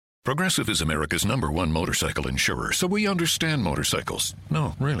Progressive is America's #1 motorcycle insurer, so we understand motorcycles.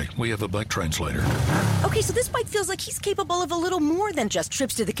 No, really, we have a bike translator. Okay, so this bike feels like he's capable of a little more than just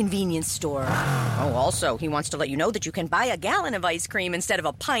trips to the convenience store. Oh, also, he wants to let you know that you can buy a gallon of ice cream instead of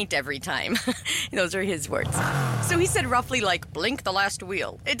a pint every time. Those are his words. So he said roughly like, blink the last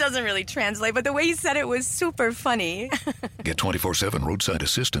wheel. It doesn't really translate, but the way he said it was super funny. Get 24/7 roadside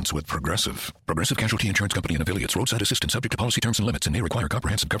assistance with Progressive. Progressive Casualty Insurance Company and Affiliates. Roadside assistance subject to policy terms and limits and may require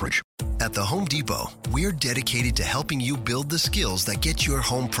comprehensive coverage. At the Home Depot, we're dedicated to helping you build the skills that get your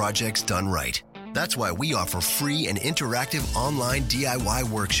home projects done right. That's why we offer free and interactive online DIY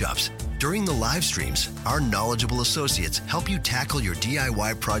workshops. During the live streams, our knowledgeable associates help you tackle your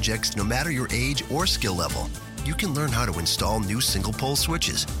DIY projects no matter your age or skill level. You can learn how to install new single-pole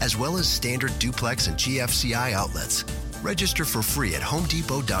switches, as well as standard duplex and GFCI outlets. Register for free at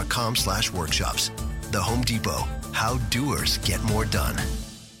homedepot.com/workshops. The Home Depot. How doers get more done.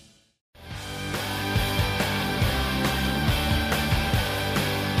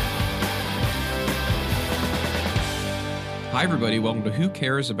 Hi, everybody. Welcome to Who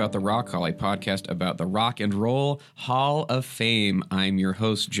Cares About the Rock Hall, a podcast about the Rock and Roll Hall of Fame. I'm your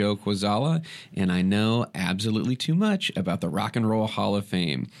host, Joe Quazala, and I know absolutely too much about the Rock and Roll Hall of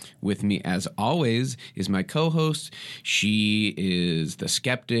Fame. With me, as always, is my co-host. She is the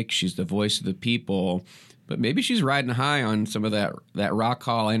skeptic. She's the voice of the people. But maybe she's riding high on some of that Rock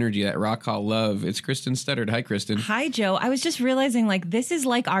Hall energy, that Rock Hall love. It's Kristen Studdard. Hi, Kristen. Hi, Joe. I was just realizing, this is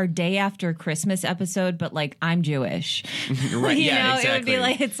like our day after Christmas episode, but, I'm Jewish. Right, exactly.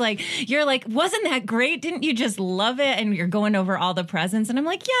 It would be you're like, wasn't that great? Didn't you just love it? And you're going over all the presents. And I'm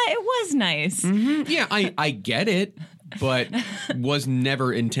like, yeah, it was nice. Mm-hmm. Yeah, I get it, but was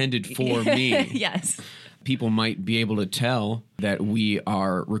never intended for me. Yes. People might be able to tell that we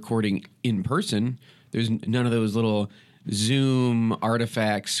are recording in person. There's none of those little Zoom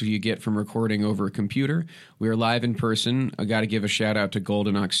artifacts you get from recording over a computer. We are live in person. I got to give a shout out to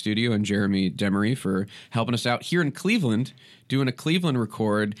Golden Ox Studio and Jeremy Demery for helping us out here in Cleveland, doing a Cleveland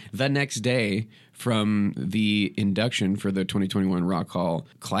record the next day from the induction for the 2021 Rock Hall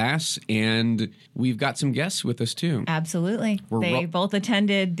class. And we've got some guests with us, too. Absolutely. They both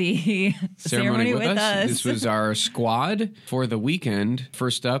attended the ceremony with us. This was our squad for the weekend.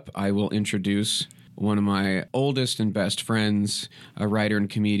 First up, I will introduce one of my oldest and best friends, a writer and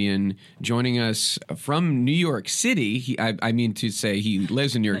comedian, joining us from New York City. I mean to say he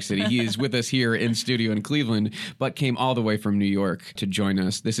lives in New York City. He is with us here in studio in Cleveland, but came all the way from New York to join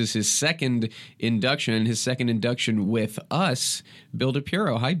us. This is his second induction with us, Bill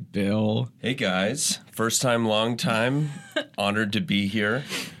DePiero. Hi, Bill. Hey, guys. First time, long time. Honored to be here.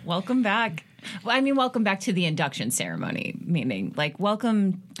 Welcome back. Well, welcome back to the induction ceremony, meaning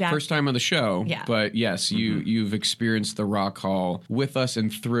welcome back. First time on the show, yeah. But yes, you've experienced the Rock Hall with us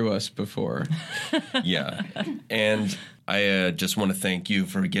and through us before. Yeah, and I just want to thank you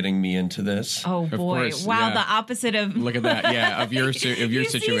for getting me into this. Oh, boy. Course, wow, yeah. The opposite of... Look at that, yeah, of your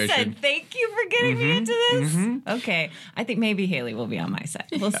situation. He said, thank you for getting me into this. Mm-hmm. Okay, I think maybe Haley will be on my side.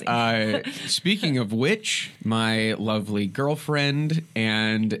 We'll see. Speaking of which, my lovely girlfriend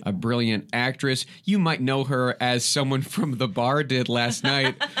and a brilliant actress, you might know her as someone from The Bar did last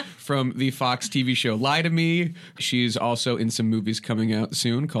night from the Fox TV show Lie to Me. She's also in some movies coming out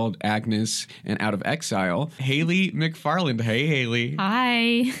soon called Agnes and Out of Exile. Haley McFarland. Hey, Haley.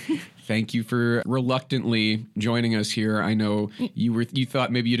 Hi. Thank you for reluctantly joining us here. I know you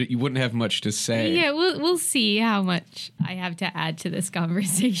thought maybe you wouldn't have much to say. Yeah, we'll see how much I have to add to this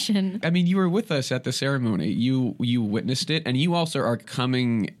conversation. I mean, you were with us at the ceremony. You witnessed it, and you also are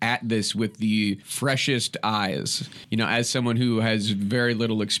coming at this with the freshest eyes. As someone who has very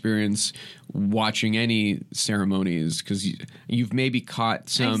little experience watching any ceremonies, because you've maybe caught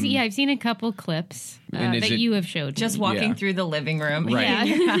some... I've seen a couple clips that you have showed just me. walking through the living room. Right.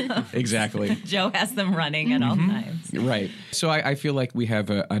 Yeah. Exactly. Joe has them running at all times. Right. So I feel like we have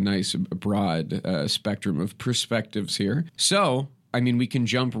a nice broad spectrum of perspectives here. So... we can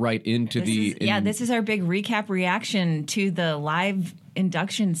jump right into this is our big recap reaction to the live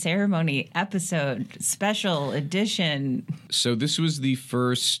induction ceremony episode, special edition. So this was the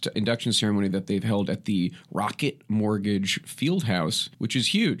first induction ceremony that they've held at the Rocket Mortgage Fieldhouse, which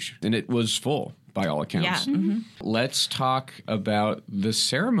is huge, and it was full by all accounts. Yeah. Mm-hmm. Let's talk about the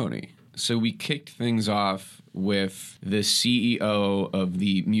ceremony. So we kicked things off with the CEO of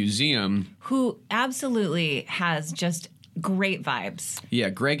the museum, who absolutely has just great vibes. Yeah,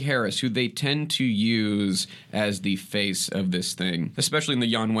 Greg Harris, who they tend to use as the face of this thing, especially in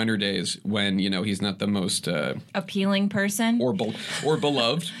the Jan Wenner days when, he's not the most appealing person. Or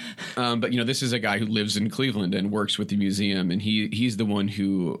beloved. But, this is a guy who lives in Cleveland and works with the museum, and he's the one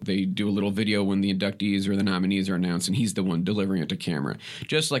who they do a little video when the inductees or the nominees are announced, and he's the one delivering it to camera.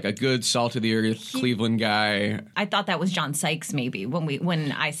 Just like a good salt-of-the-earth Cleveland guy. I thought that was John Sykes maybe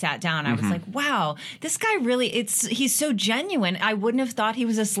when I sat down. I was like, wow, this guy really, he's so genuine. I wouldn't have thought he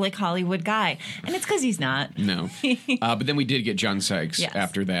was a slick Hollywood guy. And it's because he's not. No. But then we did get John Sykes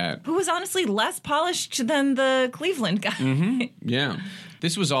after that. Who was honestly less polished than the Cleveland guy. Yeah.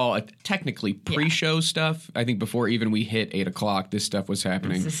 This was all technically pre-show stuff. I think before even we hit 8 o'clock, this stuff was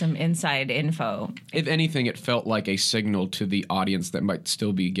happening. This is some inside info. If anything, it felt like a signal to the audience that might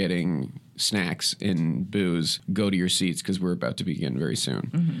still be getting snacks and booze. Go to your seats because we're about to begin very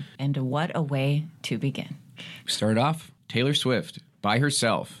soon. And what a way to begin. Start off, Taylor Swift by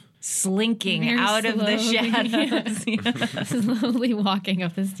herself. Slinking Very out of the slowly, shadows. Slowly walking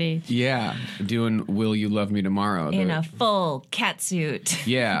up the stage. Yeah, doing Will You Love Me Tomorrow. In a full catsuit.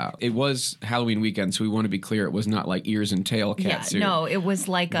 Yeah, it was Halloween weekend, so we want to be clear. It was not like ears and tail catsuit. No, it was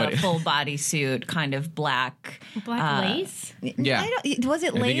like a full body suit, kind of black. Black lace? Yeah. Was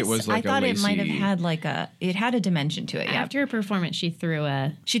it lace? I think it was like I thought a it might have lacy- had it had a dimension to it. Yeah. After her performance, she threw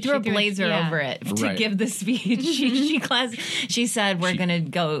a blazer over it to Right. give the speech. She said, "We're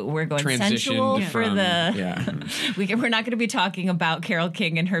going Transitioned sensual for from- the. yeah. We're not going to be talking about Carole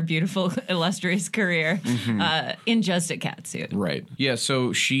King and her beautiful, illustrious career in just a catsuit." Right. Yeah,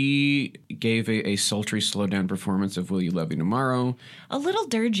 so she gave a sultry, slow-down performance of Will You Love Me Tomorrow. A little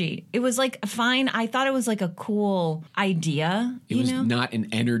dirgy. It was like fine. I thought it was like a cool idea. It was not an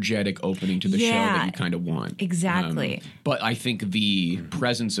energetic opening to the show that you kind of want. Exactly. But I think the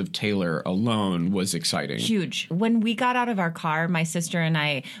presence of Taylor alone was exciting. Huge. When we got out of our car, my sister and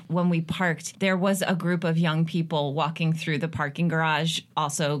I, when we parked, there was a group of young people walking through the parking garage,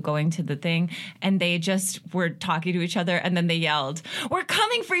 also going to the thing, and they just were talking to each other, and then they yelled, "We're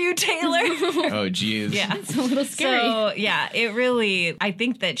coming for you, Taylor!" Oh, geez. Yeah. It's a little scary. So, yeah, it really, I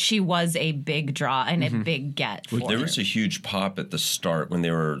think that she was a big draw and a big get for There her. was a huge pop at the start when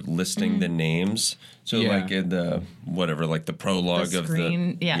they were listing the names. So Yeah. like in the the prologue The of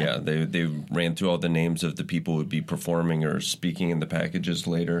screen, yeah. they ran through all the names of the people who would be performing or speaking in the packages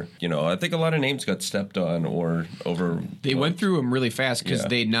later. I think a lot of names got stepped on or over. They went through them really fast because Yeah.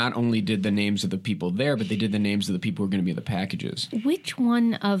 they not only did the names of the people there, but they did the names of the people who were going to be in the packages. Which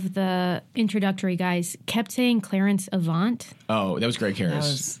one of the introductory guys kept saying Clarence Avant? Oh, that was Greg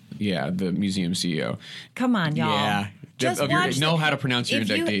Harris. Yeah, the museum CEO. Come on, y'all. Yeah. Just Of your- watch know the- how to pronounce your if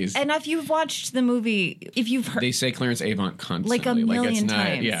you- inductees. And if you've watched the movie, if you've heard... They say Clarence Avant constantly. Like a million it's not,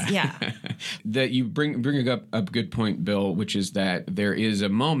 times, yeah. That you bring up a good point, Bill, which is that there is a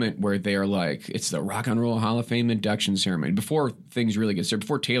moment where they're like, it's the Rock and Roll Hall of Fame induction ceremony before things really get started,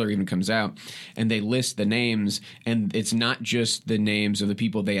 before Taylor even comes out, and they list the names, and it's not just the names of the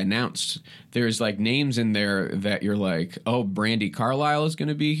people they announced. There's like names in there that you're like, oh, Brandy Carlisle is going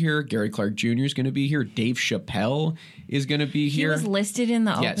to be here, Gary Clark Jr. is going to be here, Dave Chappelle is going to be He here. was listed in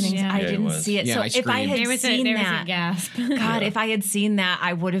the Yes. openings. Yeah. I Yeah, he didn't was. see it. Yeah, so I if I screamed. had There was seen a that... gasp. God, if I had seen that,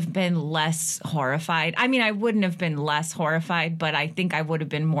 I would have been less horrified. I mean, I wouldn't have been less horrified, but I think I would have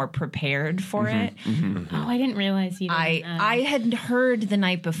been more prepared for it. Oh, I didn't realize you didn't. I had heard the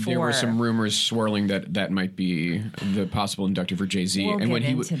night before. There were some rumors swirling that might be the possible inductee for Jay-Z. We'll and when get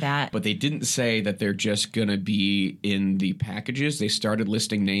he into that. But they didn't say that they're just going to be in the packages. They started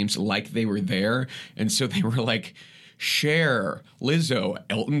listing names like they were there. And so they were like, Cher, Lizzo,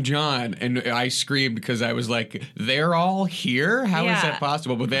 Elton John. And I screamed because I was like, they're all here? How is Yeah. that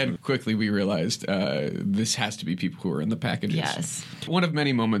possible? But then quickly we realized this has to be people who are in the packages. Yes. One of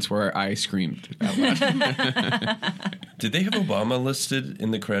many moments where I screamed out loud. Did they have Obama listed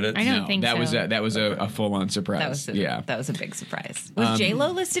in the credits? I don't No, think that so. was a full-on surprise. That was a big surprise. Was J-Lo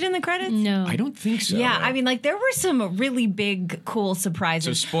listed in the credits? No. I don't think so. Yeah, I mean, like, there were some really big, cool So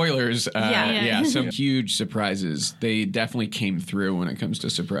surprises. spoilers, Yeah. some huge surprises. They definitely came through when it comes to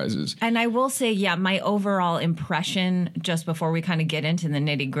surprises. And I will say, yeah, my overall impression, just before we kind of get into the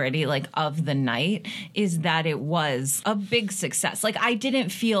nitty gritty, like, of the night, is that it was a big success. Like, I didn't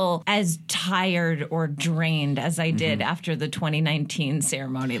feel as tired or drained as I did after the 2019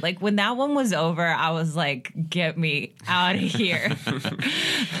 ceremony. Like when that one was over, I was like, get me out of here.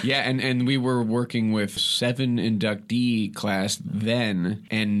 Yeah, and we were working with 7 inductee class then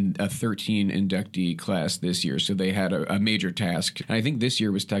and a 13 inductee class this year. So they had a major task. And I think this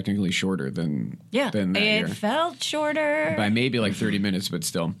year was technically shorter than that it year. felt shorter. By maybe like 30 minutes, but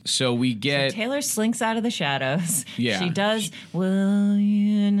still. So we get... Taylor slinks out of the shadows. Yeah. She does,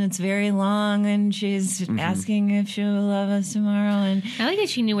 and it's very long, and she's asking if she'll love us tomorrow. And I like that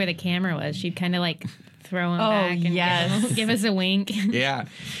she knew where the camera was. She'd kind of like throw him back and yes. give us a wink. Yeah.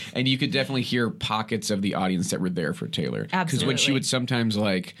 And you could definitely hear pockets of the audience that were there for Taylor. Because when she would sometimes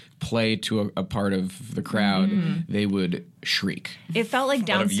like play to a part of the crowd, they would shriek. It felt like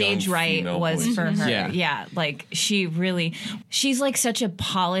Downstage Right was voices. for her. Yeah. Like she's like such a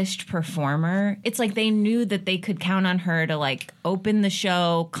polished performer. It's like they knew that they could count on her to like open the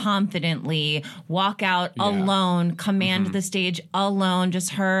show confidently, walk out alone, command the stage alone,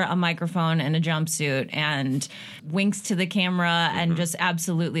 just her, a microphone and a jumpsuit, and winks to the camera and just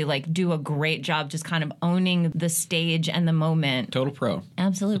absolutely like do a great job just kind of owning the stage and the moment. Total pro.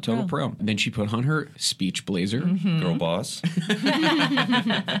 Absolute Total pro. Then she put on her speech blazer. Girl boss.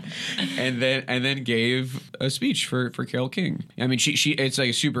 and then gave a speech for Carole King. I mean, she it's like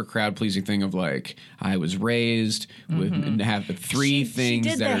a super crowd pleasing thing of like, I was raised with and have the three things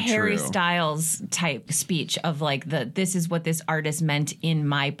she did that the are Harry true. Styles type speech of like this is what this artist meant in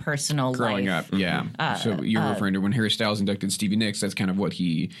my personal Growing life. up, yeah. So you're referring to when Harry Styles inducted Stevie Nicks. That's kind of what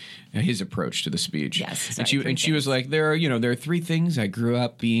his approach to the speech. Yes, and she was like, there are 3 things I grew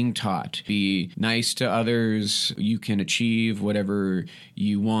up being taught: be nice to others, you can achieve whatever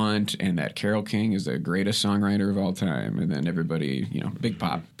you want, and that Carole King is the greatest songwriter of all time. And then everybody, big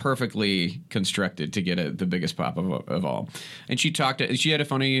pop, perfectly constructed to get the biggest pop of all. And she had a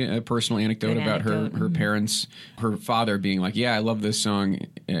funny personal anecdote about her parents, her father being like, yeah, I love this song.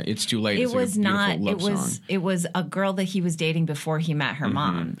 It's too late. It was not. It was a girl that he was dating before he met her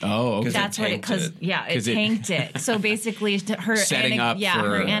mom. Oh, okay. That's what it tanked it. So basically, her setting up.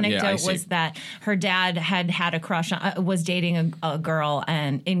 Her anecdote was see. that her dad had a crush on, was dating a girl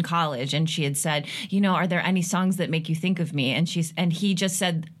and in college, and she had said, are there any songs that make you think of me? And he just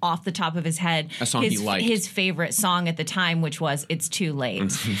said off the top of his head a song he liked. His favorite song at the time, which was "It's Too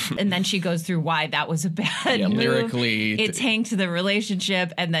Late," and then she goes through why that was a bad move. Lyrically, it tanked the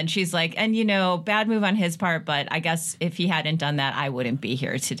relationship, and then she's like, and bad move on his part, but I guess if he hadn't done that, I wouldn't be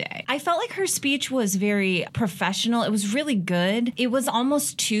here today. I felt like her speech was very professional. It was really good. It was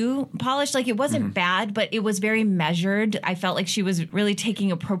almost too polished. Like it wasn't bad, but it was very measured. I felt like she was really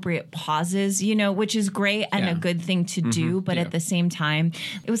taking appropriate pauses, which is great and a good thing to do. But at the same time,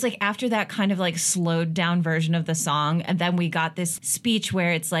 it was like after that kind of like slowed down version of the song, and then we got this speech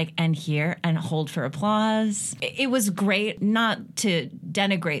where it's like, and here, and hold for applause. It was great, not to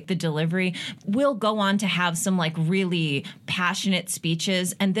denigrate the delivery. We'll go on to have some like really passionate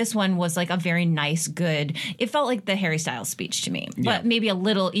speeches, and this one was like a very nice, good. It felt like the Harry Styles speech to me, but maybe a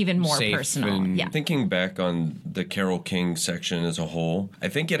little even more safe personal. Yeah. Thinking back on the Carole King section as a whole, I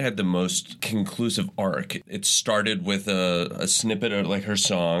think it had the most conclusive arc. It started with a snippet of like her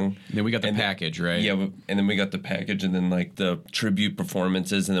song. Then we got the package, right? Yeah, and then we got the package, and then like the tribute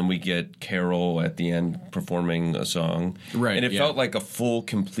performances, and then we get Carole at the end performing a song. Right. And it felt like a full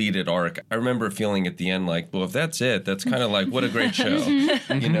completed arc. I remember feeling at the end like, well, if that's it, that's kind of like, what a great show.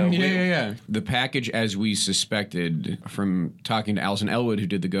 Yeah. The package, as we suspected from talking to Alison Elwood, who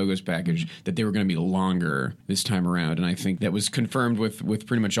did the Go-Go's package, that they were going to be longer this time around. And I think that was confirmed with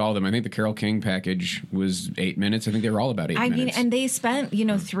pretty much all of them. I think the Carole King package was 8 minutes. I think they were all about 8 minutes. I mean, and they spent,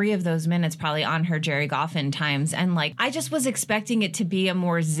 3 of those minutes probably on her Jerry Goffin times. And like, I just was expecting it to be a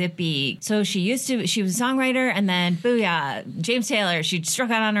more zippy. So she was a songwriter, and then booyah, James Taylor, she struck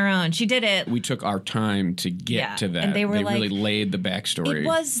out on her own. She did it. We took our time to get to that. And they really laid the backstory. It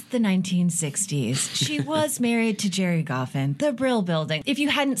was the 1960s. She was married to Jerry Goffin, the Brill Building. If you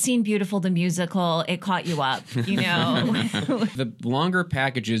hadn't seen Beautiful the musical, it caught you up, The longer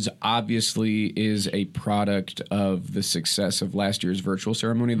packages obviously is a product of the success of last year's virtual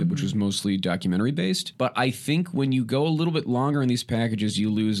ceremony, which was mostly documentary based. But I think when you go a little bit longer in these packages, you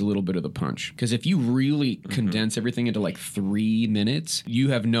lose a little bit of the punch. Because if you really condense everything into like 3 minutes, you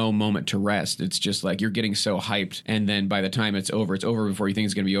have no moment to rest. It's just like you're getting so hyped, and then by the time it's over before you think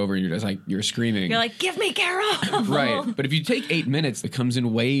it's going to be over, and you're just like, you're screaming. You're like, give me Carole! Right. But if you take 8 minutes, it comes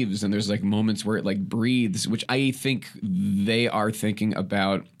in waves, and there's like moments where it like breathes, which I think they are thinking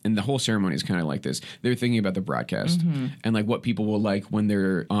about and the whole ceremony is kind of like this. They're thinking about the broadcast and like what people will like when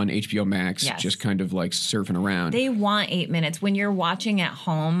they're on HBO Max, just kind of like surfing around. They want 8 minutes. When you're watching at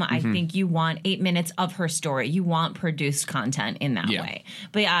home, I think you want 8 minutes of her story. You want produced content in that way.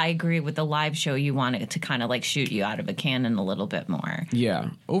 But yeah, I agree with the live show. You want it to kind of like shoot you out of a cannon a little bit more. Yeah.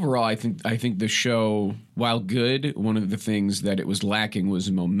 Overall, I think the show, while good, one of the things that it was lacking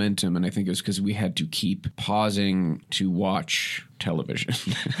was momentum, and I think it was because we had to keep pausing to watch television.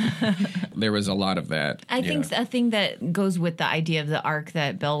 There was a lot of that. I think a thing that goes with the idea of the arc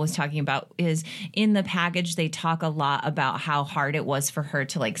that Bill was talking about is in the package, they talk a lot about how hard it was for her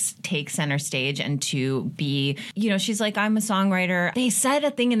to like take center stage and to be, you know, she's like, I'm a songwriter. They said a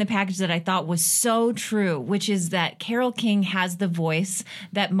thing in the package that I thought was so true, which is that Carole King has the voice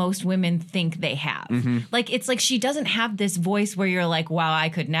that most women think they have. Like, it's like she doesn't have this voice where you're like, wow, I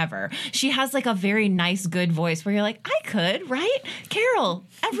could never. She has like a very nice, good voice where you're like, I could, right? Carol,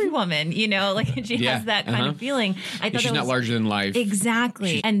 every woman, you know, like she has that kind of feeling. I thought she's not larger than life.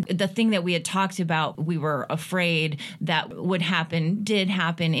 Exactly. And the thing that we had talked about, we were afraid that would happen, did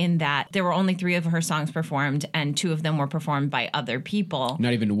happen in that there were only 3 of her songs performed and 2 of them were performed by other people.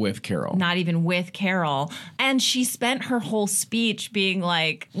 Not even with Carol. Not even with Carol. And she spent her whole speech being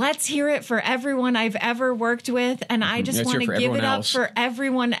like, let's hear it for everyone I've ever worked with. And I just want to give it up for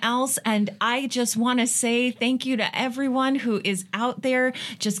everyone else. And I just want to say thank you to everyone who is out there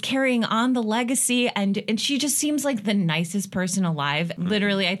just carrying on the legacy. And she just seems like the nicest person alive.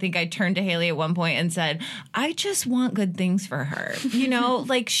 Literally, I think I turned to Haley at one point and said, I just want good things for her. You know,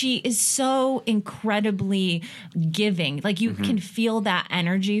 like she is so incredibly giving. Like you can feel that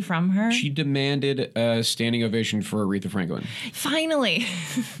energy from her. She demanded a standing ovation for Aretha Franklin. Finally.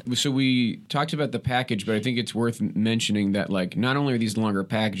 So we talked about the package, but I think it's worth mentioning that like not only are these longer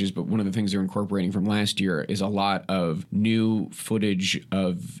packages, but one of the things they're incorporating from last year is a lot of new footage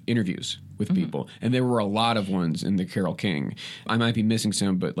of interviews with people. And there were a lot of ones in the Carole King. I might be missing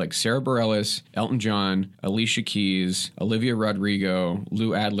some, but like Sarah Bareilles, Elton John, Alicia Keys, Olivia Rodrigo,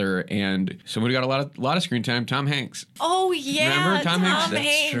 Lou Adler, and somebody got a lot of screen time, Tom Hanks. Oh, yeah. Remember Tom Hanks?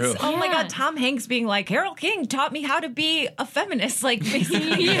 That's true. Oh, my God. Tom Hanks being like, Carole King taught me how to be a feminist. Like,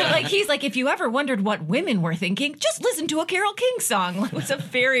 basically, like he's like, if you ever wondered what women were thinking, just listen to a Carole King song. Like, it was a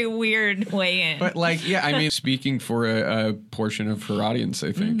very weird way in. But like, yeah, I mean, speaking for a portion of her audience,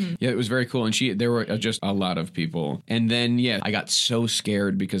 I think. Yeah, it was very cool. And there were just a lot of people. And then, yeah, I got so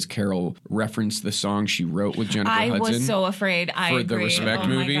scared because Carol referenced the song she wrote with Jennifer Hudson. I was so afraid. I agree. For the Respect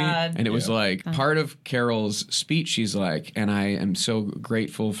movie. And it was like part of Carol's speech, she's like, and I am so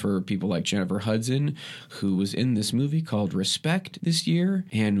grateful for people like Jennifer Hudson, who was in this movie called Respect this year.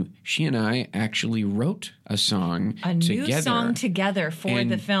 And she and I actually wrote a song new song together for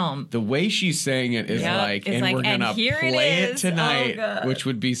the film. The way she's saying it is like, and we're going to play it tonight, which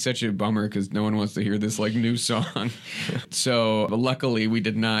would be such a bummer because no one wants to hear this like new song. So luckily we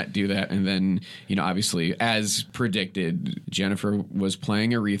did not do that. And then, you know, obviously as predicted, Jennifer was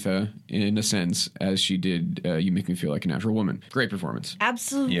playing Aretha in a sense as she did You Make Me Feel Like a Natural Woman. Great performance.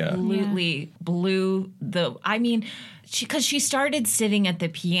 Absolutely blew because she started sitting at the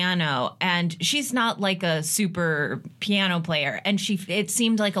piano and she's not like a super piano player and it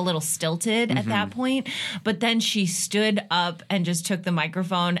seemed like a little stilted at that point, but then she stood up and just took the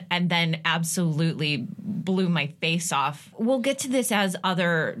microphone and then absolutely blew my face off. We'll get to this as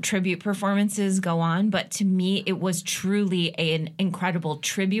other tribute performances go on, but to me it was truly an incredible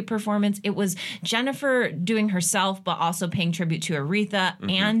tribute performance. It was Jennifer doing herself but also paying tribute to Aretha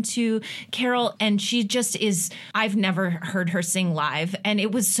and to Carol, and she just is, I've never heard her sing live, and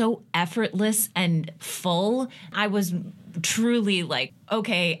it was so effortless and full. I was truly like,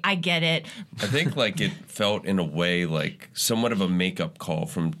 okay, I get it. I think like it felt in a way like somewhat of a makeup call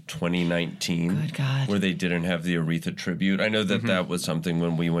from 2019. Good God. Where they didn't have the Aretha tribute. I know that that was something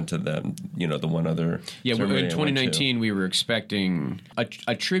when we went to the one other. Yeah, in 2019 we were expecting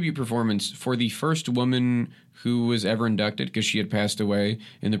a tribute performance for the first woman who was ever inducted because she had passed away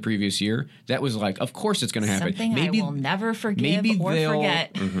in the previous year. That was like, of course it's going to happen. Something I will never forgive or forget.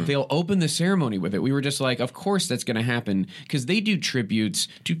 They'll open the ceremony with it. We were just like, of course that's going to happen because they do tributes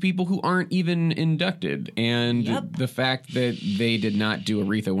to people who aren't even inducted. And the fact that they did not do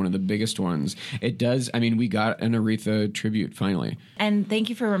Aretha, one of the biggest ones, it does. I mean, we got an Aretha tribute finally. And thank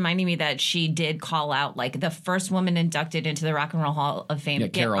you for reminding me that she did call out like the first woman inducted into the Rock and Roll Hall of Fame. Yeah,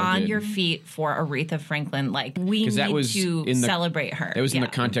 Get Carol on did. your feet for Aretha Franklin. like, we 'Cause need that was to in the- celebrate her. It was in the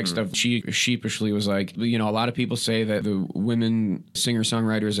context of she sheepishly was like, you know, a lot of people say that the women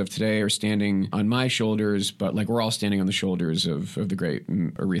singer-songwriters of today are standing on my shoulders, but like we're all standing on the shoulders of the great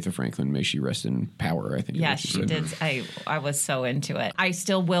Aretha Franklin. May she rest in power, I think. is Yeah, what she said. did. I was so into it. I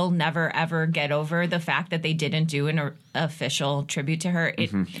still will never, ever get over the fact that they didn't do an official tribute to her.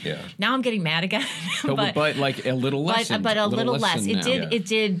 Now I'm getting mad again. But like a little less. But a little less. now. It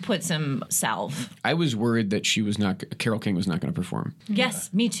did put some salve. I was worried that Carole King was not going to perform.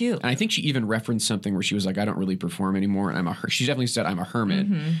 Yes, me too. And I think she even referenced something where she was like, I don't really perform anymore. And she definitely said, I'm a hermit.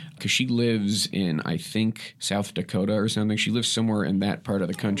 Because she lives in, I think, South Dakota or something. She lives somewhere in that part of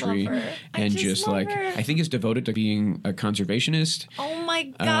the country. And just love like, her. I think is devoted to being a conservationist. Oh my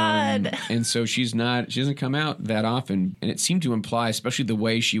God. And so she doesn't come out that often. And it seemed to imply, especially the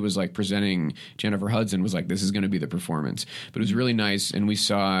way she was like presenting Jennifer Hudson, was like, this is going to be the performance. But it was really nice. And we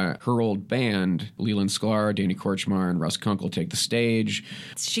saw her old band, Leland Sklar, Danny Korchmar, and Russ Kunkel take the stage.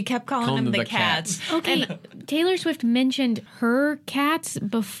 She kept calling them the cats. Okay, Taylor Swift mentioned her cats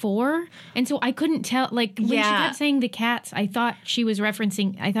before, and so I couldn't tell. Like when she kept saying the cats, I thought she was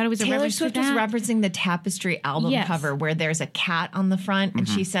referencing. I thought it was a Taylor reference Swift to was that. referencing the Tapestry album Yes. cover where there's a cat on the front, and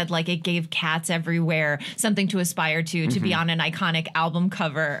she said like it gave cats everywhere something to aspire to be on an iconic album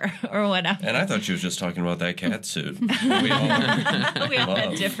cover or whatever. And I thought she was just talking about that cat suit. We all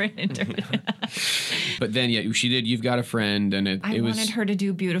had different interpretations. But then, yeah, she did You've Got a Friend, and I it was... wanted her to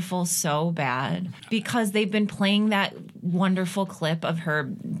do Beautiful so bad because they've been playing that wonderful clip of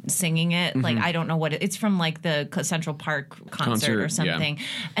her singing it. Like, I don't know what it's from, like the Central Park concert or something. Yeah.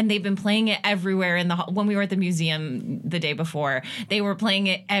 And they've been playing it everywhere when we were at the museum the day before, they were playing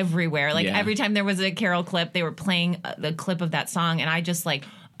it everywhere. Like every time there was a Carol clip, they were playing the clip of that song. And I just like,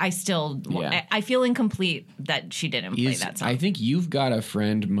 I feel incomplete that she didn't play that song. I think You've Got a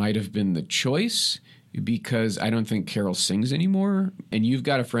Friend might have been the choice because I don't think Carol sings anymore. And You've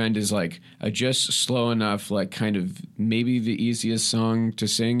Got a Friend is like a just slow enough, like kind of maybe the easiest song to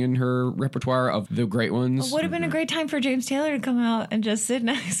sing in her repertoire of the great ones. It would have been a great time for James Taylor to come out and just sit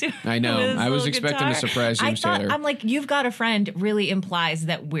next to her. I know. I was expecting guitar. a surprise James Taylor. I'm like, You've Got a Friend really implies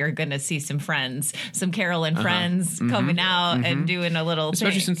that we're going to see some friends, some Carol and friends coming out and doing a little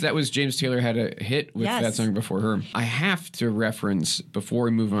Especially thing. since that was James Taylor had a hit with that song before her. I have to reference, before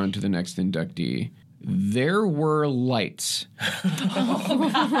we move on to the next inductee, there were lights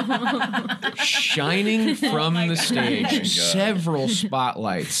shining from the stage, several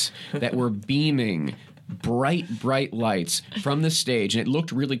spotlights that were beaming bright lights from the stage, and it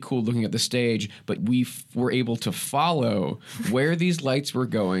looked really cool looking at the stage, but we were able to follow where these lights were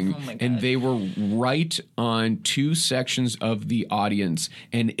going, and they were right on two sections of the audience,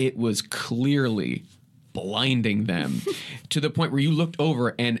 and it was clearly blinding them to the point where you looked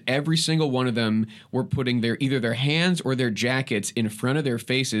over and every single one of them were putting either their hands or their jackets in front of their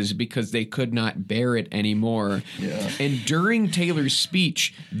faces because they could not bear it anymore. Yeah. And during Taylor's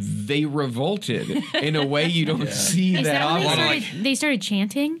speech, they revolted in a way you don't see Is that when often. they started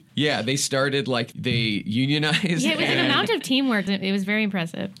chanting? Yeah, they started they unionized. Yeah, it was an amount of teamwork. It was very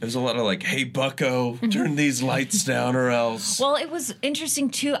impressive. There's a lot of like, hey, bucko, turn these lights down or else. Well, it was interesting,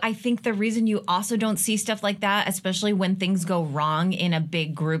 too. I think the reason you also don't see stuff like that, especially when things go wrong in a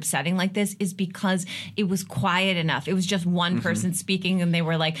big group setting like this, is because it was quiet enough. It was just one person speaking, and they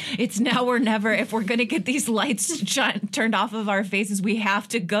were like, it's now or never. If we're going to get these lights turned off of our faces, we have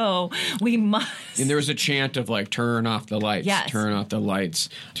to go. We must. And there was a chant of turn off the lights, turn off the lights.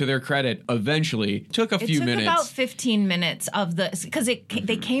 To their credit, eventually took a few minutes. It took about 15 minutes of because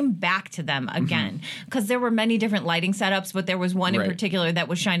they came back to them again because there were many different lighting setups, but there was one in particular that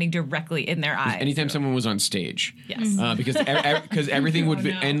was shining directly in their eyes. Anytime someone was on stage, yes, because everything would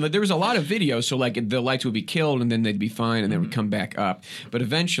be, and there was a lot of video, so the lights would be killed and then they'd be fine and they would come back up. But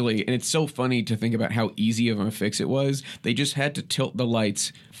eventually, and it's so funny to think about how easy of a fix it was. They just had to tilt the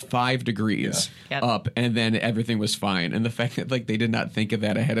lights 5 degrees up, and then everything was fine. And the fact that they did not think of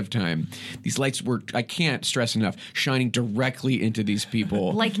that ahead of time. These lights were, I can't stress enough, shining directly into these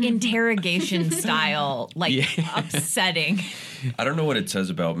people. Like interrogation style, upsetting. I don't know what it says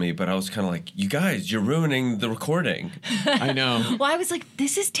about me, but I was kind of like, you guys, you're ruining the recording. I know. Well, I was like,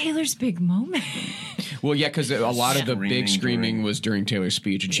 this is Taylor's big moment. Well, yeah, because a lot of the big screaming was during Taylor's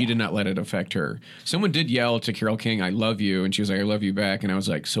speech, and she did not let it affect her. Someone did yell to Carole King, I love you, and she was like, I love you back. And I was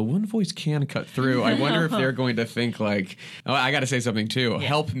like, so one voice can cut through. I wonder if they're going to think oh, I got to say something too. Yeah.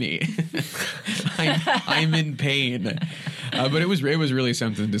 Help me. I'm in pain. But it was really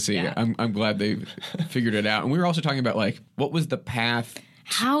something to see. Yeah. I'm glad they figured it out. And we were also talking about what was the path.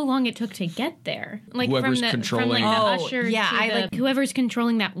 How long it took to get there. Whoever's controlling. From the usher to whoever's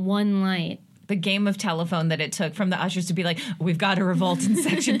controlling that one light. the game of telephone that it took from the ushers to be like, we've got to revolt in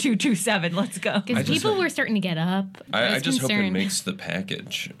section 227. Let's go. Because people were starting to get up. I just hope it makes the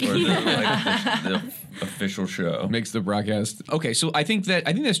package or the official show. Makes the broadcast. Okay, so I think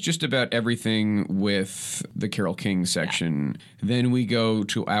that's just about everything with the Carole King section. Yeah. Then we go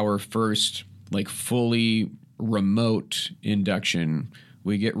to our first fully remote induction.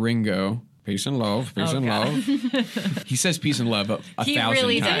 We get Ringo. Peace and love. Peace and love. He says peace and love a thousand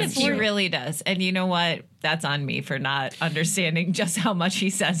times. He really does. And you know what? That's on me for not understanding just how much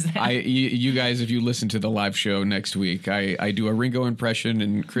he says that. You guys, if you listen to the live show next week, I do a Ringo impression,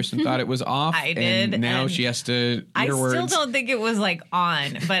 and Kristen thought it was off. I did. And now she has to eat her words. I still don't think it was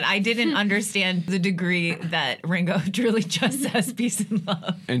on, but I didn't understand the degree that Ringo truly just says peace and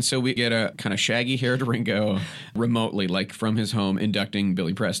love. And so we get a kind of shaggy-haired Ringo remotely, from his home, inducting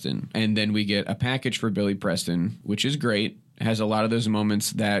Billy Preston. And then we get a package for Billy Preston, which is great. Has a lot of those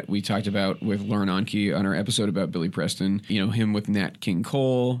moments that we talked about with Lauren Onke on our episode about Billy Preston. Him with Nat King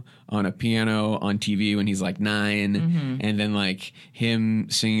Cole on a piano on TV when he's 9, and then him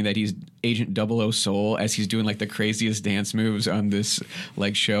singing that he's Agent 00 Soul as he's doing the craziest dance moves on this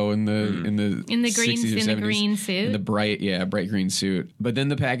show in the 60s or 70s, green suit, in the bright green suit. But then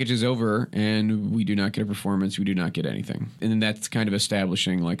the package is over and we do not get a performance. We do not get anything, and then that's kind of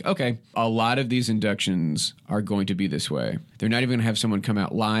establishing okay, a lot of these inductions are going to be this way. They're not even going to have someone come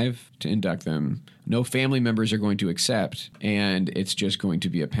out live to induct them. No family members are going to accept, and it's just going to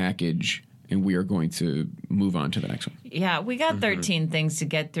be a package, and we are going to move on to the next one. Yeah, we got 13 things to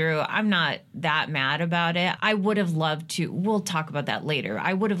get through. I'm not that mad about it. I would have loved to, we'll talk about that later.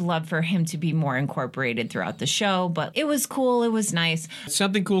 I would have loved for him to be more incorporated throughout the show, but it was cool. It was nice.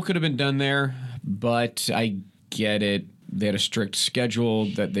 Something cool could have been done there, but I get it. They had a strict schedule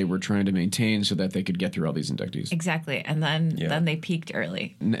that they were trying to maintain so that they could get through all these inductees. Exactly. And then they peaked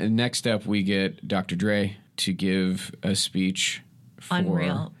early. Next up, we get Dr. Dre to give a speech for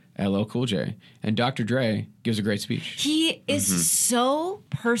Unreal. LL Cool J. And Dr. Dre gives a great speech. He is so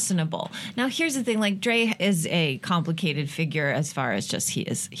personable. Now, here's the thing. Dre is a complicated figure as far as just he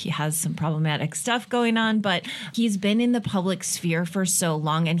has some problematic stuff going on, but he's been in the public sphere for so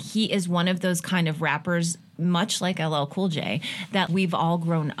long, and he is one of those kind of rappers, much like LL Cool J, that we've all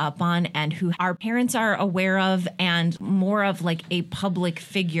grown up on and who our parents are aware of, and more of a public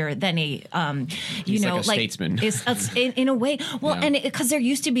figure than a, He's a statesman. In a way. Well, Yeah. and because there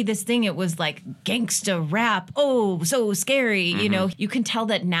used to be this thing, it was gangsta rap. Oh, so scary. You can tell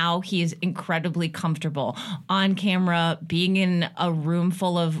that now he is incredibly comfortable on camera, being in a room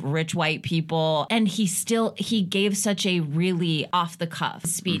full of rich white people. And he gave such a really off the cuff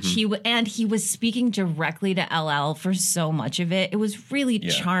speech. He was speaking directly to LL for so much of it. It was really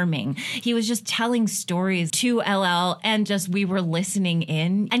charming. He was just telling stories to LL, and we were listening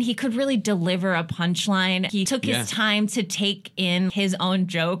in, and he could really deliver a punchline. He took his time to take in his own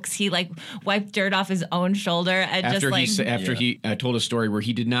jokes. He wiped dirt off his own shoulder and he told a story where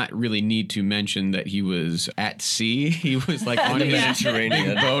he did not really need to mention that he was at sea. He was on the his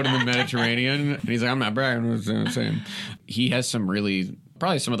Mediterranean boat in the Mediterranean, and he's I'm not bragging. I'm saying he has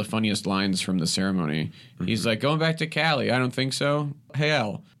probably some of the funniest lines from the ceremony. He's going back to Cali. I don't think so. Hey,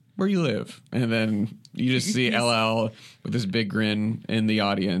 L, where you live? And then you just see LL with this big grin in the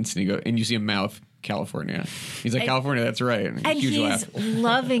audience, and you see him mouth California. He's California, that's right. And huge he's laugh.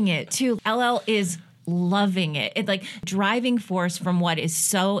 loving it too. LL is loving it. It's driving force from what is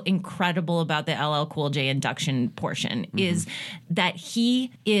so incredible about the LL Cool J induction portion is that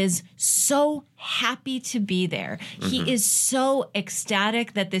he is so happy to be there. He is so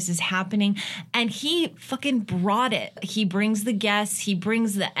ecstatic that this is happening, and he fucking brought it. He brings the guests, he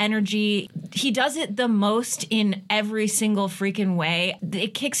brings the energy. He does it the most in every single freaking way.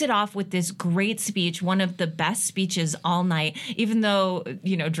 It kicks it off with this great speech, one of the best speeches all night, even though,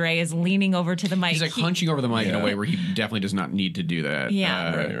 Dre is leaning over to the mic. He's hunching over the mic in a way where he definitely does not need to do that.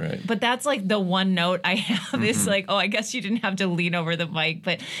 Yeah. Right. But that's the one note I have is I guess you didn't have to lean over the mic,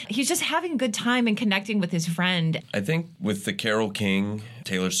 but he's just having a good time and connecting with his friend. I think with the Carole King,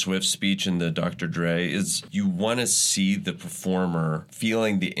 Taylor Swift speech and the Dr. Dre is you want to see the performer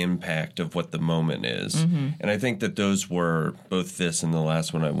feeling the impact of what the moment is. And I think that those were, both this and the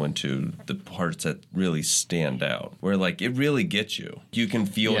last one I went to, the parts that really stand out, where it really gets you. You can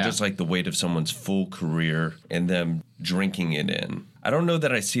feel just the weight of someone's full career and them drinking it in. I don't know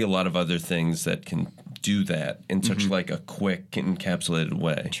that I see a lot of other things that can do that in such a quick encapsulated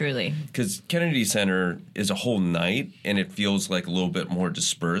way. Truly. Because Kennedy Center is a whole night and it feels a little bit more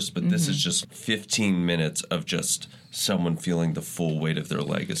dispersed, but this is just 15 minutes of just someone feeling the full weight of their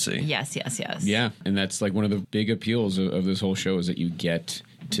legacy. Yes. Yeah, and that's one of the big appeals of this whole show is that you get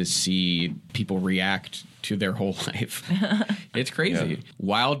to see people react to their whole life. It's crazy. Yeah.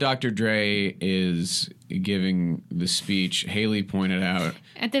 While Dr. Dre is giving the speech, Haley pointed out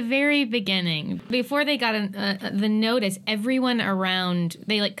at the very beginning, before they got the notice, everyone around,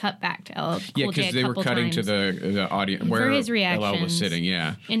 they like cut back to LL Cool J. Yeah, because they were cutting times to the audience where for his reactions. LL was sitting.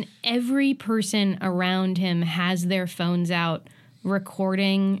 Yeah, and every person around him has their phones out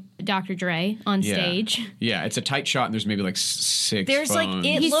recording Dr. Dre on stage. Yeah, it's a tight shot, and there's maybe like 6 There's phones.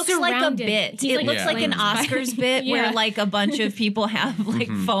 It He's looks like a surrounded. bit. He's It looks like an Oscars bit where like a bunch of people have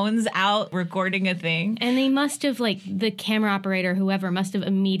like phones out recording a thing. And they must have, like, the camera operator, whoever, must have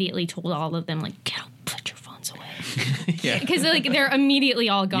immediately told all of them, like, get out, put your phones away. Yeah. Because like they're immediately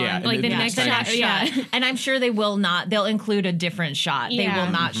all gone. Yeah, like the next shot. Yeah. And I'm sure they will not. They'll include a different shot. Yeah. They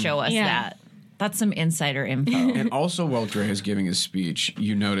will not show us that. That's some insider info. And also, while Dre is giving his speech,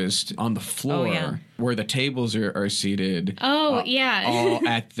 you noticed on the floor where the tables are seated. Oh, yeah. All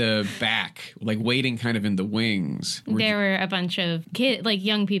at the back, like waiting kind of in the wings. There were a bunch of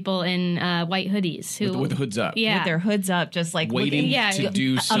young people in white hoodies who with the hoods up. Yeah. With their hoods up, just like waiting to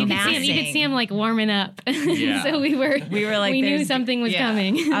do something. You could see them like warming up. Yeah. So we were like, we knew something was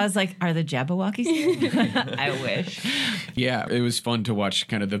coming. I was like, are the Jabberwockies here? I wish. Yeah, it was fun to watch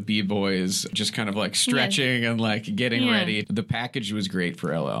kind of the B-boys just kind of like stretching and like getting ready. The package was great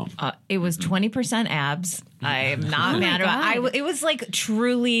for LL. It was 20% abs. I'm not mad about it. It was like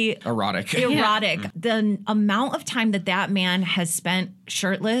truly erotic. The amount of time that man has spent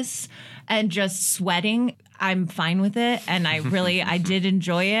shirtless and just sweating, I'm fine with it. And I did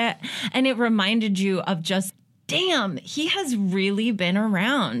enjoy it. And it reminded you of just, damn, he has really been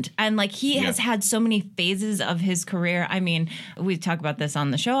around. And like he has had so many phases of his career. I mean, we talk about this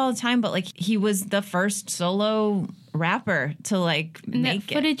on the show all the time, but like he was the first solo rapper to like make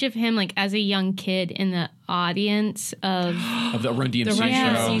that footage of him like as a young kid in the audience of the Run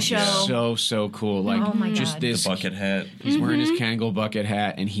DMC show. So cool. Like oh my just God. this the bucket hat. He's wearing his Kangol bucket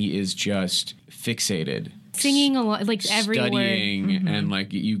hat and he is just fixated. Singing a lot, like every studying, word. And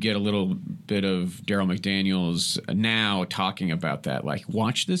like you get a little bit of Daryl McDaniels now talking about that. Like,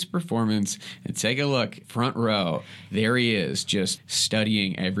 watch this performance and take a look, front row. There he is, just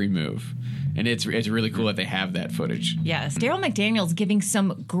studying every move, and it's really cool that they have that footage. Yes, Daryl McDaniels giving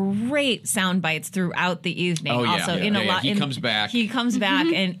some great sound bites throughout the evening. Oh, yeah. Also, He comes back. He comes back,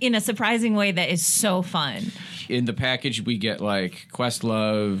 and in a surprising way that is so fun. In the package, we get like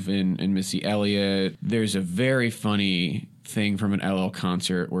Questlove and Missy Elliott. There's a very funny thing from an LL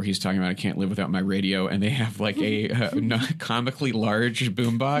concert where he's talking about I can't live without my radio, and they have like a comically large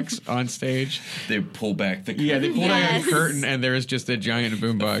boombox on stage. They pull back the curtain. Yeah, they pull back the curtain, and there is just a giant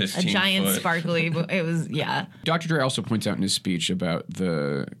boombox. A giant sparkly. It was, Dr. Dre also points out in his speech about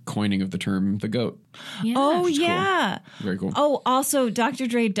the coining of the term the GOAT. Yeah. Oh, yeah. Cool. Very cool. Oh, also, Dr.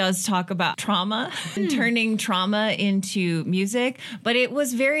 Dre does talk about trauma and turning trauma into music, but it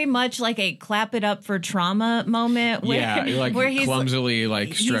was very much like a clap it up for trauma moment. Where he's clumsily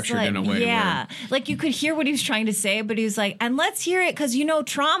structured in a way. Yeah. Like you could hear what he was trying to say, but he was like, and let's hear it because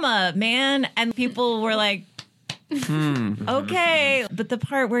trauma, man. And people were like, okay. But the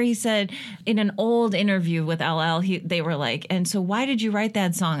part where he said in an old interview with LL, they were like, and so why did you write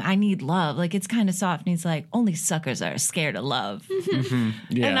that song? I need love. Like it's kind of soft. And he's like, only suckers are scared of love.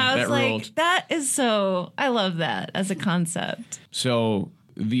 Yeah, and I was like, ruled. that is so, I love that as a concept. So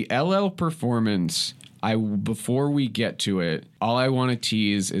the LL performance, before we get to it, all I want to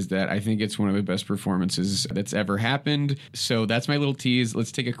tease is that I think it's one of the best performances that's ever happened. So that's my little tease.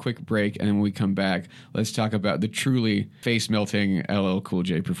 Let's take a quick break, and then when we come back, let's talk about the truly face-melting LL Cool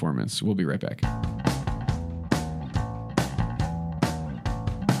J performance. We'll be right back.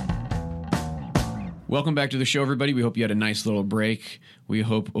 Welcome back to the show, everybody. We hope you had a nice little break. We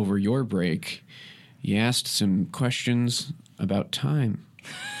hope over your break you asked some questions about time.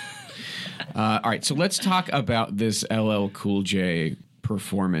 All right, so let's talk about this LL Cool J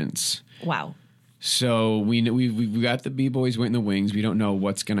performance. Wow. So we've got the B-boys waiting in the wings. We don't know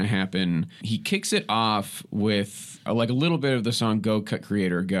what's going to happen. He kicks it off with like a little bit of the song Go Cut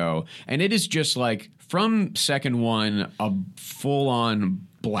Creator Go. And it is just like from second one, a full-on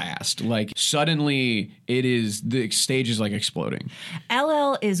blast. Like suddenly the stage is like exploding.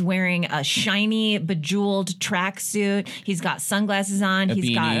 LL is wearing a shiny, bejeweled tracksuit. He's got sunglasses on.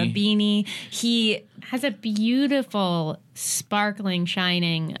 He's got a beanie. He has a beautiful, sparkling,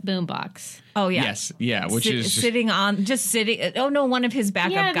 shining boombox. Oh, yeah. Yes. Yeah. Which is sitting. Oh, no. One of his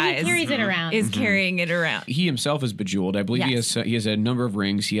backup guys he carries it around. Is carrying it around. He himself is bejeweled. I believe he has a number of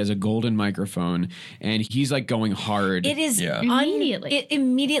rings. He has a golden microphone, and he's like going hard. It is Immediately.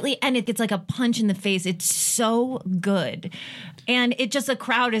 immediately, and it's like a punch in the face. It's so good. And it just, the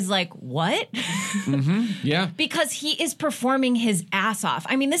crowd is like, what? Yeah. Because he is performing his ass off.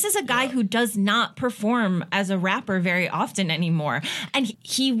 I mean, this is a guy who does not perform as a rapper very often anymore. And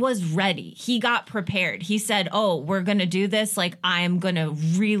he was ready. He got prepared. He said, oh, we're going to do this. Like, I'm going to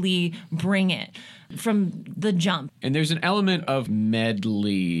really bring it from the jump. And there's an element of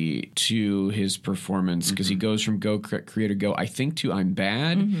medley to his performance because he goes from Go Creator Go, I think, to I'm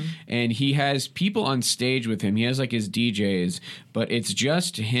Bad. And he has people on stage with him. He has like his DJs, but it's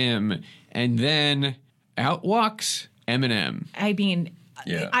just him. And then out walks Eminem. I mean,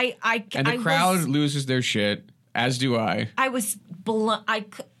 And the crowd loses their shit, as do I. I was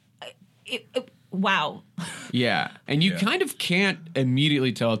wow. Yeah. And you kind of can't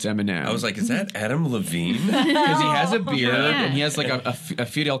immediately tell it's Eminem. I was like, is that Adam Levine? Because he has a beard and he has like a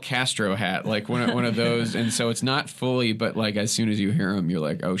Fidel Castro hat, like one of those. And so it's not fully, but like as soon as you hear him, you're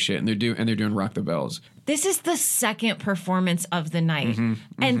like, oh shit. And they're doing Rock the Bells. This is the second performance of the night,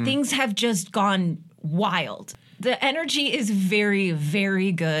 and things have just gone wild. The energy is very,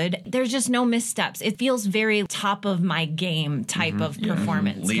 very good. There's just no missteps. It feels very top of my game type of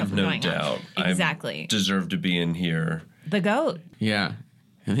performance. Leave no doubt. Exactly. I deserve to be in here. The GOAT. Yeah.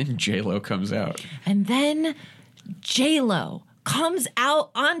 And then J-Lo comes out. And then J-Lo comes out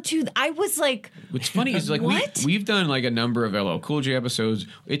onto I was like, what's funny is like we've done like a number of LL Cool J episodes.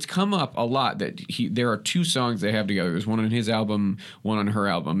 It's come up a lot that there are two songs they have together. There's one on his album, one on her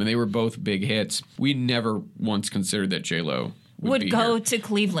album, and they were both big hits. We never once considered that J-Lo would go here. To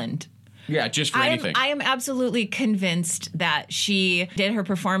Cleveland. Yeah, just for anything. I am absolutely convinced that she did her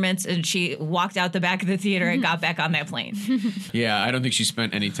performance and she walked out the back of the theater and got back on that plane. Yeah, I don't think she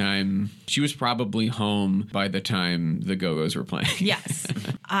spent any time. She was probably home by the time the Go-Go's were playing. Yes.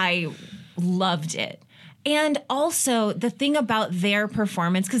 I loved it. And also the thing about their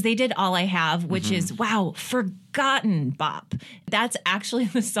performance, because they did All I Have, which is, wow, Forgotten Bop. That's actually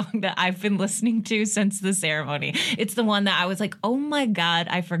the song that I've been listening to since the ceremony. It's the one that I was like, oh my God,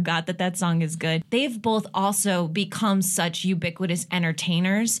 I forgot that song is good. They've both also become such ubiquitous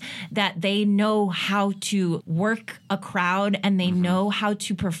entertainers that they know how to work a crowd and they know how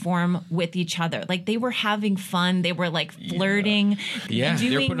to perform with each other. Like they were having fun. They were like flirting. Yeah,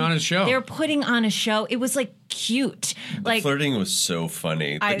 they're putting on a show. They're putting on a show. It was like cute. The flirting was so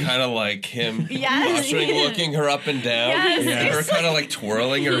funny. The kind of like him Yes. looking her up and down. Yes. And her kind of like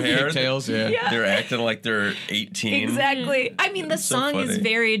twirling her hair. Pigtails, yeah. They're acting like they're 18. Exactly. I mean, the so song is funny.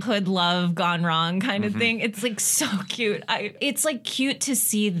 very hood love gone wrong kind of thing. It's like so cute. It's like cute to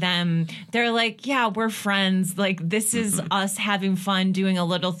see them. They're like, yeah, we're friends. Like this is us having fun doing a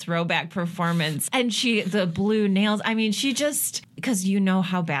little throwback performance. And the blue nails. I mean, she just, because you know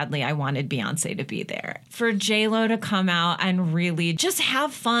how badly I wanted Beyonce to be there. For J-Lo to come out and really just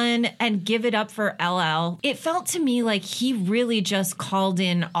have fun and give it up for LL. It felt to me like he really just called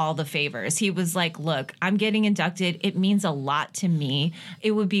in all the favors. He was like, look, I'm getting inducted. It means a lot to me.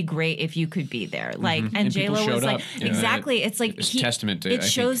 It would be great if you could be there. Like, and J-Lo was like, exactly. It's like, it's testament to it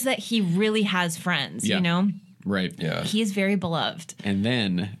shows that he really has friends, you know? Right. Yeah. He is very beloved. And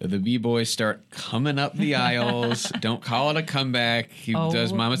then the B-boys start coming up the aisles. Don't call it a comeback. He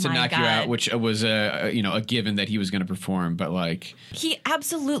does Mama Said Knock You Out, which was a given that he was going to perform, but like he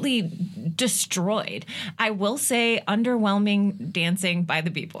absolutely destroyed. I will say underwhelming dancing by the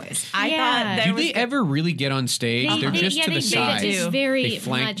B-boys. I thought do they ever really get on stage? They're just to the sides. It's very they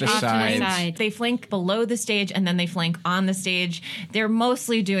flank much the off to sides. the side. They flank below the stage and then they flank on the stage. They're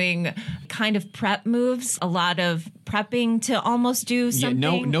mostly doing kind of prep moves, a lot of prepping to almost do something.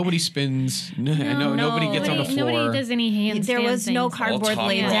 Yeah, nobody spins. Nobody gets on the floor. Nobody does any handstands. There was no cardboard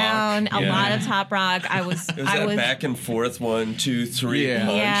laid down. A lot of top rock. I was back and forth 1, 2, 3 Yeah.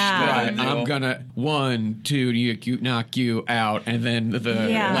 punch. Yeah. Right. I'm gonna 1, 2 knock you out, and then the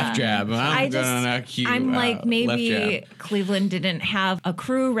left jab. I'm gonna knock you out. I'm like, left maybe jab. Cleveland didn't have a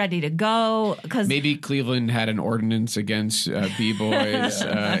crew ready to go because Maybe Cleveland had an ordinance against b-boys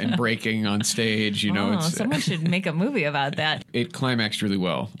and breaking on stage. You know, someone should make a movie about that. It climaxed really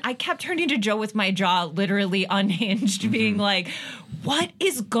well. I kept turning to Joe with my jaw literally unhinged, being like, what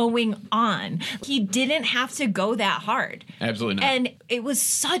is going on? He didn't have to go that hard. Absolutely not. And it was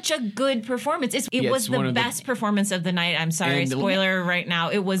such a good performance. It was the best performance of the night. I'm sorry, spoiler right now.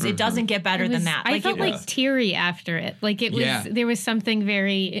 It was. It doesn't get better than that. I felt like teary after it. Like it was. Yeah. There was something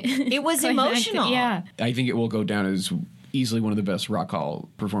very. It was emotional. Yeah. I think it will go down as easily one of the best Rock Hall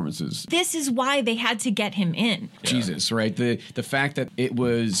performances. This is why they had to get him in. Jesus, right? The fact that it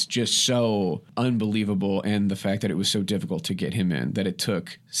was just so unbelievable and the fact that it was so difficult to get him in, that it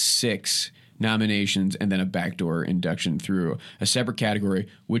took 6 nominations and then a backdoor induction through a separate category,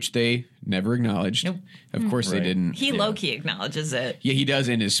 which they never acknowledged. Nope. Of course they didn't. He low-key acknowledges it. Yeah, he does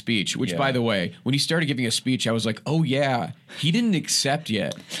in his speech, which, by the way, when he started giving a speech, I was like, oh, yeah, he didn't accept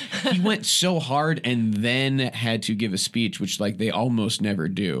yet. He went so hard and then had to give a speech, which, like, they almost never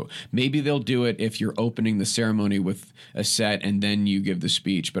do. Maybe they'll do it if you're opening the ceremony with a set and then you give the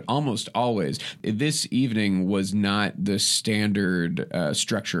speech, but almost always. This evening was not the standard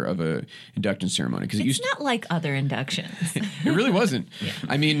structure of a induction ceremony. Because it's not like other inductions. It really wasn't. Yeah.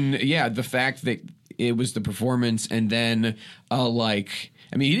 I mean, yeah, the fact that it was the performance and then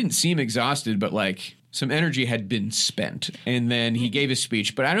he didn't seem exhausted, but like some energy had been spent, and then he gave his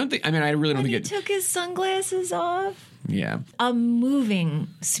speech. But I really don't think it took his sunglasses off. Yeah. A moving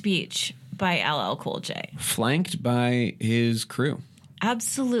speech by LL Cool J. Flanked by his crew.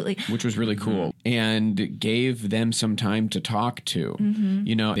 Absolutely. Which was really cool. And gave them some time to talk to. Mm-hmm.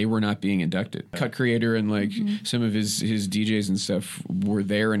 You know, they were not being inducted. Cut Creator and some of his DJs and stuff were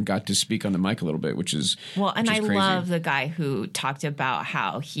there and got to speak on the mic a little bit, which is I crazy. love the guy who talked about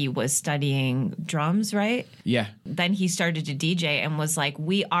how he was studying drums, right? Yeah. Then he started to DJ and was like,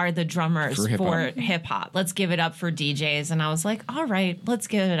 we are the drummers for hip hop. Let's give it up for DJs. And I was like, all right, let's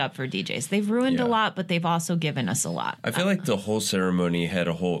give it up for DJs. They've ruined a lot, but they've also given us a lot. I feel like the whole ceremony had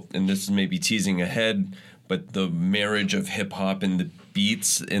a whole, and this is maybe teasing ahead, but the marriage of hip hop and the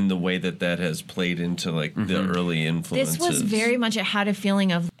beats in the way that has played into like the early influences. This was very much, it had a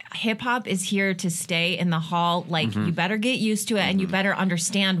feeling of hip hop is here to stay in the hall. Like you better get used to it and you better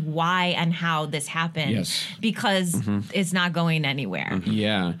understand why and how this happened because it's not going anywhere.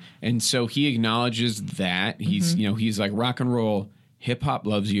 Yeah. And so he acknowledges that he's like, rock and roll, hip hop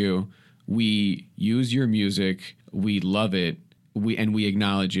loves you. We use your music. We love it. We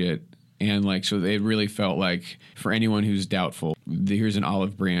acknowledge it. And like, so it really felt like for anyone who's doubtful, here's an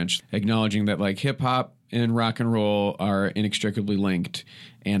olive branch acknowledging that like hip hop and rock and roll are inextricably linked.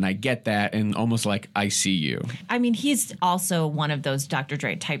 And I get that. And almost like, I see you. I mean, he's also one of those Dr.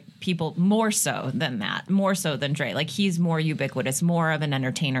 Dre type people, more so than that, more so than Dre. Like he's more ubiquitous, more of an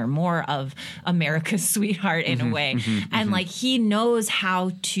entertainer, more of America's sweetheart in a way. And like, he knows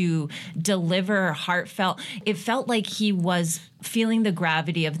how to deliver heartfelt. It felt like he was feeling the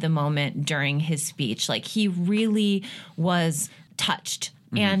gravity of the moment during his speech. Like he really was touched.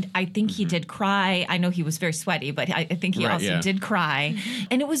 And I think he did cry. I know he was very sweaty, but I think he also did cry.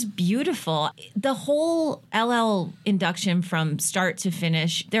 And it was beautiful. The whole LL induction from start to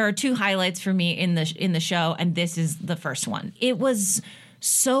finish, there are two highlights for me in the show, and this is the first one. It was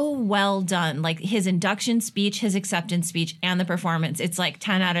so well done. Like his induction speech, his acceptance speech, and the performance. It's like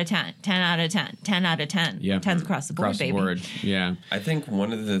 10 out of 10, 10 out of 10, 10 out of 10. Yeah. 10s across the board, baby. Yeah. I think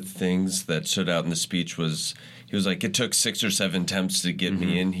one of the things that stood out in the speech was he was like, it took 6 or 7 attempts to get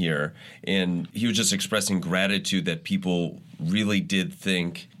me in here. And he was just expressing gratitude that people really did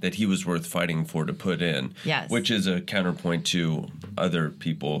think that he was worth fighting for to put in. Yes. Which is a counterpoint to other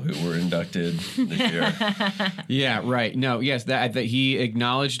people who were inducted this year. Yeah, right. No, yes, that he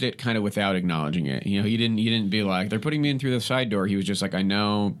acknowledged it kind of without acknowledging it. You know, he didn't be like, they're putting me in through the side door. He was just like, I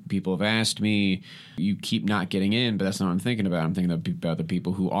know people have asked me, you keep not getting in, but that's not what I'm thinking about. I'm thinking about the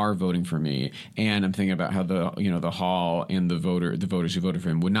people who are voting for me, and I'm thinking about how the hall and the voters who voted for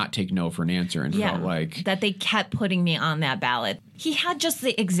him would not take no for an answer, and felt like that they kept putting me on that ballot. He had just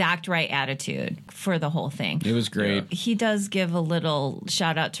the exact right attitude for the whole thing. It was great. Yeah. He does give a little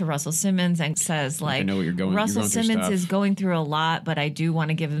shout out to Russell Simmons and says like, I know what you're going. Russell you're going Simmons is going through a lot, but I do want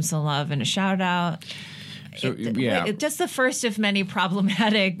to give him some love and a shout out. So, just the first of many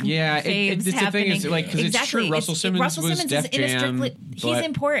problematic faves it's happening. The thing is, like, because it's true. Russell Simmons was Def Jam. He's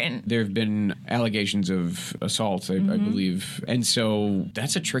important. There have been allegations of assaults, I believe, and so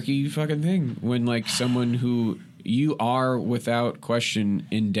that's a tricky fucking thing when like someone who you are without question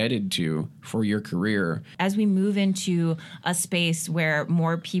indebted to for your career. As we move into a space where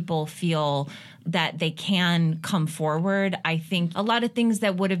more people feel that they can come forward, I think a lot of things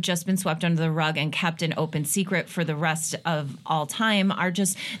that would have just been swept under the rug and kept an open secret for the rest of all time are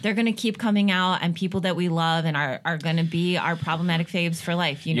just, they're going to keep coming out, and people that we love and are going to be our problematic faves for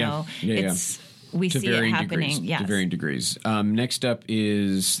life, you know? We see it happening, to varying degrees. Next up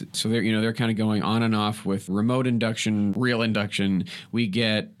is, so they're kind of going on and off with remote induction, real induction. We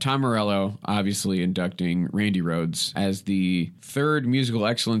get Tom Morello obviously inducting Randy Rhoads as the third musical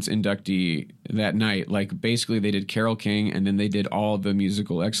excellence inductee that night. Like basically they did Carole King and then they did all the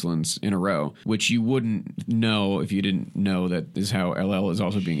musical excellence in a row, which you wouldn't know if you didn't know that is how LL is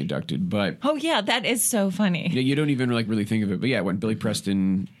also being inducted. But oh yeah, that is so funny. You don't even like really think of it. But yeah, when Billy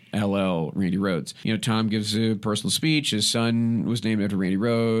Preston LL Randy Rhoads. Tom gives a personal speech. His son was named after Randy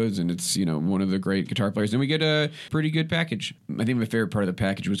Rhoads, and it's, one of the great guitar players. And we get a pretty good package. I think my favorite part of the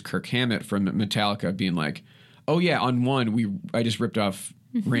package was Kirk Hammett from Metallica being like, oh yeah, on one, I just ripped off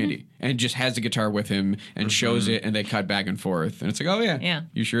Randy, and just has the guitar with him and shows it, and they cut back and forth, and it's like, oh yeah,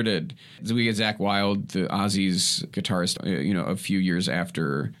 you sure did. So we get Zakk Wylde, the Ozzy's guitarist, a few years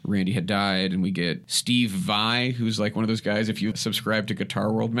after Randy had died, and we get Steve Vai, who's like one of those guys, if you subscribe to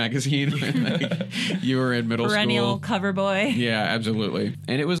Guitar World magazine, like you were in middle perennial school, cover boy. Yeah, absolutely,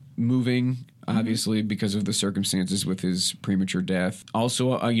 and it was moving. Obviously, because of the circumstances with his premature death.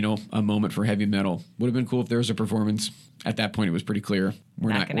 Also, a moment for heavy metal. Would have been cool if there was a performance. At that point, it was pretty clear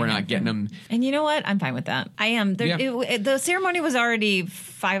we're not getting them. And you know what? I'm fine with that. I am. The ceremony was already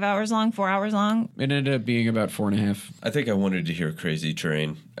 5 hours long, 4 hours long. It ended up being about 4.5. I think I wanted to hear Crazy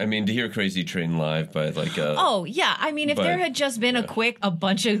Train. I mean, to hear Crazy Train live by like a... Oh, yeah. I mean, if there had just been a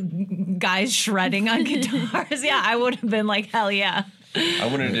bunch of guys shredding on guitars, I would have been like, hell yeah. I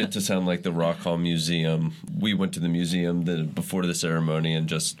wanted it to sound like the Rock Hall Museum. We went to the museum before the ceremony, and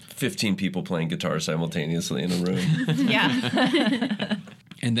just 15 people playing guitar simultaneously in a room. Yeah.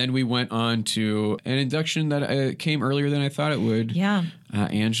 And then we went on to an induction that came earlier than I thought it would. Yeah.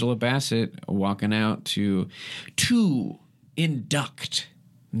 Angela Bassett walking out to induct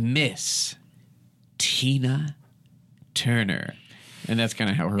Miss Tina Turner. And that's kind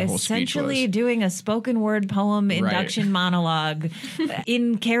of how her whole speech was. Essentially doing a spoken word poem induction monologue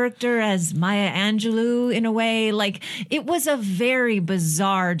in character as Maya Angelou in a way. Like, it was a very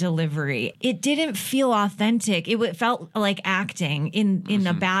bizarre delivery. It didn't feel authentic. It felt like acting in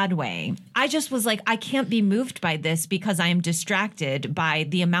a bad way. I just was like, I can't be moved by this because I am distracted by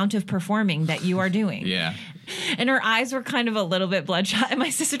the amount of performing that you are doing. Yeah. And her eyes were kind of a little bit bloodshot. And my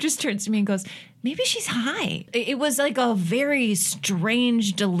sister just turns to me and goes, maybe she's high. It was like a very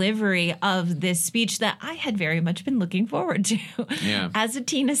strange delivery of this speech that I had very much been looking forward to. Yeah. As a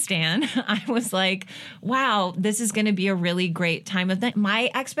Tina stan, I was like, wow, this is going to be a really great time of night. My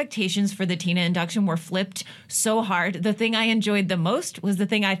expectations for the Tina induction were flipped so hard. The thing I enjoyed the most was the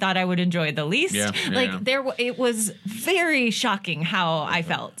thing I thought I would enjoy the least. Yeah. It was very shocking how I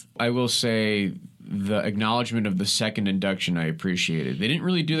felt. I will say the acknowledgement of the second induction I appreciated. They didn't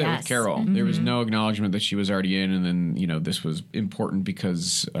really do that with Carol. Mm-hmm. There was no acknowledgement that she was already in, and then, this was important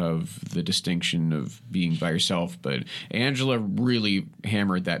because of the distinction of being by yourself. But Angela really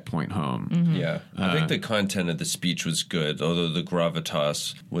hammered that point home. Mm-hmm. Yeah. I think the content of the speech was good, although the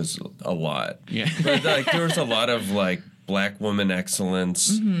gravitas was a lot. Yeah. But there was a lot of black woman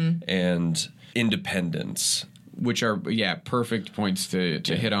excellence and independence. Which are, perfect points to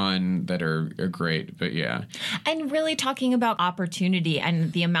hit on that are great. But, yeah. And really talking about opportunity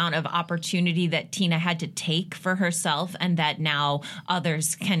and the amount of opportunity that Tina had to take for herself and that now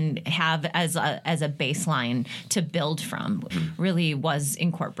others can have as a baseline to build from really was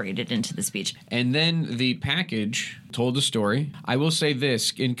incorporated into the speech. And then the package told a story. I will say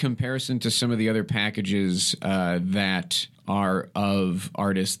this, in comparison to some of the other packages that are of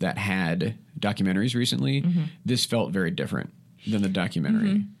artists that had documentaries recently, this felt very different than the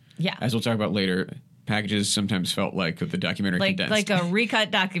documentary. Yeah. As we'll talk about later, packages sometimes felt like the documentary condensed. Like a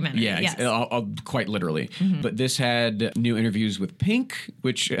recut documentary. Yeah, yes. Quite literally. But this had new interviews with Pink,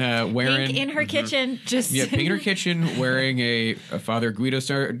 which wearing... Pink in her kitchen. Just Pink in her kitchen, wearing a Father Guido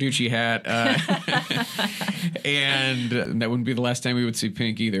Sarducci hat. And that wouldn't be the last time we would see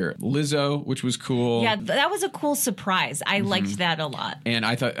Pink either. Lizzo, which was cool. Yeah, that was a cool surprise. I liked that a lot. And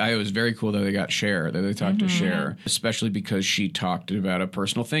I thought it was very cool that they got Cher, that they talked to Cher, especially because she talked about a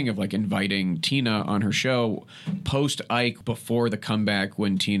personal thing of inviting Tina on her show post Ike, before the comeback,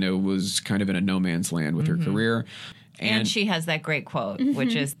 when Tina was kind of in a no man's land with her career. And she has that great quote,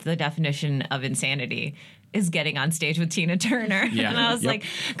 which is the definition of insanity is getting on stage with Tina Turner. Yeah. And I was like,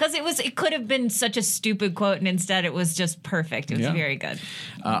 because it could have been such a stupid quote, and instead it was just perfect. It was very good.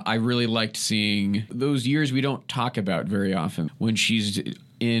 I really liked seeing those years we don't talk about very often, when she's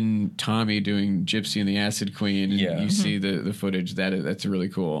in Tommy doing Gypsy and the Acid Queen, and you see the footage. That's really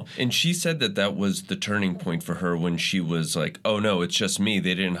cool. And she said that was the turning point for her, when she was like, oh no, it's just me.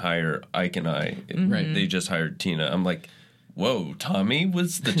 They didn't hire Ike and I. Right. They just hired Tina. I'm like, whoa, Tommy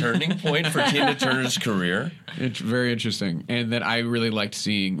was the turning point for Tina Turner's career? It's very interesting. And then I really liked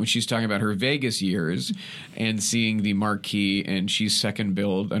seeing, when she's talking about her Vegas years, and seeing the marquee, and she's second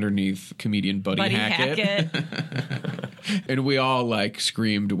billed underneath comedian Buddy Hackett. And we all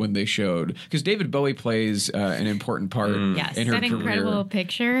screamed when they showed, because David Bowie plays an important part in her career. That incredible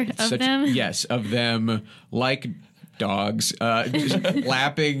picture of them. Yes, of them dogs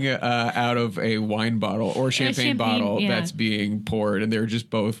lapping out of a wine bottle or champagne bottle that's being poured, and they're just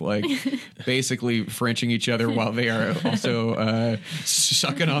both like basically Frenching each other while they are also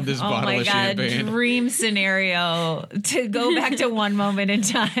sucking on this bottle of champagne. Dream scenario to go back to one moment in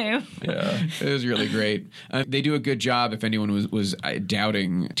time. Yeah, it was really great. They do a good job. If anyone was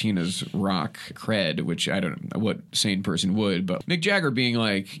doubting Tina's rock cred, which I don't know what sane person would, but Mick Jagger being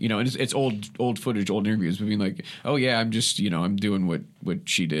like, you know, and it's old footage, old interviews, but being like, oh yeah, I'm just, you know, I'm doing what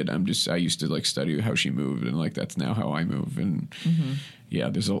she did. I used to like study how she moved, and like that's now how I move. And yeah,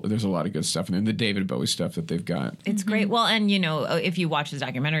 there's a lot of good stuff, and then the David Bowie stuff that they've got. It's great. Well, and you know, if you watch this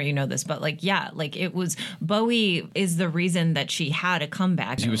documentary, you know this, but like, yeah, like it was Bowie is the reason that she had a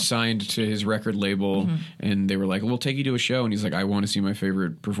comeback. He was signed to his record label, and they were like, "We'll take you to a show," and he's like, "I want to see my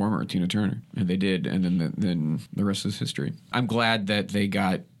favorite performer, Tina Turner," and they did, and then the rest is history. I'm glad that they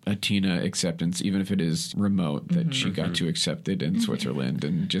got a Tina acceptance, even if it is remote, that she got to accept it in Switzerland,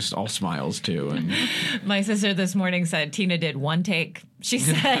 and just all smiles too. And my sister this morning said Tina did one take. She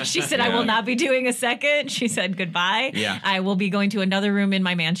said, I will not be doing a second. She said, goodbye. Yeah. I will be going to another room in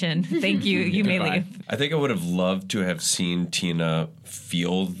my mansion. Thank you. You may leave. I think I would have loved to have seen Tina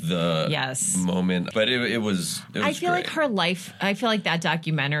feel the moment, but it was I feel great. like her life, I feel like that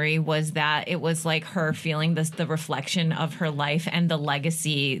documentary was that it was like her feeling the reflection of her life and the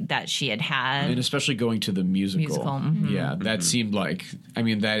legacy that she had. And especially going to the musical. Yeah, that seemed like, I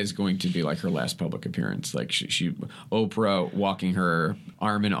mean, that is going to be like her last public appearance. Like she Oprah walking her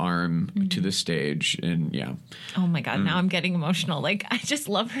arm in arm to the stage, and yeah. Oh my God, now I'm getting emotional. Like, I just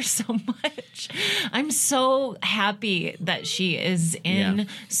love her so much. I'm so happy that she is in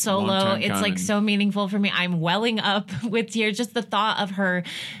solo. It's like so meaningful for me. I'm welling up with tears. Just the thought of her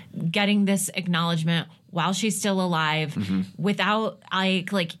getting this acknowledgement while she's still alive without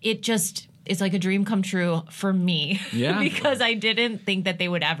like it just is like a dream come true for me. Yeah. Because I didn't think that they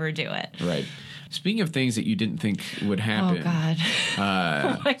would ever do it. Right. Speaking of things that you didn't think would happen. Oh, God.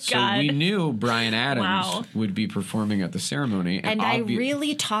 Oh, my God. So we knew Bryan Adams would be performing at the ceremony. And I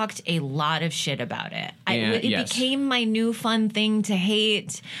really talked a lot of shit about it. It became my new fun thing to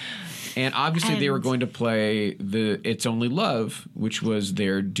hate. And obviously they were going to play the It's Only Love, which was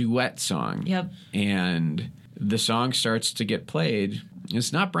their duet song. Yep. And the song starts to get played.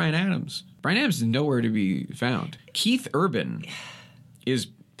 It's not Bryan Adams. Bryan Adams is nowhere to be found. Keith Urban is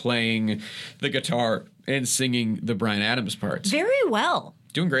playing the guitar and singing the Bryan Adams parts. Very well.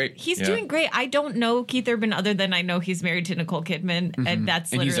 Doing great. He's doing great. I don't know Keith Urban other than I know he's married to Nicole Kidman, and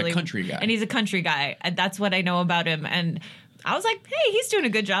that's literally... And he's a country guy. And he's a country guy. And that's what I know about him. And I was like, hey, he's doing a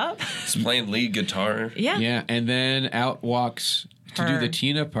good job. He's playing lead guitar. Yeah. Yeah, and then out walks to do the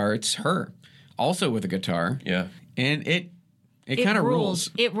Tina parts, her, also with a guitar. Yeah. And it kind of rules.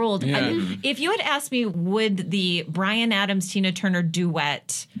 It ruled. Yeah. If you had asked me, would the Bryan Adams-Tina Turner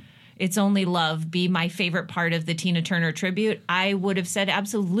duet, It's Only Love, be my favorite part of the Tina Turner tribute, I would have said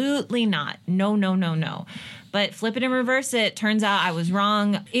absolutely not. No, no, no, no. But flip it and reverse it. Turns out I was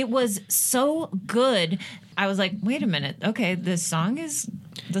wrong. It was so good. I was like, wait a minute. Okay, the song is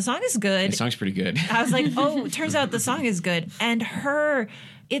good. The song's pretty good. I was like, oh, turns out the song is good. And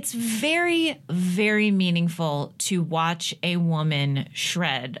it's very, very meaningful to watch a woman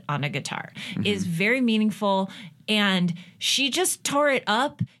shred on a guitar. It's very meaningful. And she just tore it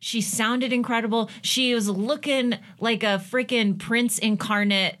up. She sounded incredible. She was looking like a freaking Prince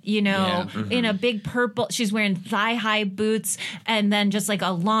incarnate, you know, in a big purple. She's wearing thigh-high boots and then just like a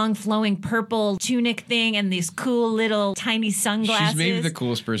long flowing purple tunic thing and these cool little tiny sunglasses. She's maybe the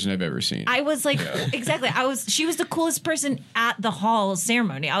coolest person I've ever seen. I was like, exactly. She was the coolest person at the hall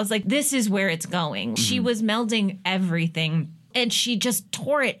ceremony. I was like, this is where it's going. She was melding everything. And she just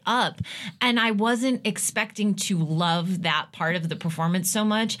tore it up. And I wasn't expecting to love that part of the performance so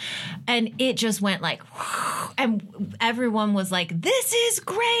much. And it just went like, whew, and everyone was like, this is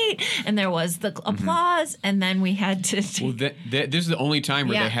great. And there was the applause. And then we had to... Well, this is the only time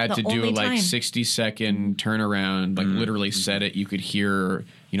where they had to do a 60-second turnaround, like literally set it. You could hear...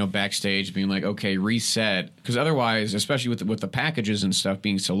 backstage being like, okay, reset. Because otherwise, especially with the packages and stuff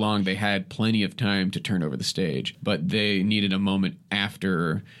being so long, they had plenty of time to turn over the stage. But they needed a moment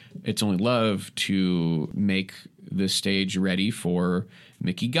after It's Only Love to make the stage ready for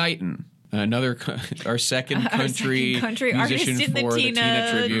Mickey Guyton. Our second country musician artist for the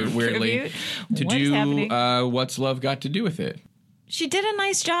Tina tribute, weirdly, to do What's Love Got to Do with It. She did a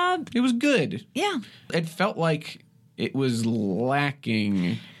nice job. It was good. Yeah. It felt like it was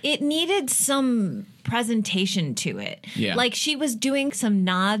lacking. It needed some presentation to it. Yeah. Like she was doing some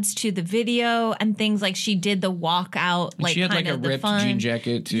nods to the video and things, like she did the walkout, like she had kind like a of the ripped fun jean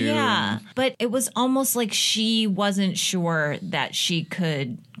jacket too. Yeah, but it was almost like she wasn't sure that she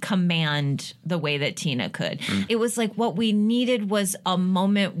could command the way that Tina could. It was like what we needed was a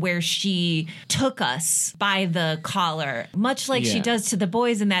moment where she took us by the collar, much like she does to the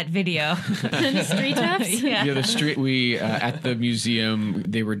boys in that video. The Street Toughs? Yeah, the street. We at the museum,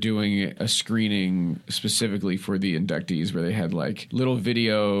 they were doing a screening specifically for the inductees, where they had like little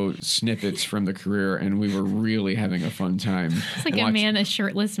video snippets from the career, and we were really having a fun time. It's like a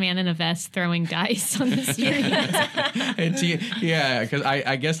shirtless man in a vest throwing dice on the street. Because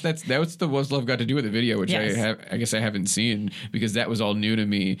I guess that's the Was Love got to do with the video, which Yes. I guess I haven't seen because that was all new to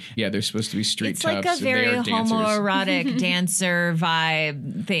me. Yeah, they're supposed to be street It's toughs. like a very and they are dancers. homoerotic dancer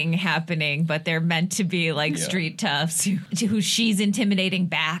vibe thing happening, but they're meant to be like street toughs who she's intimidating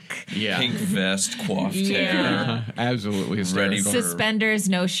back. Yeah, Pink vest, coiffed hair. absolutely Ready hysterical. for Suspenders,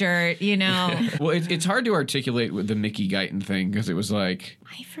 no shirt, you know. Well, it's hard to articulate with the Mickey Guyton thing because it was like,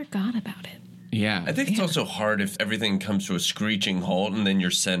 I forgot about it. yeah. I think it's also hard if everything comes to a screeching halt and then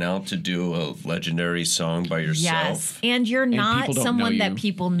you're sent out to do a legendary song by yourself. Yes. And you're not people don't someone know that you.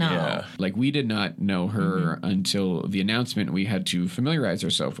 people know. Yeah. Like, we did not know her until the announcement. We had to familiarize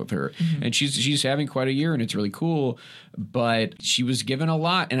ourselves with her. And she's having quite a year, and it's really cool. But she was given a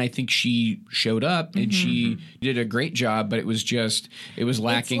lot, and I think she showed up, and she did a great job, but it was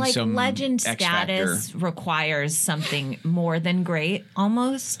lacking it's like some legend X status factor. requires something more than great,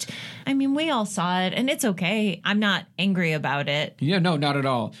 almost. I mean, we all saw it, and it's okay. I'm not angry about it. Yeah, no, not at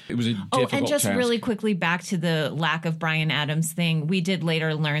all. It was a difficult and just task. really quickly back to the lack of Bryan Adams thing. We did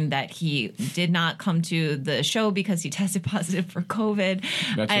later learn that he did not come to the show because he tested positive for COVID.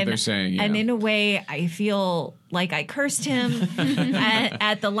 That's what they're saying, yeah. And in a way, I feel like I cursed him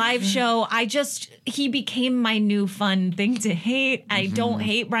at the live show. He became my new fun thing to hate. I don't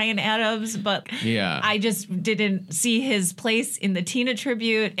hate Bryan Adams, but Yeah. I just didn't see his place in the Tina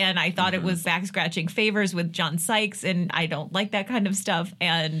tribute, and I thought it was back scratching favors with John Sykes, and I don't like that kind of stuff.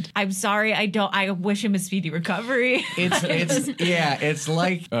 And I'm sorry, I wish him a speedy recovery. It's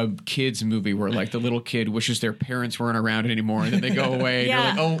like a kid's movie where like the little kid wishes their parents weren't around anymore, and then they go away. Yeah.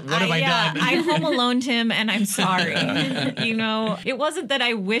 And you're like, oh, what have I done? I Home Aloned him, and I'm sorry. You know, it wasn't that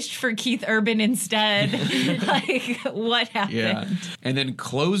I wished for Keith Urban instead. Like, what happened? Yeah. And then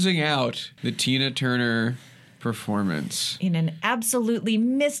closing out the Tina Turner performance. In an absolutely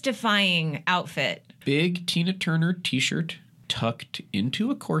mystifying outfit Big Tina Turner t-shirt tucked into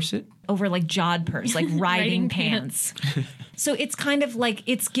a corset. over like jodhpurs, like riding Riding pants. So it's kind of like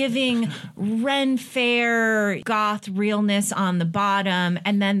it's giving Ren Fair goth realness on the bottom,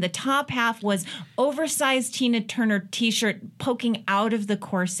 and then the top half was oversized Tina Turner t-shirt poking out of the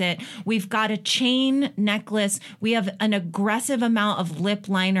corset. We've got a chain necklace. We have an aggressive amount of lip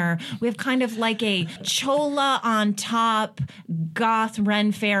liner. We have kind of like a chola on top, goth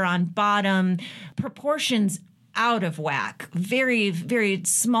Ren Fair on bottom. Proportions out of whack. Very, very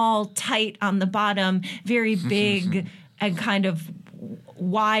small, tight on the bottom, very big and kind of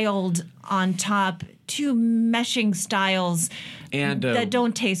wild on top. Two meshing styles And that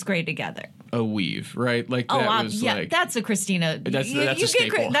don't taste great together. a weave, right? Like that was yeah, like that's a Christina. That's a get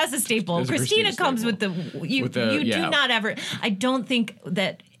staple. That's a staple. That's a Christina Christina comes staple. with the. You yeah. do not ever. I don't think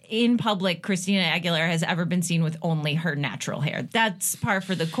that in public Christina Aguilera has ever been seen with only her natural hair. That's par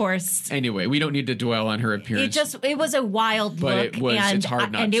for the course. Anyway, we don't need to dwell on her appearance. It was a wild but look, it's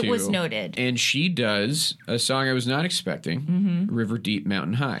hard not and to. it was noted. And she does a song I was not expecting, River Deep,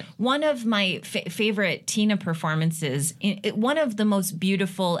 Mountain High. One of my favorite Tina performances, one of the most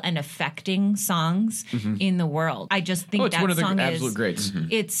beautiful and affecting songs in the world. I just think It's that one of the song absolute greats.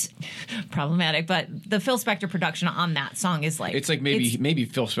 It's problematic, but the Phil Spector production on that song is like... It's like maybe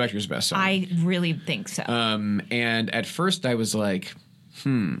Phil Spector's best song. I really think so. And at first I was like,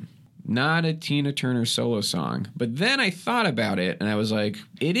 not a Tina Turner solo song. But then I thought about it, and I was like,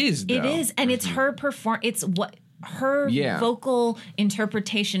 it is, though. It is, and it's her it's what her vocal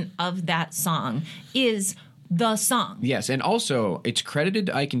interpretation of that song is the song. Yes, and also it's credited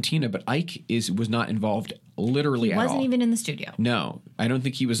to Ike and Tina, but Ike was not involved literally at all. He wasn't even in the studio. No, I don't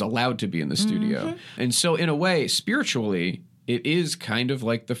think he was allowed to be in the studio. And so in a way, spiritually, it is kind of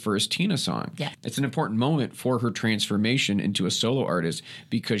like the first Tina song. Yeah. It's an important moment for her transformation into a solo artist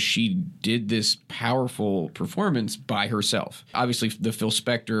because she did this powerful performance by herself. Obviously, the Phil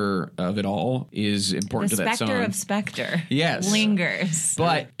Spector of it all is important to that song. The Spectre of Spectre. Yes. Lingers.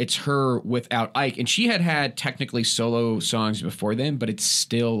 But it's her without Ike. And she had technically solo songs before then, but it's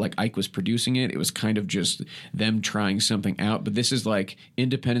still like Ike was producing it. It was kind of just them trying something out. But this is like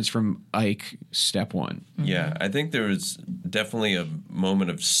independence from Ike, step one. Yeah, I think there was definitely a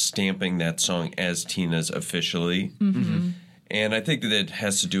moment of stamping that song as Tina's officially. And I think that it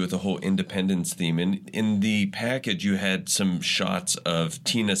has to do with the whole independence theme. And in the package, you had some shots of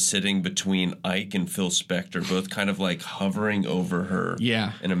Tina sitting between Ike and Phil Spector, both kind of like hovering over her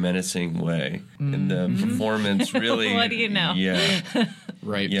in a menacing way. And the performance really... What do you know? Yeah.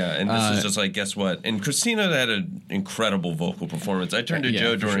 Right. Yeah, and this is just like, guess what? And Christina had an incredible vocal performance. I turned to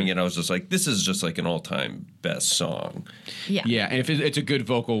Joe during it. I was just like, this is just like an all-time best song. Yeah. Yeah, and if it's a good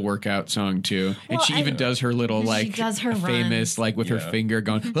vocal workout song, too. And Well, she even does her little, like, she does her famous, runs. like, with her finger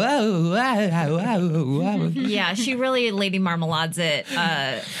going, whoa, whoa, whoa, whoa. Yeah, she really Lady Marmalades it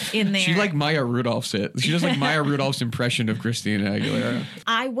in there. She like Maya Rudolph's it. She does like Maya Rudolph's impression of Christina Aguilera.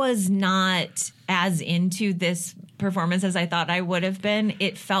 I was not as into this performance as I thought I would have been.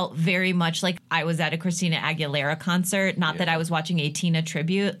 It felt very much like I was at a Christina Aguilera concert, not that I was watching a Tina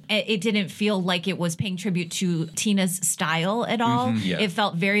tribute. It didn't feel like it was paying tribute to Tina's style at all. It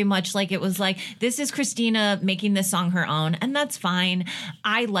felt very much like it was like, this is Christina making this song her own, and that's fine.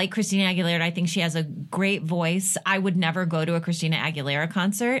 I like Christina Aguilera. I think she has a great voice. I would never go to a Christina Aguilera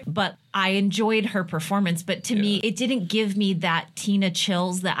concert, but I enjoyed her performance. But to me, it didn't give me that Tina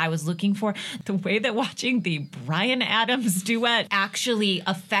chills that I was looking for. The way that watching the Bryan Adams duet actually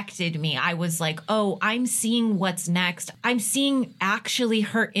affected me. I was like, oh, I'm seeing what's next. I'm seeing actually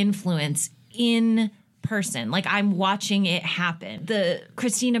her influence in person. Like, I'm watching it happen. The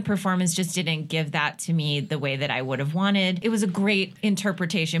Christina performance just didn't give that to me the way that I would have wanted. It was a great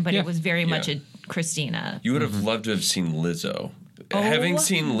interpretation, but it was very much a Christina. You would have loved to have seen Lizzo. Having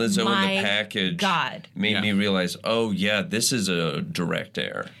seen Lizzo in the package made me realize, oh, yeah, this is a direct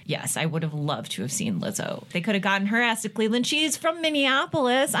air. Yes, I would have loved to have seen Lizzo. They could have gotten her ass to Cleveland. She's from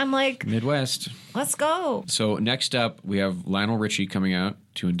Minneapolis. I'm like, Midwest. Let's go. So next up, we have Lionel Richie coming out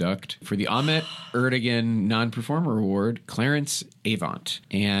to induct for the Ahmet Ertegun Non-Performer Award, Clarence Avant.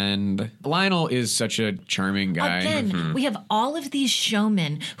 And Lionel is such a charming guy. Again, we have all of these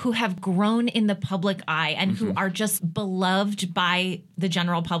showmen who have grown in the public eye and who are just beloved by the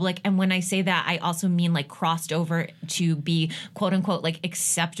general public. And when I say that, I also mean like crossed over to be quote unquote like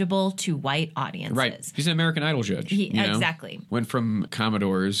acceptable to white audiences. Right. He's an American Idol judge. Exactly. Went from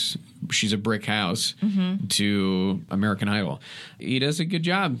Commodores, She's a Brick House, to American Idol. He does a good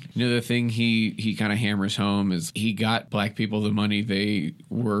job. You know, the thing he kind of hammers home is he got black people the money they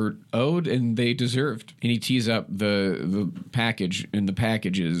were owed and they deserved. And he tees up the package, and the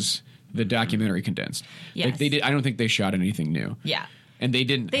package is the documentary condensed. Yes. Like they did. I don't think they shot anything new. Yeah. And they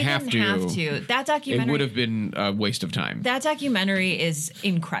didn't have to. That documentary... It would have been a waste of time. That documentary is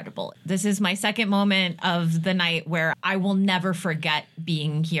incredible. This is my second moment of the night where I will never forget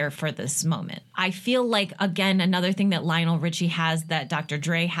being here for this moment. I feel like, again, another thing that Lionel Richie has that Dr.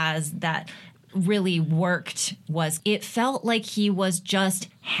 Dre has that really worked was it felt like he was just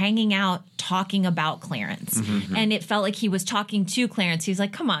hanging out talking about Clarence. And it felt like he was talking to Clarence. He's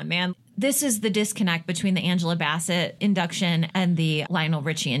like, come on, man. This is the disconnect between the Angela Bassett induction and the Lionel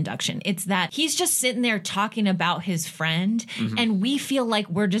Richie induction. It's that he's just sitting there talking about his friend, and we feel like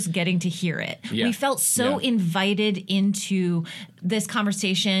we're just getting to hear it. Yeah. We felt so invited into this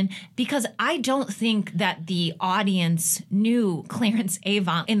conversation because I don't think that the audience knew Clarence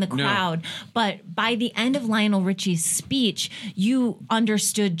Avant in the crowd. But by the end of Lionel Richie's speech, you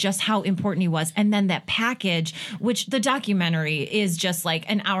understood just how important he was. And then that package, which the documentary is just like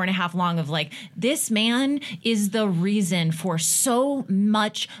an hour and a half long of like, this man is the reason for so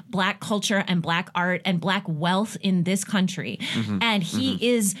much black culture and black art and black wealth in this country. And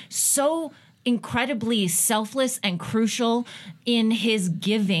he is so incredibly selfless and crucial in his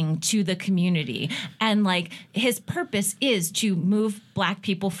giving to the community. And like his purpose is to move black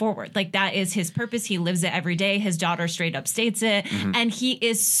people forward. Like that is his purpose. He lives it every day. His daughter straight up states it. And he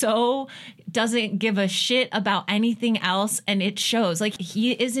is so doesn't give a shit about anything else. And it shows like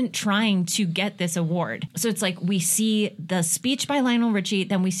he isn't trying to get this award. So it's like we see the speech by Lionel Richie,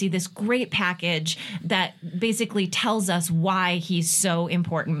 then we see this great package that basically tells us why he's so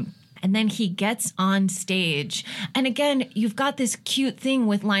important. And then he gets on stage. And again, you've got this cute thing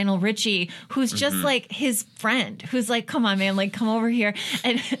with Lionel Richie, who's just like his friend, who's like, come on, man, like, come over here.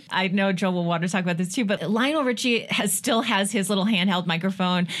 And I know Joe will want to talk about this too, but Lionel Richie still has his little handheld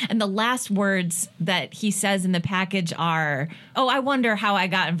microphone. And the last words that he says in the package are, oh, I wonder how I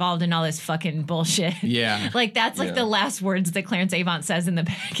got involved in all this fucking bullshit. Yeah. Like, that's like the last words that Clarence Avant says in the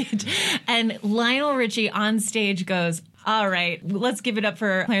package. And Lionel Richie on stage goes, all right, let's give it up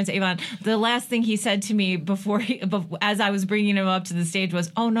for Clarence Avant. The last thing he said to me as I was bringing him up to the stage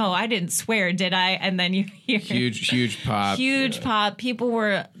was, oh no, I didn't swear, did I? And then you hear huge pop. Huge pop. People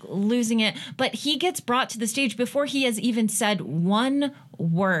were losing it. But he gets brought to the stage before he has even said one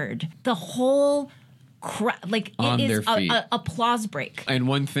word. The whole it is a applause break. And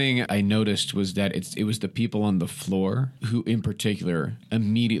one thing I noticed was that it was the people on the floor who, in particular,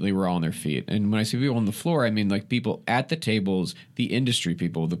 immediately were all on their feet. And when I say people on the floor, I mean like people at the tables, the industry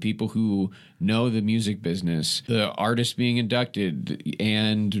people, the people who know the music business, the artists being inducted,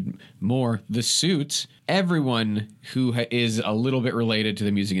 and more, the suits. Everyone who is a little bit related to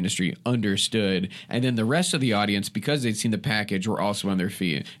the music industry understood. And then the rest of the audience, because they'd seen the package, were also on their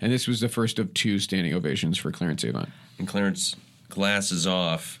feet. And this was the first of 2 standing ovations for Clarence Avant. And Clarence, glasses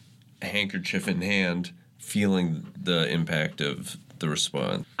off, handkerchief in hand, feeling the impact of the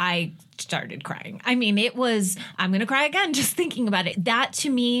response. I started crying. I mean, I'm going to cry again just thinking about it. That to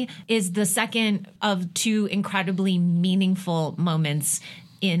me is the second of 2 incredibly meaningful moments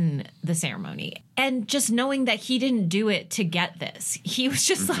in the ceremony. And just knowing that he didn't do it to get this. He was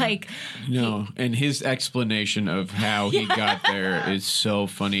just like... No, and his explanation of how he got there is so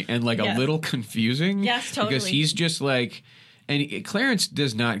funny and like a little confusing. Yes, totally. Because he's just like... And Clarence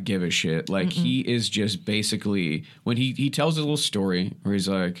does not give a shit. Like, he is just basically... When he tells a little story where he's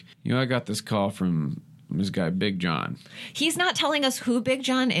like, I got this call from... this guy, Big John. He's not telling us who Big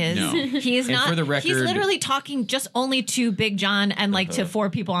John is. No. He is not. For the record, he's literally talking just only to Big John and like to 4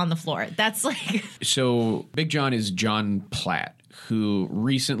 people on the floor. That's like. So Big John is John Platt, who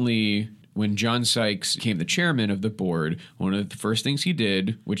recently, when John Sykes became the chairman of the board, one of the first things he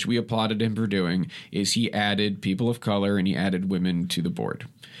did, which we applauded him for doing, is he added people of color and he added women to the board.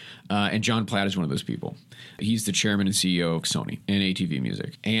 And John Platt is one of those people. He's the chairman and CEO of Sony and ATV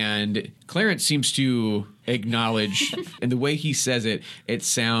Music. And Clarence seems to acknowledge, and the way he says it, it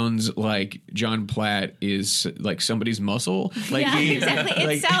sounds like John Platt is like somebody's muscle. Like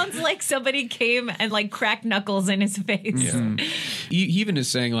exactly. It sounds like somebody came and like cracked knuckles in his face. Yeah. He even is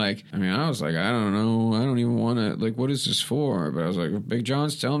saying like, I was like, I don't know. I don't even want to, like, what is this for? But I was like, Big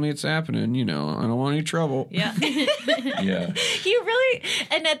John's telling me it's happening. I don't want any trouble. Yeah. Yeah. He really,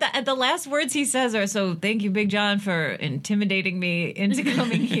 and at the last words he says are, so thank you, Big John, for intimidating me into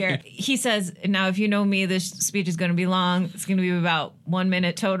coming here. He says, now if you know me, this speech is going to be long. It's going to be about 1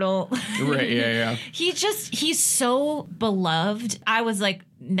 minute total. Right, yeah. He's so beloved. I was like,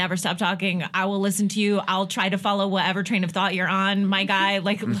 never stop talking. I will listen to you. I'll try to follow whatever train of thought you're on, my guy.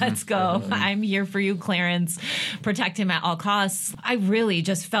 Like, let's go. I'm here for you, Clarence. Protect him at all costs. I really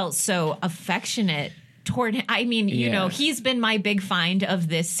just felt so affectionate toward him. I mean, he's been my big find of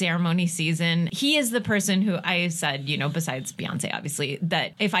this ceremony season. He is the person who I said, besides Beyonce, obviously,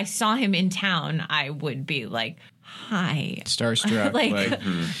 that if I saw him in town, I would be like, hi. Starstruck.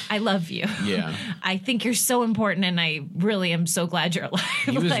 I love you. Yeah. I think you're so important, and I really am so glad you're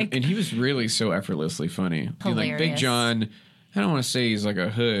alive. He was really so effortlessly funny. Hilarious. Like Big John, I don't want to say he's like a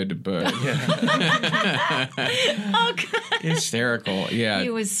hood, but oh, God. Hysterical. Yeah. He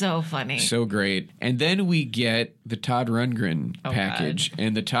was so funny. So great. And then we get the Todd Rundgren package. God.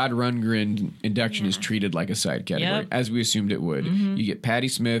 And the Todd Rundgren induction is treated like a side category, as we assumed it would. You get Patti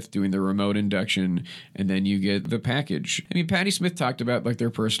Smith doing the remote induction, and then you get the package. I mean, Patti Smith talked about like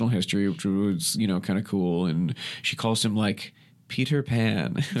their personal history, which was, kind of cool. And she calls him like Peter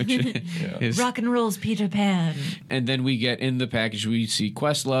Pan, which is rock and roll's Peter Pan. And then we get in the package, we see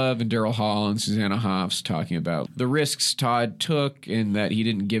Questlove and Daryl Hall and Susanna Hoffs talking about the risks Todd took and that he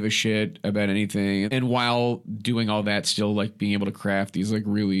didn't give a shit about anything. And while doing all that, still like being able to craft these like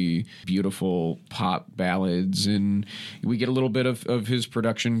really beautiful pop ballads. And we get a little bit of his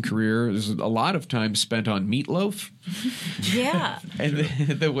production career. There's a lot of time spent on Meatloaf. Yeah. And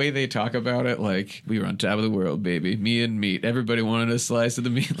the way they talk about it, like, we were on top of the world, baby. Me and meat. Everybody wanted a slice of the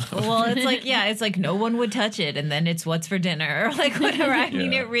meatloaf. Well, it's like no one would touch it, and then it's what's for dinner, or like whatever. I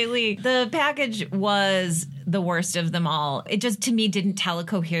mean, it really, the package was the worst of them all. It just, to me, didn't tell a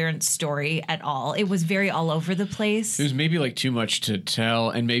coherent story at all. It was very all over the place. It was maybe like too much to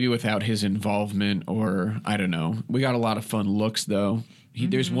tell, and maybe without his involvement, or I don't know. We got a lot of fun looks, though.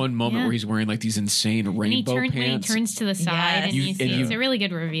 There's one moment where he's wearing like these insane rainbow pants. When he turns to the side and you see it's a really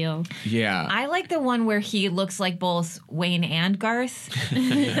good reveal. Yeah. I like the one where he looks like both Wayne and Garth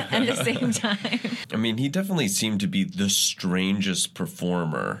at the same time. I mean, he definitely seemed to be the strangest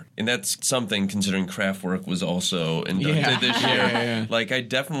performer. And that's something considering Kraftwerk was also inducted this year. Yeah. Like, I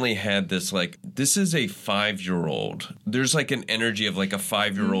definitely had this, like, this is a 5-year-old. There's like an energy of like a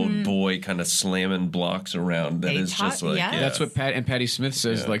 5-year-old boy kind of slamming blocks around that just like, That's what Patti Smith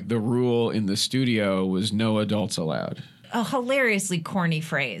says, like the rule in the studio was no adults allowed. A hilariously corny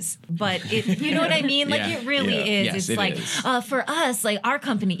phrase, but you know what I mean? Like it really is. Yes, it's like for us, like our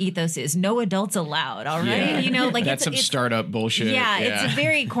company ethos is no adults allowed. All right, Yeah. you know, like that's some startup bullshit. Yeah, it's a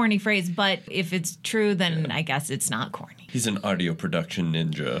very corny phrase, but if it's true, then I guess it's not corny. He's an audio production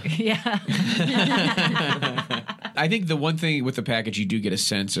ninja. Yeah. I think the one thing with the package you do get a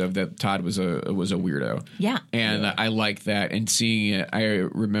sense of that Todd was a weirdo. Yeah. And I like that. And seeing it, I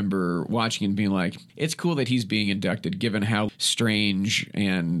remember watching and being like, it's cool that he's being inducted, given how strange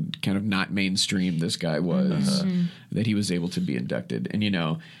and kind of not mainstream this guy was, that he was able to be inducted. And, you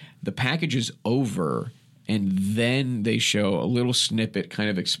know, the package is over. And then they show a little snippet kind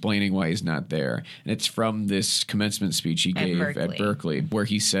of explaining why he's not there. And it's from this commencement speech he gave at Berkeley, where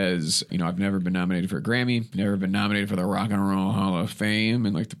he says, you know, I've never been nominated for a Grammy, never been nominated for the Rock and Roll Hall of Fame.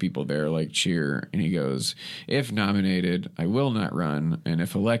 And like the people there like cheer. And he goes, if nominated, I will not run. And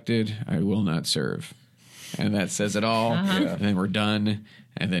if elected, I will not serve. And that says it all. And then we're done.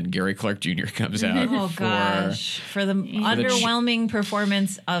 And then Gary Clark Jr. comes out. For the underwhelming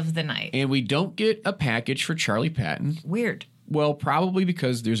performance of the night. And we don't get a package for Charlie Patton. Weird. Well, probably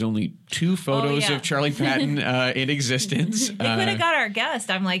because there's only 2 photos of Charlie Patton in existence. They could have got our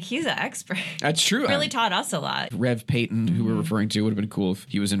guest. I'm like, he's an expert. That's true. Really taught us a lot. Rev Payton, who we're referring to, would have been cool if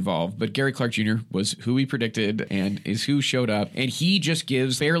he was involved. But Gary Clark Jr. was who we predicted and is who showed up. And he just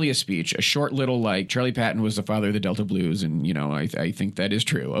gives barely a speech, a short little like, Charlie Patton was the father of the Delta Blues. And, you know, I think that is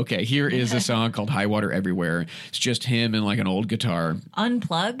true. Okay, here is a song called High Water Everywhere. It's just him and like an old guitar.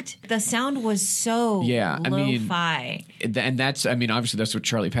 Unplugged. The sound was so lo-fi. And that's, I mean, obviously that's what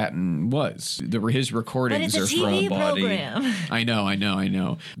Charlie Patton was. His recordings but it's a are TV from program. I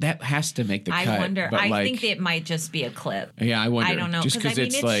know. That has to make the cut. I wonder. But I think it might just be a clip. Yeah, I wonder. I don't know. Just because I mean,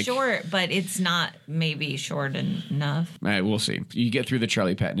 it's like, short, but it's not maybe short enough. We'll see. You get through the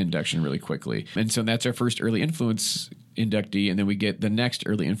Charlie Patton induction really quickly. And so that's our first early influence inductee. And then we get the next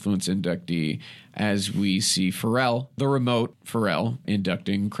early influence inductee as we see Pharrell, the remote Pharrell,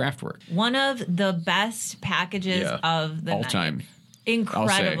 inducting Kraftwerk. One of the best packages of the all night. Time.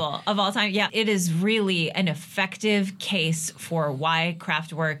 Incredible of all time. Yeah, it is really an effective case for why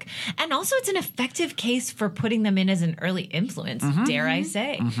Kraftwerk, and also it's an effective case for putting them in as an early influence, dare I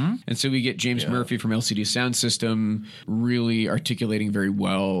say. And so we get James Murphy from LCD Sound System really articulating very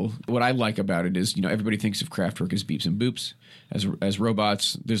well. What I like about it is, you know, everybody thinks of Kraftwerk as beeps and boops, as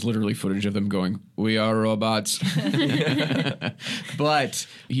robots. There's literally footage of them going, "We are robots." But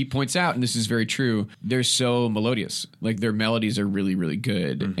he points out, and this is very true, they're so melodious. Like their melodies are really, really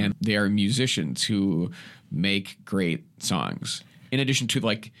good. And they are musicians who make great songs. In addition to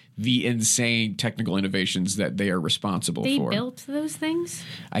like the insane technical innovations that they are responsible for. They built those things?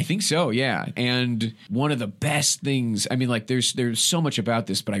 I think so, yeah. And one of the best things, I mean, like there's so much about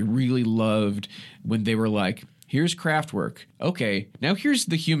this, but I really loved when they were like, here's Kraftwerk. Okay, now here's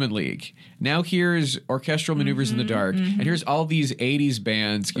the Human League. Now here's Orchestral Maneuvers in the Dark. And here's all these 80s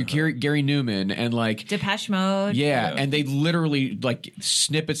bands, Gary Newman and like... Depeche Mode. Yeah, and they literally like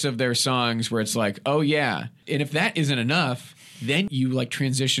snippets of their songs where it's like, oh yeah. And if that isn't enough, then you like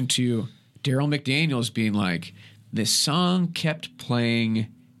transition to Daryl McDaniels being like, this song kept playing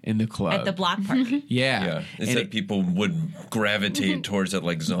in the club. At the block party. Yeah. It's like people would gravitate towards it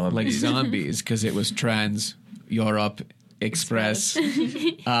like zombies. Like zombies, because it was Trans Europe Express.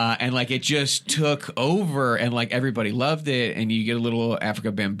 And like it just took over and like everybody loved it. And you get a little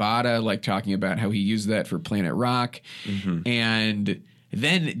Africa Bambaataa like talking about how he used that for Planet Rock. And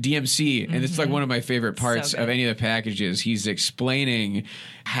then DMC, and it's like one of my favorite parts of any of the packages. He's explaining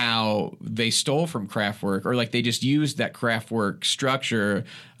how they stole from Kraftwerk, or like they just used that Kraftwerk structure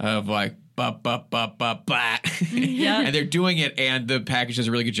of like ba ba ba ba ba, and they're doing it, and the package does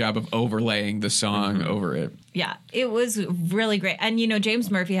a really good job of overlaying the song over it. Yeah, it was really great. And you know, James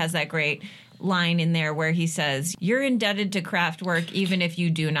Murphy has that great line in there where he says, "You're indebted to Kraftwerk even if you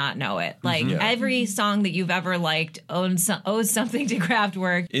do not know it." Like every song that you've ever liked owes something to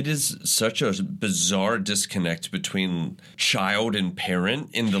Kraftwerk. It is such a bizarre disconnect between child and parent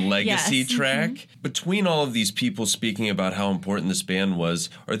in the legacy track. Between all of these people speaking about how important this band was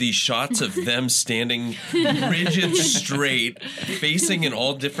are these shots of them standing rigid straight, facing in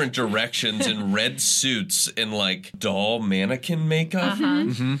all different directions in red suits and like doll mannequin makeup,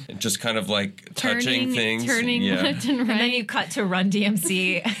 and just kind of like touching things. Turning left and right. And then you cut to Run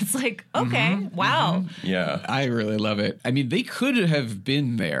DMC. It's like, okay, wow. Yeah. I really love it. I mean, they could have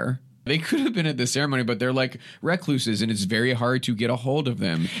been there. They could have been at the ceremony, but they're like recluses, and it's very hard to get a hold of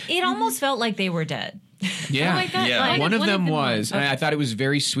them. It almost felt like they were dead. Yeah, like that? Yeah. Like, one of them was. Okay. And I thought it was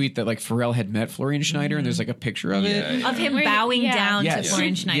very sweet that like Pharrell had met Florian Schneider, and there's like a picture of it. Of him Where- bowing yeah. down Yes. to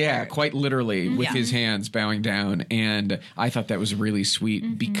Florian Schneider. Yeah, quite literally with Yeah. his hands bowing down. And I thought that was really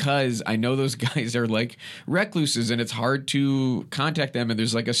sweet because I know those guys are like recluses and it's hard to contact them. And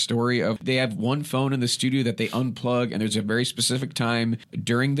there's like a story of they have one phone in the studio that they unplug, and there's a very specific time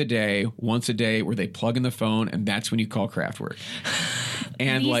during the day, once a day, where they plug in the phone, and that's when you call Kraftwerk.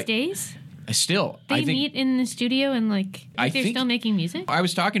 And These like days, still, they I think meet in the studio and like I they're think- still making music. I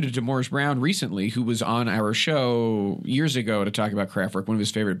was talking to DeMorris Brown recently, who was on our show years ago to talk about Kraftwerk, one of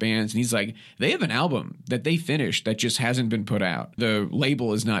his favorite bands, and he's like, they have an album that they finished that just hasn't been put out. The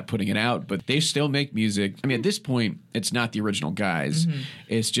label is not putting it out, but they still make music. I mean, at this point, it's not the original guys.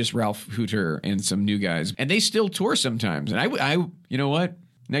 It's just Ralph Hooter and some new guys, and they still tour sometimes. And I you know what?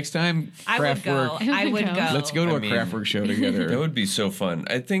 Next time, I would go. Kraftwerk, I would go. let's go to a Kraftwerk show together. That would be so fun.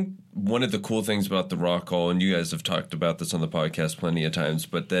 I think one of the cool things about the Rock Hall, and you guys have talked about this on the podcast plenty of times,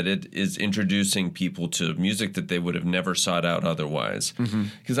 but that it is introducing people to music that they would have never sought out otherwise.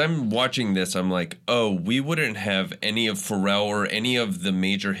 Because I'm watching this, I'm like, oh, we wouldn't have any of Pharrell or any of the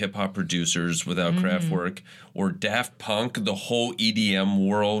major hip-hop producers without Kraftwerk, or Daft Punk. The whole EDM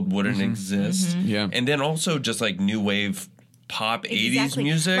world wouldn't exist. Yeah. And then also just like new wave pop 80s Exactly.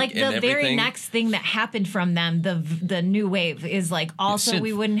 music like and the everything. very next thing that happened from them, the new wave, is like also synth.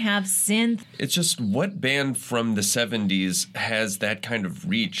 we wouldn't have synth. It's just what band from the 70s has that kind of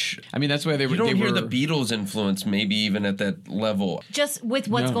reach? I mean, that's why they were. You don't they hear were, the Beatles influence maybe even at that level. Just with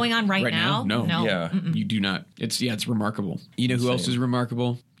what's No. going on right now. No. Yeah. You do not. It's remarkable. You know who else is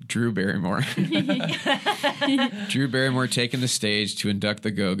remarkable? Drew Barrymore. Drew Barrymore taking the stage to induct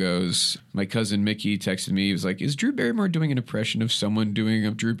the Go-Go's. My cousin Mickey texted me. He was like, "Is Drew Barrymore doing an impression of someone doing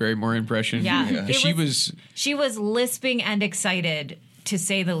a Drew Barrymore impression?" Yeah. Yeah. 'Cause She was lisping and excited, to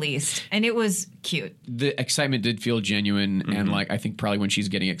say the least, and it was cute. the excitement did feel genuine, and like I think probably when she's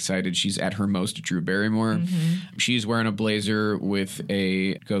getting excited, she's at her most Drew Barrymore. She's wearing a blazer with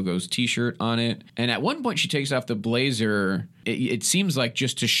a Go-Go's t-shirt on it, and at one point she takes off the blazer. It seems like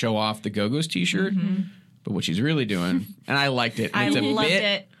just to show off the Go-Go's t-shirt. But what she's really doing, and I liked it. I It's a loved bit,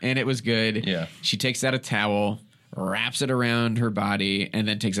 it. and it was good. Yeah. She takes out a towel, wraps it around her body, and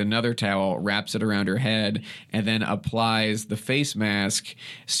then takes another towel, wraps it around her head, and then applies the face mask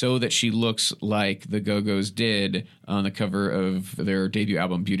so that she looks like the Go-Go's did on the cover of their debut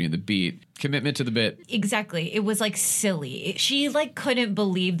album, Beauty and the Beat. Commitment to the bit. Exactly. It was like silly. She like couldn't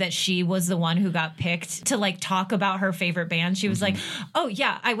believe that she was the one who got picked to like talk about her favorite band. She was like, "Oh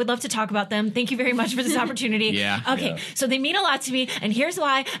yeah, I would love to talk about them. Thank you very much for this opportunity." Yeah. Okay. So they mean a lot to me, and here's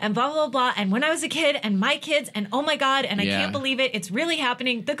why, and blah blah blah. And when I was a kid, and my kids, and oh my god, and I Yeah. can't believe it. It's really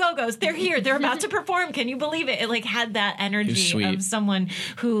happening. The Go-Go's, they're here. They're about to perform. Can you believe it? It like had that energy sweet. of someone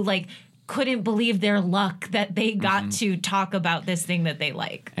who like couldn't believe their luck that they got to talk about this thing that they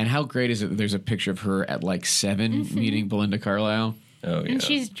like. And how great is it that there's a picture of her at like 7 meeting Belinda Carlisle? Oh, yeah. And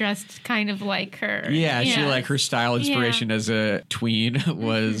she's dressed kind of like her. Yeah, she like her style inspiration as a tween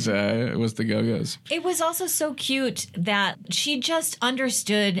was the Go-Go's. It was also so cute that she just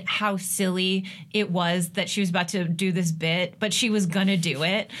understood how silly it was that she was about to do this bit, but she was gonna do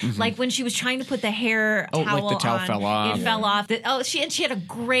it. Like when she was trying to put the hair Oh, towel like the towel on, fell off. it fell off. She had a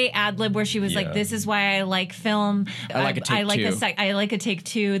great ad lib where she was like, Yeah. "This is why I like film. I like a take two." I like a take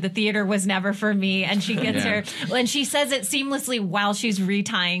two. The theater was never for me." And she gets her, and she says it seamlessly while she's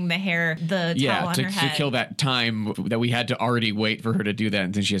retying the hair, the towel on to her head. kill that time that we had to already wait for her to do that,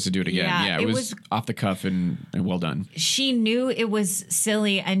 and then she has to do it again. Yeah, Yeah, it was off the cuff and well done. She knew it was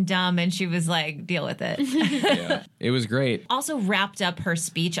silly and dumb, and she was like, "Deal with it." It was great. Also wrapped up her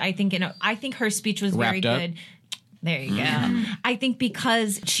speech. I think her speech was very Wrapped up? good. There you go. I think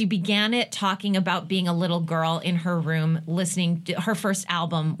because she began it talking about being a little girl in her room listening to her first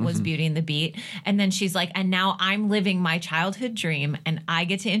album was Beauty and the Beat. And then she's like, and now I'm living my childhood dream and I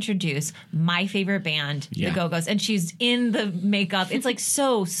get to introduce my favorite band, the Go-Go's. And she's in the makeup. It's like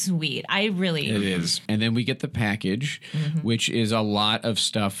so sweet. It is. And then we get the package, which is a lot of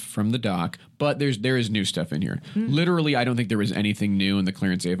stuff from the doc. But there is new stuff in here. Literally, I don't think there was anything new in the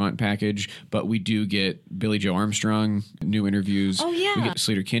Clarence Avant package, but we do get Billie Joe Armstrong, new interviews. Oh, yeah. We get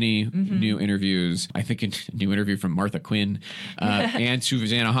Sleater-Kinney, new interviews. I think a new interview from Martha Quinn and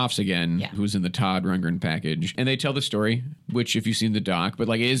Susanna Hoffs again, who's in the Todd Rundgren package. And they tell the story, which if you've seen the doc, but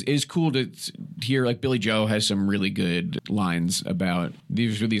like is cool to hear. Like Billie Joe has some really good lines about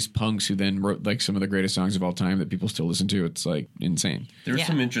these punks who then wrote like some of the greatest songs of all time that people still listen to. It's like insane. There's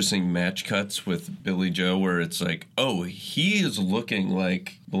some interesting match cuts with Billie Joe where it's like, oh, he is looking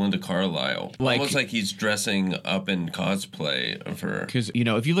like Belinda Carlisle. Almost like he's dressing up in cosplay of her. Because,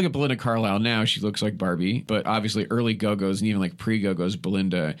 if you look at Belinda Carlisle now, she looks like Barbie. But obviously early Go-Go's and even like pre-Go-Go's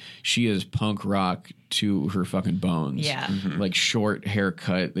Belinda, she is punk rock to her fucking bones. Yeah. Like short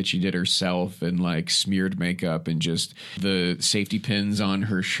haircut that she did herself and like smeared makeup and just the safety pins on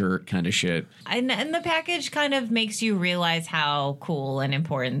her shirt kind of shit. And the package kind of makes you realize how cool and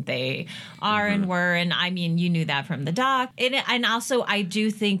important they are and were. And I mean, you knew that from the doc. And also, I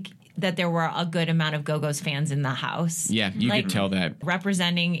do think that there were a good amount of Go-Go's fans in the house. Yeah, you could tell that.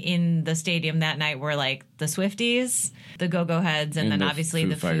 Representing in the stadium that night were like the Swifties, the Go-Go heads, and then the obviously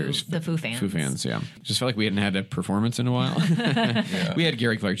the Foo fans. Foo fans, yeah. Just felt like we hadn't had a performance in a while. We had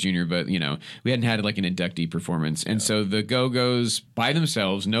Gary Clark Jr., but, we hadn't had like an inductee performance. And so the Go-Go's by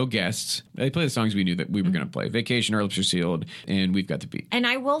themselves, no guests, they play the songs we knew that we were going to play. Vacation, Our Lips Are Sealed, and We've Got the Beat. And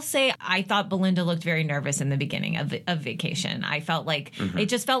I will say, I thought Belinda looked very nervous in the beginning of Vacation. I felt like, it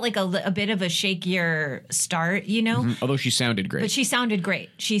just felt like a bit of a shakier start, Although she sounded great. But she sounded great.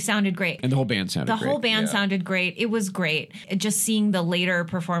 And the whole band sounded great. The whole band sounded great. It was great. Just seeing the later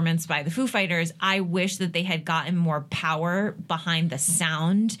performance by the Foo Fighters, I wish that they had gotten more power behind the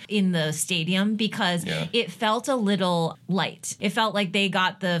sound in the stadium because it felt a little light. It felt like they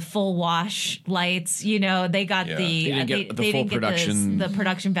got the full wash lights, they got They didn't get the full production. The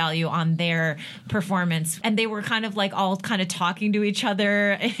production value on their performance. And they were kind of like all kind of talking to each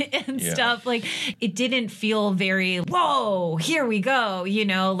other and stuff. Like it didn't feel very, whoa, here we go,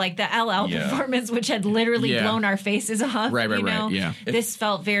 like the LL performance, which had literally blown our faces off. Right. Yeah. This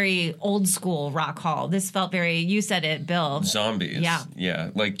felt very old school Rock Hall. This felt very, you said it, Bill. Zombies.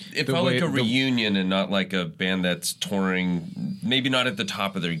 Yeah. Like it felt like a reunion and not like a band that's touring, maybe not at the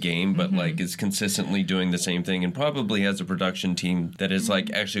top of their game, but like is consistently doing the same thing and probably has a production team that is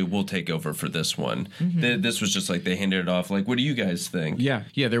like, actually, we'll take over for this one. This was just like they handed it off. Like, what do you guys think? Yeah.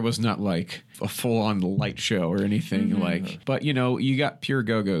 There was not like a full-on light show or anything but you got pure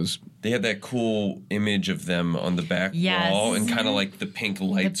Go-Go's. They had that cool image of them on the back wall and kind of like the pink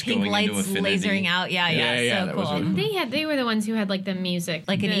lights into infinity. Lasering out. Yeah, so cool. They were the ones who had like the music.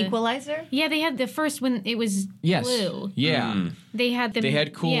 Like an equalizer? Yeah, they had the first when it was blue. Yeah. They had They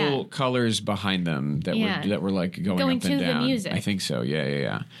had cool colors behind them that were like going up and to down. The music. I think so.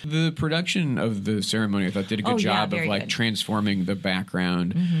 Yeah. The production of the ceremony, I thought, did a good job of like transforming the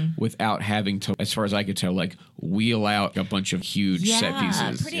background without having to, as far as I could tell, like wheel out a bunch of huge set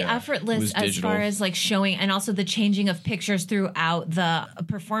pieces. Pretty effortless as far as like showing, and also the changing of pictures throughout the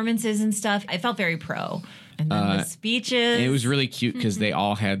performances and stuff. I felt very pro. And then the speeches. It was really cute because they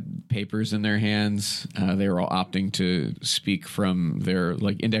all had papers in their hands. They were all opting to speak from their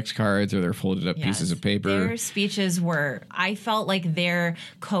like index cards or their folded up pieces of paper. Their speeches were, I felt like their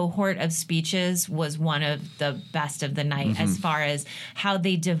cohort of speeches was one of the best of the night as far as how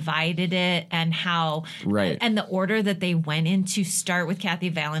they divided it and how, and the order that they went in to start with Kathy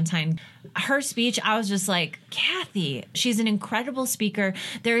Valentine. Her speech, I was just like, Kathy, she's an incredible speaker.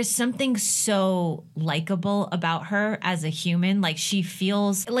 There is something so likable about her as a human. Like she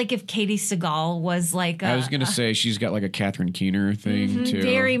feels like if Katie Seagal was like I was going to say she's got like a Catherine Keener thing too.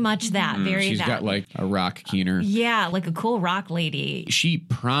 Very much that. She's got like a rock Keener. Yeah, like a cool rock lady. She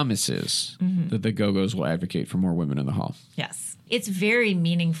promises that the Go-Go's will advocate for more women in the hall. Yes. It's very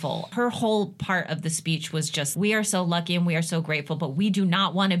meaningful. Her whole part of the speech was just, we are so lucky and we are so grateful, but we do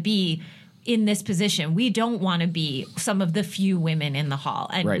not want to be in this position. We don't want to be some of the few women in the hall.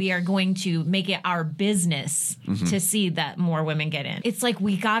 And we are going to make it our business to see that more women get in. It's like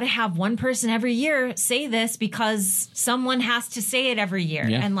we got to have one person every year say this because someone has to say it every year.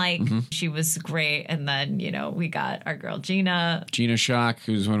 Yeah. And like she was great. And then, you know, we got our girl Gina Schock,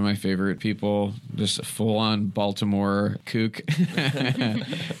 who's one of my favorite people, just a full-on Baltimore kook.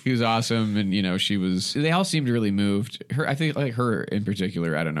 He was awesome. And, you know, they all seemed really moved. I think like her in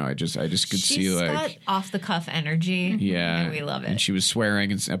particular, I don't know. I just could see like got off the cuff energy. Yeah. And we love it. And she was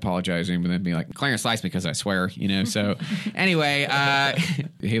swearing and apologizing, but then being like, Clarence likes me because I swear, you know? So anyway,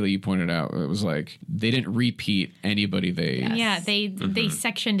 Haley, you pointed out, it was like, they didn't repeat anybody they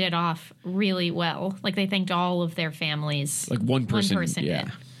sectioned it off really well. Like they thanked all of their families. Like one person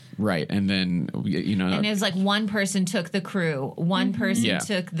did. Right. And then, you know. And it was like one person took the crew. One person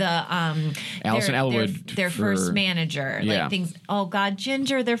took the Allison Elwood. Their first manager. Yeah. Like things. Oh, God,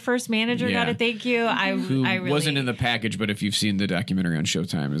 Ginger, their first manager. Got to thank you. Who I really wasn't in the package, but if you've seen the documentary on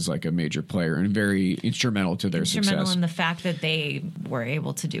Showtime, is like a major player and very instrumental to their success. In the fact that they were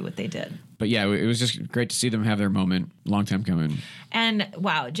able to do what they did. But yeah, it was just great to see them have their moment. Long time coming. And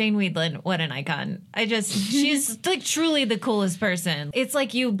wow, Jane Wiedlin, what an icon. She's like truly the coolest person. It's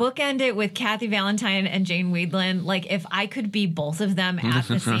like you bookend it with Kathy Valentine and Jane Wiedlin. Like if I could be both of them at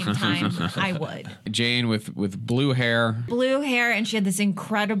the same time, I would. Jane with blue hair. Blue hair, and she had this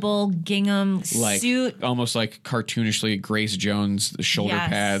incredible gingham suit. Almost like cartoonishly Grace Jones, the shoulder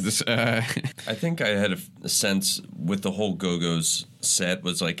pads. I think I had a sense with the whole Go-Go's set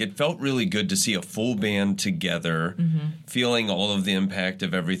was like it felt really good to see a full band together, feeling all of the impact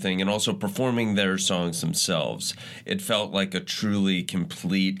of everything and also performing their songs themselves. It felt like a truly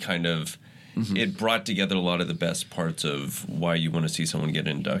complete kind of it brought together a lot of the best parts of why you want to see someone get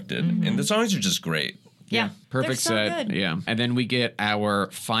inducted. And the songs are just great. Yeah. Perfect set. Good. Yeah. And then we get our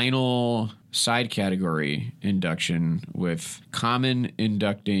final side category induction with Common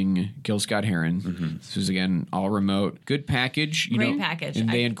inducting Gil Scott-Heron. This is, again, all remote. Good package. Great package. And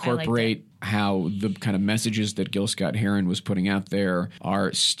they incorporate how the kind of messages that Gil Scott-Heron was putting out there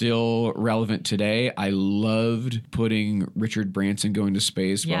are still relevant today. I loved putting Richard Branson going to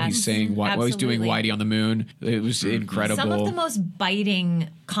space while he's saying while he's doing Whitey on the Moon. It was incredible. Some of the most biting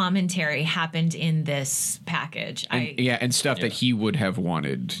commentary happened in this package. And stuff that he would have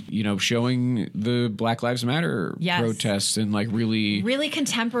wanted. You know, showing the Black Lives Matter protests and like really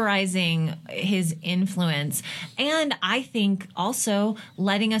contemporizing his influence. And I think also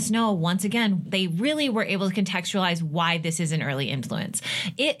letting us know once again, they really were able to contextualize why this is an early influence.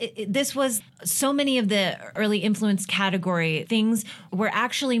 This was so many of the early influence category things were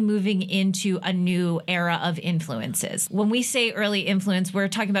actually moving into a new era of influences. When we say early influence, we're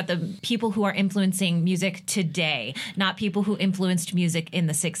talking about the people who are influencing music today, not people who influenced music in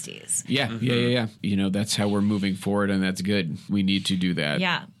the 60s. Yeah. You know, that's how we're moving forward, and that's good. We need to do that.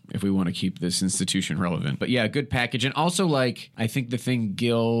 Yeah. If we want to keep this institution relevant. But yeah, good package. And also, like, I think the thing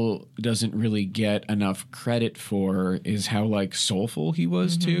Gil doesn't really get enough credit for is how, like, soulful he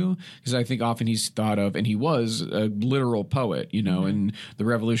was, too. Because I think often he's thought of, and he was a literal poet, you know, and The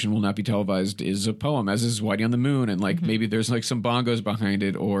Revolution Will Not Be Televised is a poem, as is Whitey on the Moon. And, like, maybe there's, like, some bongos behind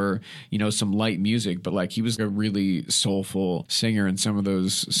it or, you know, some light music. But, like, he was a really soulful singer in some of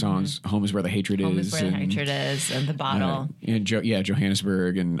those songs. Home is Where the Hatred Is. Home is Where the Hatred Is, and The Bottle. And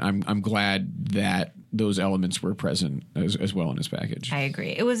Johannesburg, and I'm glad that those elements were present as well in his package. I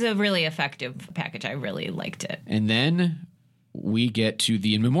agree. It was a really effective package. I really liked it. And then we get to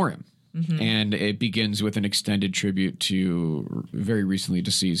the In Memoriam. And it begins with an extended tribute to very recently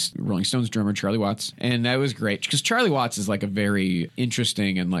deceased Rolling Stones drummer Charlie Watts. And that was great because Charlie Watts is like a very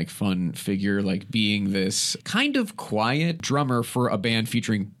interesting and like fun figure, like being this kind of quiet drummer for a band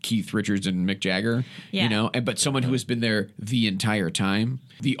featuring Keith Richards and Mick Jagger, you know, but someone who has been there the entire time.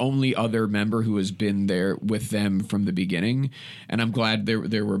 The only other member who has been there with them from the beginning. And I'm glad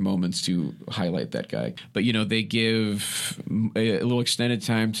there were moments to highlight that guy. But, you know, they give a little extended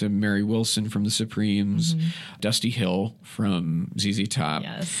time to Mary Wilson from the Supremes, Dusty Hill from ZZ Top.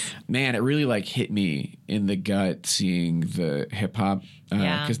 Yes. Man, it really like hit me in the gut seeing the hip hop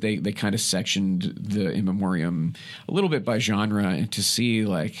because they kind of sectioned the In Memoriam a little bit by genre, and to see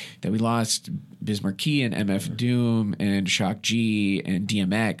like that we lost Biz Markie and MF Doom and Shock G and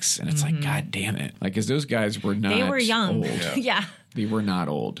DMX, and it's like, God damn it. Like, because those guys were not They were young. old. Yeah. They were not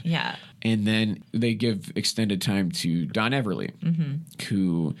old. Yeah. And then they give extended time to Don Everly,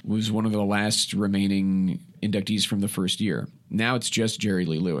 who was one of the last remaining inductees from the first year. Now it's just Jerry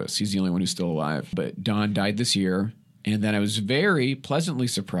Lee Lewis. He's the only one who's still alive. But Don died this year. And then I was very pleasantly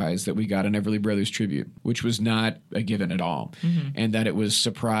surprised that we got an Everly Brothers tribute, which was not a given at all. And that it was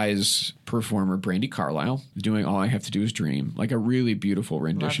surprise performer Brandi Carlile doing All I Have to Do Is Dream, like a really beautiful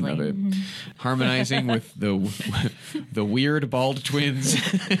rendition of it, harmonizing with the weird bald twins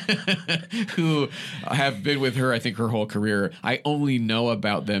who have been with her, I think, her whole career. I only know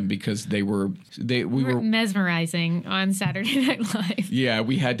about them because we were mesmerizing on Saturday Night Live. Yeah,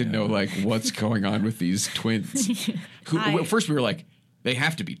 we had to know like what's going on with these twins. First we were like, they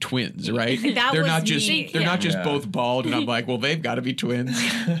have to be twins, right? They're not just both bald, and I'm like, well, they've got to be twins.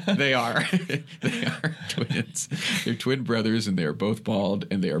 They are. They are twins. They're twin brothers, and they are both bald,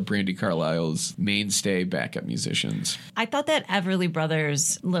 and they are Brandi Carlile's mainstay backup musicians. I thought that Everly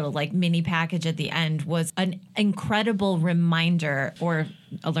Brothers' little like mini package at the end was an incredible reminder, or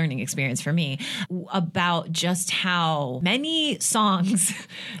a learning experience for me, about just how many songs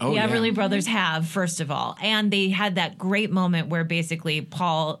the Everly Brothers have, first of all. And they had that great moment where basically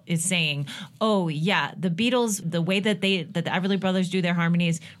Paul is saying, oh, yeah, the Beatles, the way that the Everly Brothers do their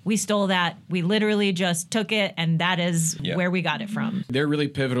harmonies, we stole that. We literally just took it, and that is where we got it from. They're really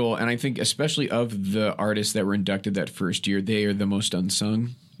pivotal, and I think especially of the artists that were inducted that first year, they are the most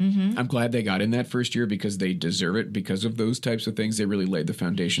unsung. Mm-hmm. I'm glad they got in that first year because they deserve it because of those types of things. They really laid the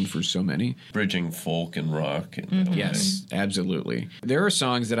foundation for so many. Bridging folk and rock. Yes, absolutely. There are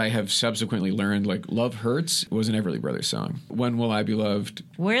songs that I have subsequently learned, like Love Hurts was an Everly Brothers song. When Will I Be Loved?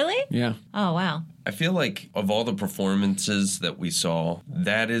 Really? Yeah. Oh, wow. I feel like of all the performances that we saw,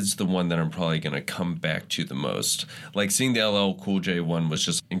 that is the one that I'm probably going to come back to the most. Like seeing the LL Cool J one was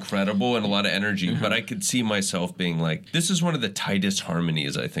just incredible and a lot of energy, but I could see myself being like, this is one of the tightest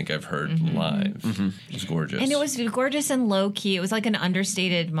harmonies I think I've heard live. It was gorgeous. And it was gorgeous and low key. It was like an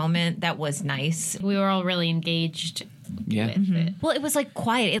understated moment that was nice. We were all really engaged. Yeah. With it. Well, it was like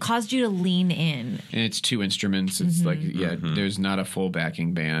quiet. It caused you to lean in. And it's two instruments. It's like, there's not a full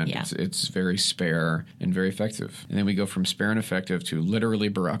backing band. Yeah. It's very spare and very effective. And then we go from spare and effective to literally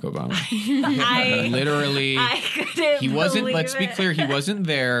Barack Obama. I couldn't he wasn't, believe let's be it. clear, he wasn't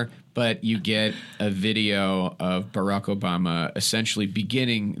there, but you get a video of Barack Obama essentially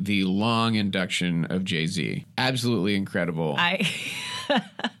beginning the long induction of Jay-Z. Absolutely incredible.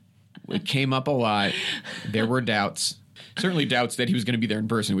 It came up a lot. There were doubts. Certainly doubts that he was going to be there in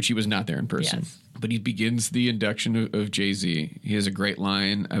person, which he was not there in person. Yes. But he begins the induction of Jay-Z. He has a great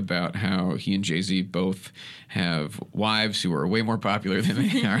line about how he and Jay-Z both have wives who are way more popular than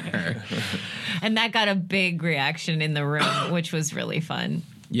they are. And that got a big reaction in the room, which was really fun.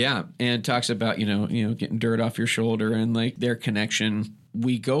 Yeah, and talks about, getting dirt off your shoulder and like their connection.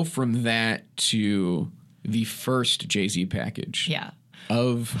 We go from that to the first Jay-Z package. Yeah.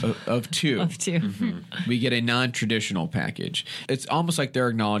 Of two. Of two. We get a non-traditional package. It's almost like their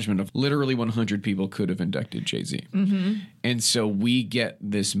acknowledgement of literally 100 people could have inducted Jay-Z. And so we get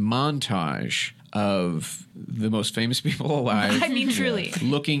this montage of the most famous people alive. I mean, truly.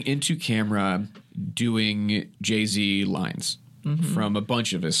 Looking into camera, doing Jay-Z lines from a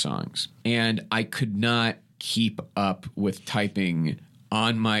bunch of his songs. And I could not keep up with typing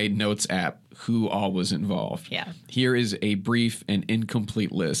on my notes app who all was involved. Yeah. Here is a brief and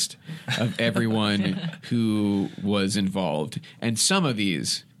incomplete list of everyone who was involved. And some of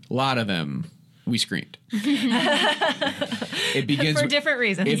these, a lot of them, we screamed. It begins For different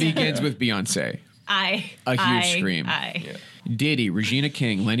reasons. It begins with Beyonce. A huge scream. Diddy, Regina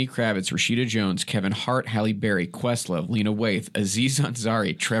King, Lenny Kravitz, Rashida Jones, Kevin Hart, Halle Berry, Questlove, Lena Waithe, Aziz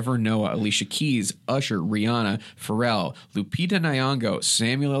Ansari, Trevor Noah, Alicia Keys, Usher, Rihanna, Pharrell, Lupita Nyong'o,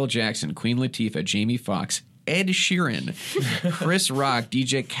 Samuel L. Jackson, Queen Latifah, Jamie Foxx, Ed Sheeran, Chris Rock,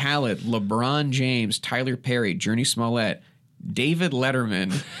 DJ Khaled, LeBron James, Tyler Perry, Journey Smollett, David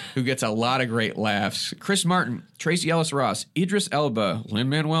Letterman, who gets a lot of great laughs, Chris Martin, Tracy Ellis Ross, Idris Elba,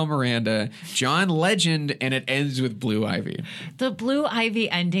 Lin-Manuel Miranda, John Legend, and it ends with Blue Ivy. The Blue Ivy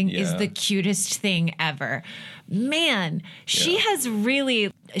ending is the cutest thing ever. Man, she has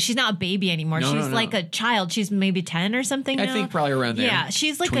really... She's not a baby anymore. She's like a child. She's maybe 10 or something now. I think probably around there. Yeah,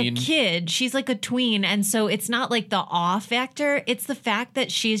 she's like tween. A kid. She's like a tween. And so it's not like the awe factor. It's the fact that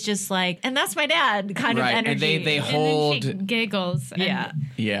she's just like, and that's my dad kind of energy. And they hold... And then she giggles. Yeah.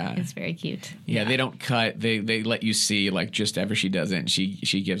 Yeah. It's very cute. Yeah, they don't cut. They let you see like just after she does it, and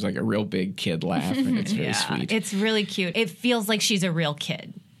she gives like a real big kid laugh, and it's very sweet. It's really cute. It feels like she's a real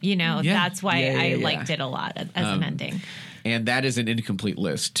kid. That's why I liked it a lot as an ending. And that is an incomplete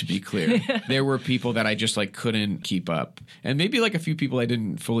list, to be clear. There were people that I just like couldn't keep up. And maybe like a few people I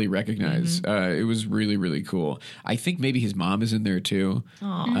didn't fully recognize. It was really, really cool. I think maybe his mom is in there too.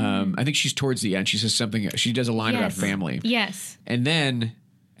 I think she's towards the end. She says something, she does a line about family. Yes. And then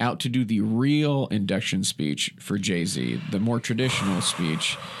out to do the real induction speech for Jay-Z, the more traditional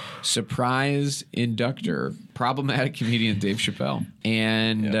speech, surprise inductor, problematic comedian Dave Chappelle.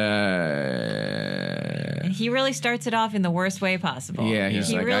 And he really starts it off in the worst way possible. Yeah, he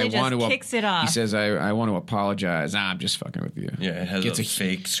like, really I just want to kicks it off. He says, I want to apologize. I'm just fucking with you. Yeah, it has Gets a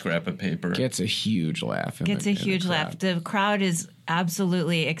fake scrap of paper. Gets a huge laugh. Gets a huge laugh. The crowd is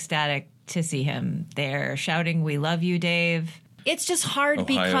absolutely ecstatic to see him. They're shouting, "We love you, Dave." It's just hard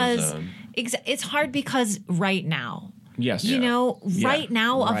because it's hard because right now. Yes. You know, right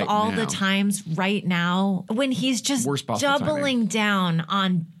now right of all now. the times, right now, when he's just doubling down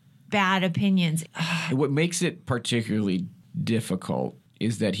on bad opinions. What makes it particularly difficult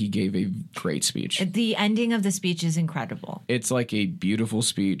is that he gave a great speech. The ending of the speech is incredible. It's like a beautiful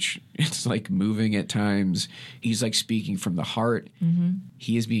speech. It's like moving at times. He's like speaking from the heart. Mm-hmm.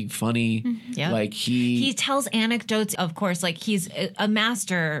 He is being funny. Mm-hmm. Yep. Like he tells anecdotes, of course, like he's a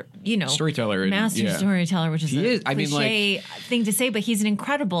master, storyteller. Storyteller, which is a cliche thing to say, but he's an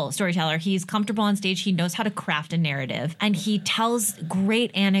incredible storyteller. He's comfortable on stage. He knows how to craft a narrative, and he tells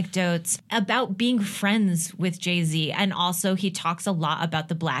great anecdotes about being friends with Jay-Z. And also he talks a lot about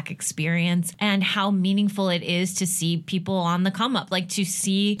the Black experience and how meaningful it is to see people on the come up, like to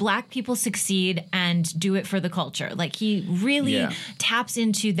see Black people succeed and do it for the culture. Like he really taps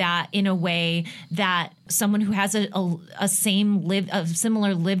into that in a way that someone who has a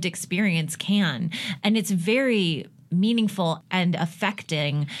similar lived experience can. And it's very meaningful and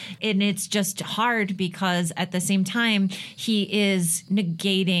affecting. And it's just hard because at the same time, he is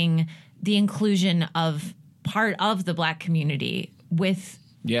negating the inclusion of part of the Black community with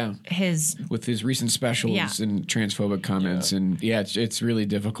his recent specials and transphobic comments. And it's really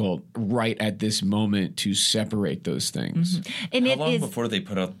difficult right at this moment to separate those things. Mm-hmm. And how long before they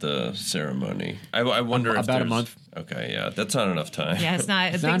put out the ceremony? I wonder if about a month. Okay, yeah, that's not enough time. Yeah, it's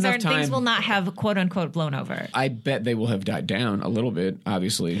not. Things will not have quote unquote blown over. I bet they will have died down a little bit.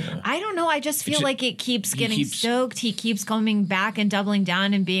 Obviously, I don't know. I just feel like it keeps getting stoked. He keeps coming back and doubling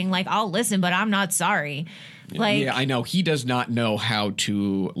down and being like, "I'll listen, but I'm not sorry." Yeah, I know. He does not know how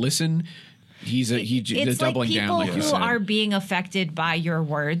to listen. He's doubling down. Like people who are being affected by your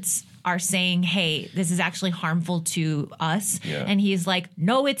words are saying, "Hey, this is actually harmful to us," and he's like,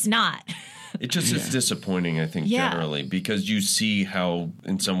 "No, it's not." It just is disappointing, I think, generally, because you see how,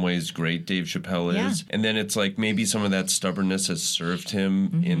 in some ways, great Dave Chappelle is. And then it's like maybe some of that stubbornness has served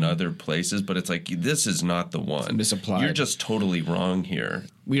him in other places, but it's like, this is not the one. It's misapplied. You're just totally wrong here.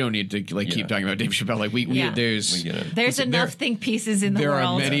 We don't need to keep talking about Dave Chappelle. Like there's enough think pieces in the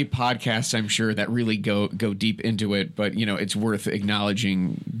world. There are many podcasts, I'm sure, that really go deep into it, but it's worth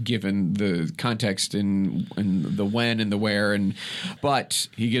acknowledging given the context and the when and the where. But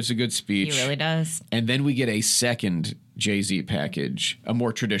he gives a good speech. He really does. And then we get a second Jay-Z package, a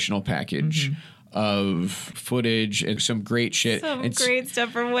more traditional package. Of footage and some great shit. Great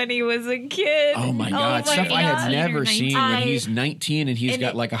stuff from when he was a kid. Oh my God. Stuff I had never seen when he's 19 and he's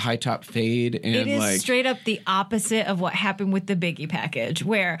got like a high top fade. And it is straight up the opposite of what happened with the Biggie package,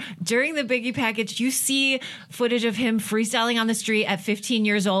 where during the Biggie package, you see footage of him freestyling on the street at 15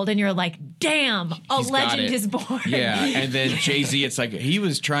 years old and you're like, damn, a legend is born. Yeah. And then Jay-Z, it's like he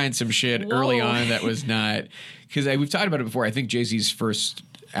was trying some shit early on that was not, because we've talked about it before. I think Jay-Z's first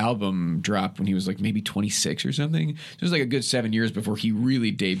album dropped when he was like maybe 26 or something. It was like a good 7 years before he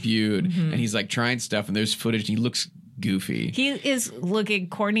really debuted, and he's like trying stuff, and there's footage, and he looks goofy. He is looking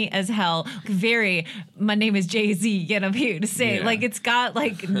corny as hell. Very, my name is Jay-Z, get up here to say. Like, it's got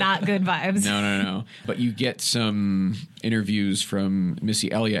like not good vibes. No. But you get some interviews from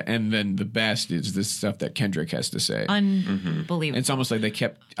Missy Elliott, and then the best is this stuff that Kendrick has to say. Unbelievable. It's almost like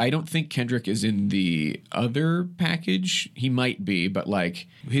I don't think Kendrick is in the other package. He might be, but like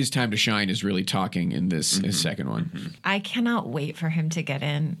his time to shine is really talking in this his second one. I cannot wait for him to get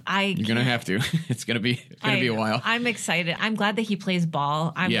in. You're gonna have to. It's gonna be a while. I'm excited. I'm glad that he plays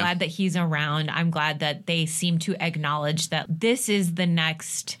ball. I'm glad that he's around. I'm glad that they seem to acknowledge that this is the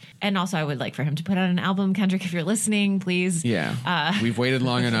next. And also, I would like for him to put out an album. Kendrick, if you're listening, please. Yeah. We've waited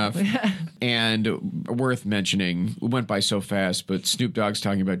long enough. And worth mentioning, we went by so fast, but Snoop Dogg's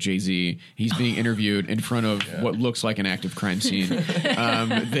talking about Jay-Z. He's being interviewed in front of what looks like an active crime scene.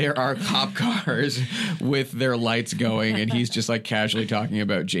 There are cop cars with their lights going, and he's just like casually talking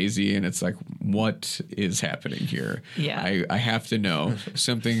about Jay-Z, and it's like, what is happening here? Yeah. I have to know.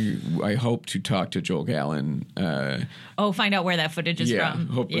 Something I hope to talk to Joel Gallen. Find out where that footage is from.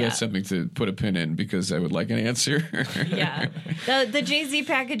 Hope that's something to put a pin in, because I would like an answer. The Jay-Z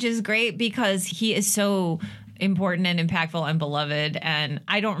package is great because he is so important and impactful and beloved. And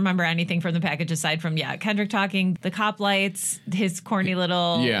I don't remember anything from the package aside from, Kendrick talking, the cop lights, his corny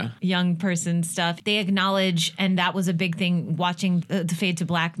little young person stuff. They acknowledge, and that was a big thing watching the Fade to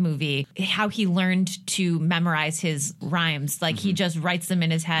Black movie, how he learned to memorize his rhymes. Like he just writes them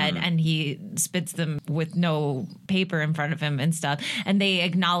in his head and he spits them with no paper in front of him and stuff. And they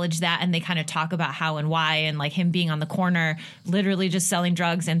acknowledge that, and they kind of talk about how and why, and like him being on the corner, literally just selling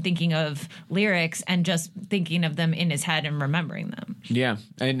drugs and thinking of lyrics and just thinking of them in his head and remembering them. Yeah.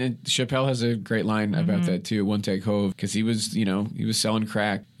 And Chappelle has a great line about that too. One Take Hove, because he was selling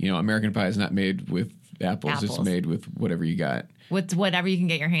crack. American Pie is not made with apples. It's made with whatever you got. With whatever you can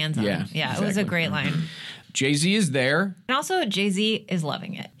get your hands on. Yeah, exactly. It was a great line. Jay-Z is there. And also, Jay-Z is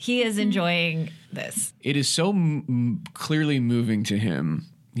loving it. He is enjoying this. It is so clearly moving to him.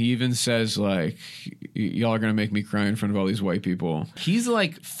 He even says, like, y'all are going to make me cry in front of all these white people. He's,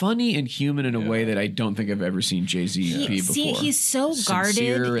 like, funny and human in a way that I don't think I've ever seen Jay-Z be before. See, he's so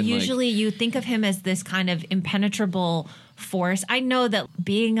guarded. Usually you think of him as this kind of impenetrable force. I know that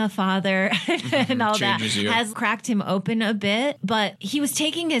being a father and all that has cracked him open a bit, but he was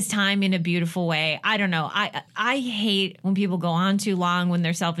taking his time in a beautiful way. I don't know. I hate when people go on too long when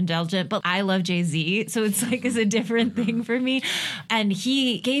they're self-indulgent, but I love Jay-Z, so it's like it's a different thing for me. And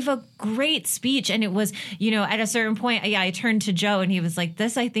he gave a great speech, and it was, at a certain point, I turned to Joe and he was like,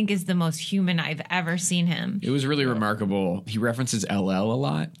 this I think is the most human I've ever seen him. It was really remarkable. He references LL a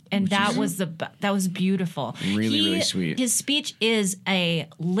lot. And that was beautiful. Really sweet. His speech is a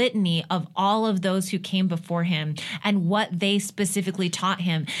litany of all of those who came before him and what they specifically taught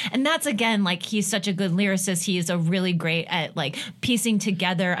him. And that's, again, like, he's such a good lyricist. He is a really great at, like, piecing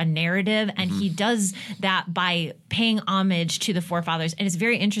together a narrative. And he does that by paying homage to the forefathers. And it's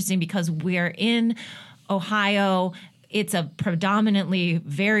very interesting because we're in Ohio. It's a predominantly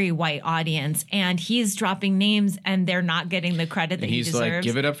very white audience, and he's dropping names, and they're not getting the credit that he deserves. He's like,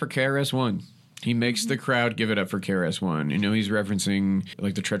 give it up for KRS-One. He makes the crowd give it up for KRS-One. He's referencing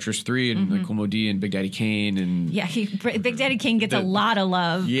like the Treacherous Three and like Kool Moe Dee and Big Daddy Kane and Big Daddy Kane gets a lot of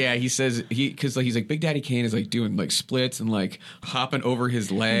love. Yeah, he says because he's like Big Daddy Kane is like doing like splits and like hopping over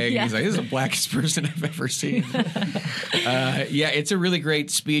his leg. Yeah. He's like, this is the blackest person I've ever seen. It's a really great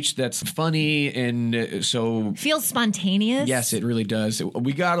speech that's funny and so feels spontaneous. Yes, it really does.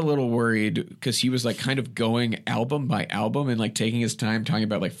 We got a little worried because he was like kind of going album by album and like taking his time talking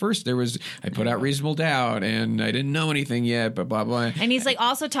about like first I put out Reasonable Doubt and I didn't know anything yet, but blah blah. And he's like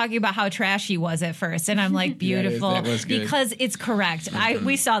also talking about how trash he was at first, and I'm like, beautiful, that was good. Because it's correct.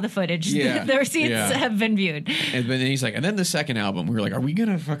 We saw the footage. Yeah. The receipts have been viewed. And then he's like, and then the second album, we were like, are we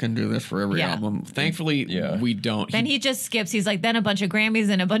gonna fucking do this for every album? Thankfully, we don't. Then he just skips. He's like, then a bunch of Grammys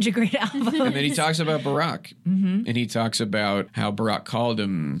and a bunch of great albums. And then he talks about Barack, and he talks about how Barack called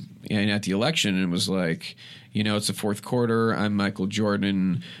him at the election and was like, it's the fourth quarter. I'm Michael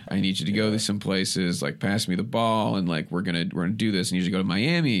Jordan. I need you to go to some places, like pass me the ball, and like we're gonna do this. I need you to go to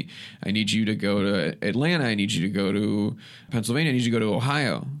Miami. I need you to go to Atlanta. I need you to go to Pennsylvania. I need you to go to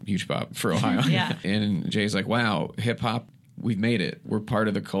Ohio. Huge pop for Ohio. Yeah. And Jay's like, wow, hip hop, we've made it. We're part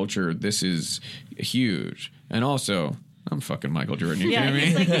of the culture. This is huge. And also, I'm fucking Michael Jordan. You kidding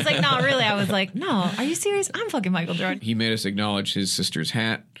me? He's like, no, really. I was like, no, are you serious? I'm fucking Michael Jordan. He made us acknowledge his sister's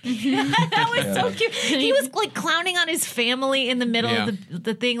hat. That was so cute. He was like clowning on his family in the middle of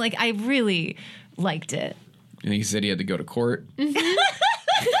the thing. Like, I really liked it. And he said he had to go to court.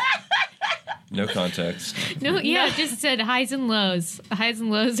 No context. It just said highs and lows. Highs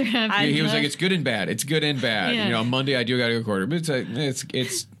and lows are happening. He was like, it's good and bad. It's good and bad. Yeah. Monday I do got to go to court. But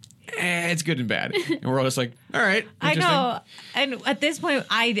it's good and bad. And we're all just like, all right. I know. And at this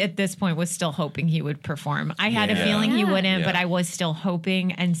point was still hoping he would perform. I had a feeling he wouldn't, but I was still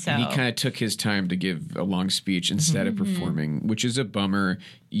hoping. And so he kind of took his time to give a long speech instead of performing, which is a bummer.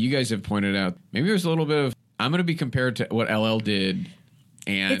 You guys have pointed out maybe there's a little bit of, I'm going to be compared to what LL did.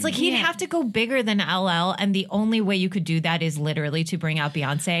 And it's like he'd have to go bigger than LL, and the only way you could do that is literally to bring out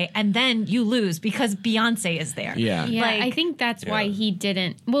Beyonce, and then you lose because Beyonce is there. Yeah. I think that's why he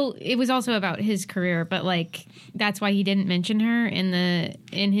didn't. Well, it was also about his career, but like that's why he didn't mention her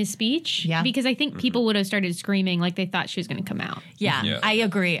in his speech. Yeah, because I think people would have started screaming like they thought she was going to come out. Yeah, I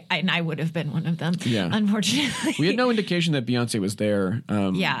agree, and I would have been one of them. Yeah, unfortunately, we had no indication that Beyonce was there.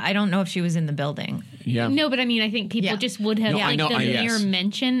 I don't know if she was in the building. Yeah, no, but I mean, I think people just would have the mere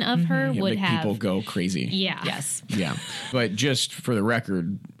mention of her would have people go crazy. Yeah. Yes. Yeah. But just for the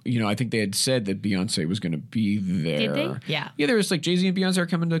record, I think they had said that Beyonce was going to be there. Did they? Yeah. Yeah, there was like Jay-Z and Beyonce are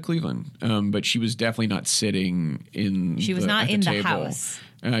coming to Cleveland. But she was definitely not sitting in She was not in the house.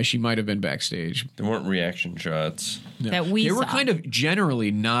 She might have been backstage. There weren't reaction shots. That we There were saw. kind of generally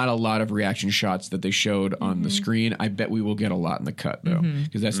not a lot of reaction shots that they showed on the screen. I bet we will get a lot in the cut though,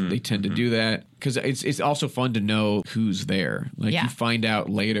 because they tend to do that. Because it's also fun to know who's there. Like you find out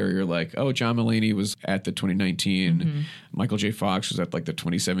later, you're like, oh, John Mulaney was at the 2019. Michael J. Fox was at like the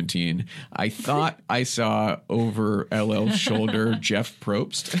 2017. I thought I saw over LL's shoulder Jeff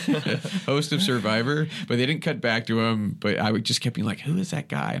Probst, host of Survivor, but they didn't cut back to him. But I just kept being like, who is that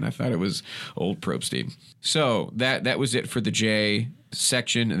guy? And I thought it was old Probsty. So that was it for the J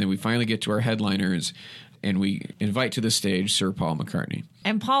section. And then we finally get to our headliners and we invite to the stage Sir Paul McCartney.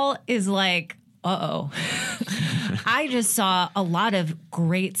 And Paul is like, uh-oh. I just saw a lot of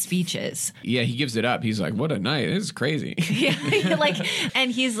great speeches. Yeah, he gives it up. He's like, what a night. This is crazy. Yeah,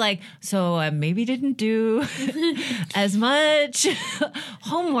 and he's like, so I maybe didn't do as much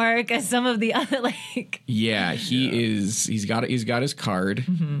homework as some of the other, like. Yeah, he's got his card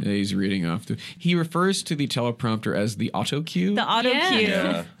that he's reading off. He refers to the teleprompter as the auto cue. The auto cue.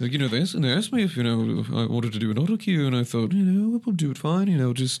 Yeah. Like, they asked me if, I wanted to do an auto cue, and I thought, we'll do it fine,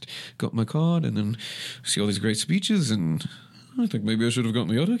 just got my card and then see all these great speeches, and I think maybe I should have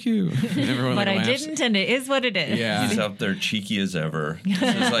gotten the auto cue. But I didn't, and it is what it is. Yeah. He's out there cheeky as ever. He's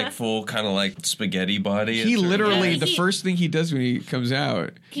like full kind of like spaghetti body. He literally, the He- first thing he does when he comes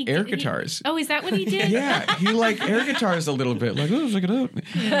out, air guitars. Oh, is that what he did? Yeah, he air guitars a little bit, like, oh, check it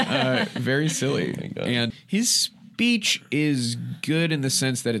out. Very silly. And his speech is good in the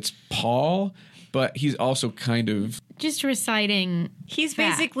sense that it's Paul, but he's also kind of Just reciting. He's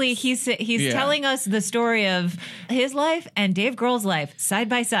facts. basically, he's Yeah. telling us the story of his life and Dave Grohl's life side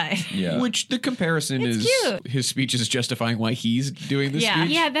by side. Yeah. which the comparison It's is cute. his speech is justifying why he's doing the Yeah.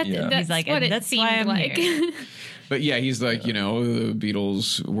 speech. Yeah, that's He's like, what and it that's seemed why I'm like. here. But yeah, he's like, the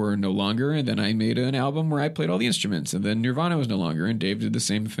Beatles were no longer, and then I made an album where I played all the instruments, and then Nirvana was no longer, and Dave did the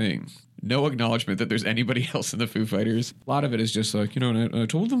same thing. No acknowledgement that there's anybody else in the Foo Fighters. A lot of it is just like, and I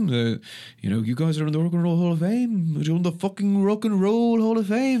told them that, you guys are in the Rock and Roll Hall of Fame. You're in the fucking Rock and Roll Hall of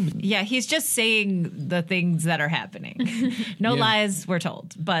Fame. Yeah, he's just saying the things that are happening. No Yeah. lies, we're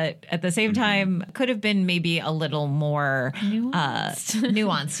told. But at the same time, could have been maybe a little more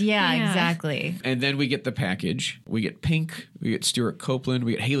nuanced. Yeah, Yeah. exactly. And then we get the package. We get Pink. We get Stuart Copeland.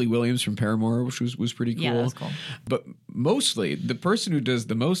 We get Haley Williams from Paramore, which was pretty cool. Yeah, that was cool. But mostly, the person who does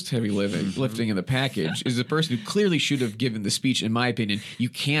the most heavy lifting in the package is the person who clearly should have given the speech, in my opinion. You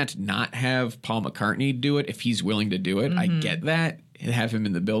can't not have Paul McCartney do it if he's willing to do it. I get that. Have him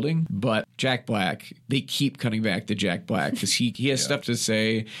in the building, but Jack Black, they keep cutting back to Jack Black because he has stuff to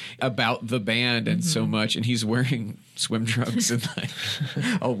say about the band and so much, and he's wearing swim trunks and like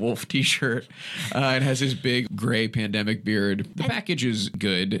a Wolf t-shirt and has his big gray pandemic beard. The package is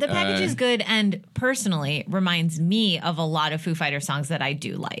good. The package is good and personally reminds me of a lot of Foo Fighter songs that I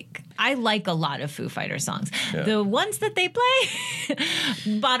do like. I like a lot of Foo Fighter songs. Yeah. The ones that they play,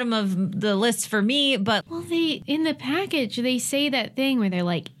 bottom of the list for me, but Well, in the package, they say that thing where they're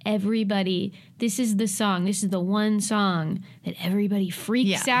like, everybody, this is the song. This is the one song that everybody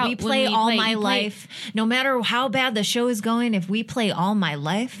freaks out. we when play All My We play- Life. No matter how bad the show is going, if we play All My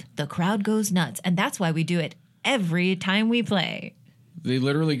Life, the crowd goes nuts. And that's why we do it every time we play. They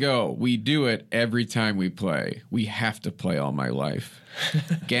literally go, we do it every time we play. We have to play All My Life.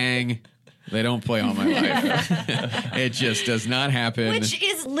 Gang, they don't play All My Life. It just does not happen. Which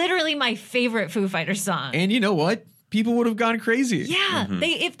is literally my favorite Foo Fighter song. And you know what? People would have gone crazy. Yeah,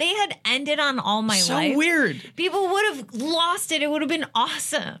 if they had ended on All My So Life, weird. people would have lost it. It would have been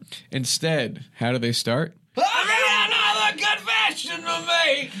awesome. Instead, how do they start? Another confession of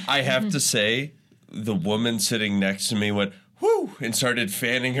me. I have to say, the woman sitting next to me went, whoo, and started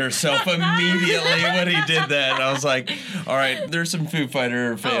fanning herself immediately when he did that. And I was like, all right, there's some Foo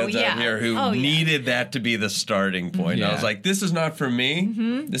Fighter fans yeah. out here who Oh, yeah. needed that to be the starting point. Yeah. I was like, this is not for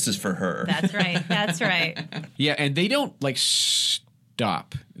me. This is for her. That's right. That's right. Yeah, and they don't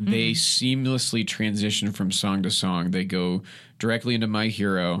stop. They seamlessly transition from song to song. They go directly into My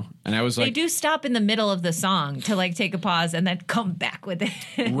Hero. And I was They like, do stop in the middle of the song to like take a pause and then come back with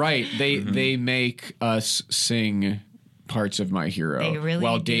it. right. They make us sing parts of My Hero They really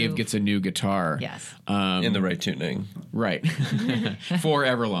while do. Dave gets a new guitar. Yes. In the right tuning. Right. For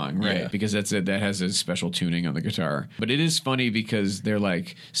Everlong, right. Yeah. Because that's it. That has a special tuning on the guitar. But it is funny because they're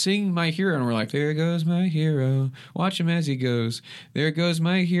like, sing My Hero. And we're like, there goes my hero. Watch him as he goes. There goes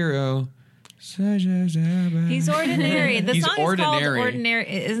my hero. He's ordinary. The He's song ordinary. is called Ordinary.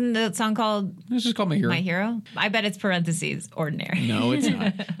 Isn't the song called This is called My Hero. My Hero? I bet it's parentheses, Ordinary. No, it's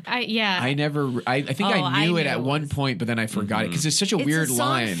not. I think I knew it at one point, but then I forgot it because it's such a weird It's a song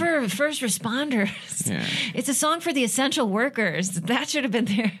line. for first responders. Yeah. It's a song for the essential workers. That should have been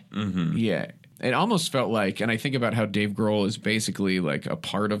there. Yeah. It almost felt like, and I think about how Dave Grohl is basically like a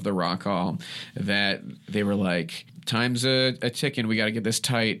part of the Rock Hall, that they were like, time's a ticking. We got to get this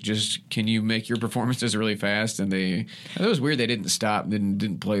tight. Just can you make your performances really fast? And it was weird. They didn't stop.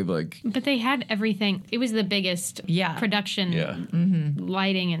 Didn't play like. But they had everything. It was the biggest production,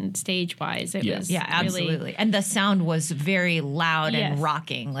 lighting and stage wise. It was absolutely. And the sound was very loud Yes. and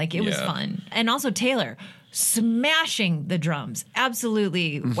rocking. Like it was fun. And also Taylor smashing the drums.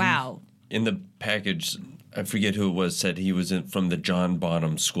 Absolutely. Wow. In the package, I forget who it was, said he was from the John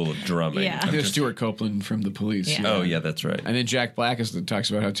Bonham School of Drumming. Yeah. There's Stuart Copeland from The Police. Yeah. Oh, yeah, that's right. And then Jack Black talks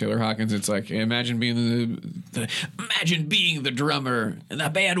about how Taylor Hawkins. It's like imagine being imagine being the drummer in the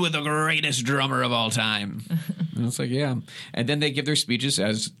band with the greatest drummer of all time. And it's like and then they give their speeches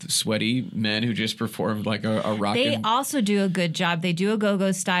as sweaty men who just performed like a rock. They also do a good job. They do a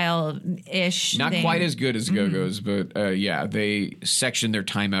go-go style ish. Not quite as good as Go-Go's, but they section their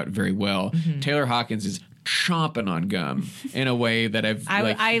time out very well. Taylor Hawkins is chomping on gum in a way that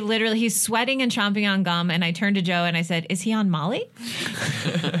I literally, he's sweating and chomping on gum, and I turned to Joe and I said, "Is he on Molly?"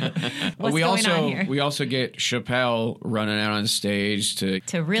 What's going on here? We also get Chappelle running out on stage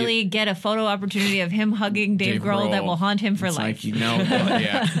to really get a photo opportunity of him hugging Dave Grohl that will haunt him for it's life.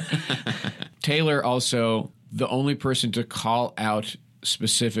 Taylor also the only person to call out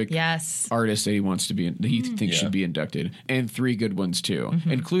specific artists that he wants to be that he thinks should be inducted, and 3 good ones too,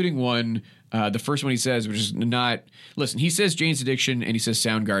 including one. The first one he says, which is not... Listen, he says Jane's Addiction and he says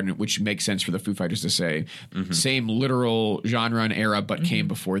Soundgarden, which makes sense for the Foo Fighters to say. Same literal genre and era, but came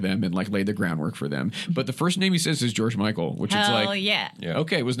before them and like laid the groundwork for them. But the first name he says is George Michael, which is like...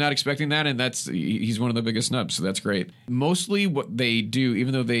 Okay, was not expecting that, and he's one of the biggest snubs, so that's great. Mostly what they do,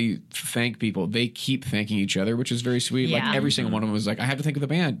 even though they thank people, they keep thanking each other, which is very sweet. Yeah. Like every single one of them was like, I have to thank the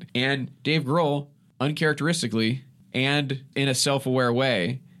band. And Dave Grohl, uncharacteristically and in a self-aware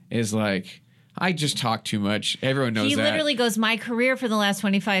way, is like, I just talk too much. Everyone knows that. He literally goes, my career for the last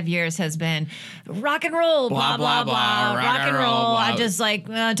 25 years has been rock and roll, blah, blah, blah, rock and roll. I just like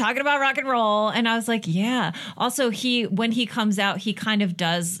talking about rock and roll. And I was like, yeah. Also, when he comes out, he kind of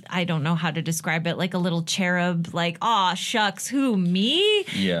does, I don't know how to describe it, like a little cherub, like, aw, shucks, who, me?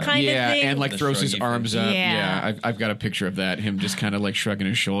 Yeah. Kind of thing. And like throws his arms up. Yeah. I've got a picture of that, him just kind of like shrugging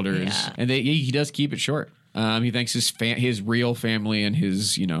his shoulders. Yeah. And he does keep it short. He thanks his real family and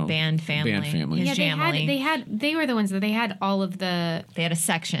his band family. Yeah, they were the ones that they had all of the. They had a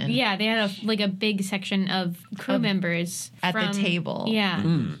section. Yeah, they had a big section of crew members at the table. Yeah,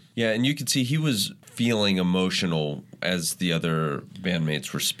 yeah, and you could see he was feeling emotional as the other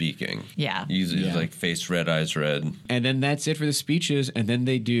bandmates were speaking. Yeah, he's like face red, eyes red. And then that's it for the speeches, and then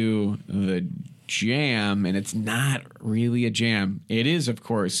they do the jam, and it's not really a jam. It is, of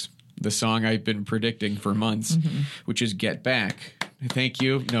course, the song I've been predicting for months, which is Get Back. Thank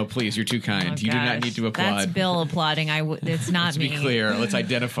you. No, please, you're too kind. You do not need to applaud. That's Bill applauding. It's not me. Let's be clear. Let's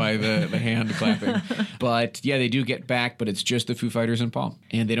identify the hand clapping. But yeah, they do Get Back, but it's just the Foo Fighters and Paul.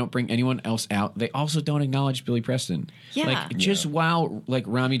 And they don't bring anyone else out. They also don't acknowledge Billy Preston. Yeah. Like, just while like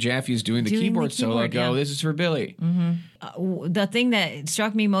Rami Jaffe is doing the keyboard solo, I go, this is for Billy. The thing that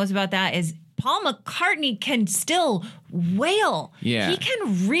struck me most about that is Paul McCartney can still wail. Yeah. He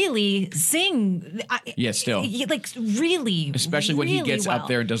can really sing. Still. Really. Especially when he gets well. up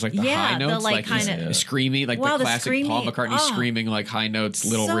there and does like the high notes, like he's screamy, like the classic Paul McCartney screaming like high notes,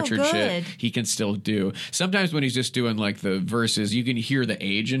 Little so Richard good. shit. He can still do. Sometimes when he's just doing like the verses, you can hear the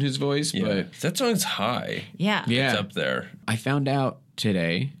age in his voice, but that song's high. Yeah. It's up there. I found out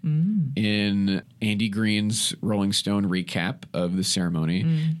today in Andy Green's Rolling Stone recap of the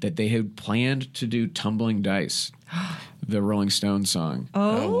ceremony that they had planned to do Tumbling Dice, the Rolling Stone song.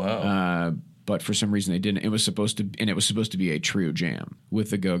 Oh wow. But for some reason they didn't. It was supposed to be a trio jam with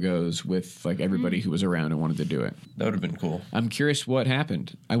the Go-Go's, with like everybody who was around and wanted to do it. That would have been cool. I'm curious what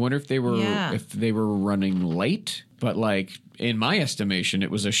happened. I wonder if they were running late, but like in my estimation, it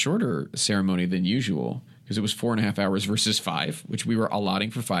was a shorter ceremony than usual. Because it was 4.5 hours versus 5, which we were allotting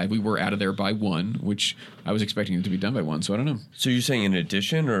for 5. We were out of there by 1, which I was expecting it to be done by 1, so I don't know. So you're saying in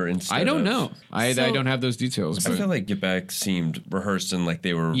addition or instead? I don't know. I don't have those details. I feel like Get Back seemed rehearsed and like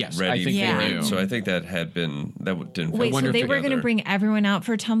they were ready for it. So I think that didn't. Wait, so they were going to bring everyone out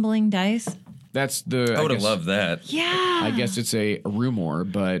for Tumbling Dice? That's the. I would have loved that. Yeah. I guess it's a rumor,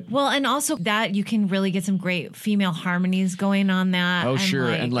 but. Well, and also that you can really get some great female harmonies going on that. Oh, sure.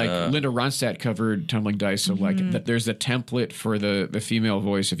 And like uh, Linda Ronstadt covered Tumbling Dice. So like that there's a template for the female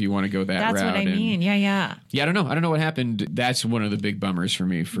voice if you want to go that route. That's what I mean. Yeah. Yeah, I don't know. I don't know what happened. That's one of the big bummers for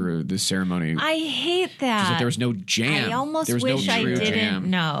me for this ceremony. I hate that. That there was no jam. I almost there was wish no I true didn't jam.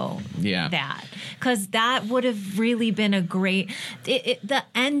 know that. Because that would have really been a great... the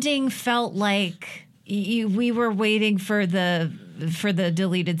ending felt like we were waiting for the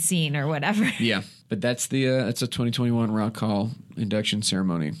deleted scene or whatever. Yeah, but that's a 2021 Rock Hall induction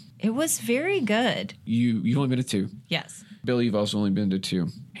ceremony. It was very good. You've only been to 2. Yes. Billy, you've also only been to 2.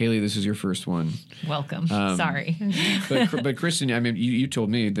 Haley, this is your first one. Welcome. Sorry. But Kristen, I mean, you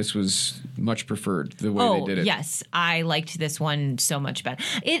told me this was much preferred, the way they did it. Yes. I liked this one so much better.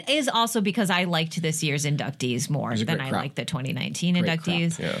 It is also because I liked this year's inductees more than I liked the 2019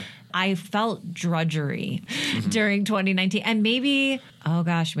 inductees. Yeah. I felt drudgery during 2019. And maybe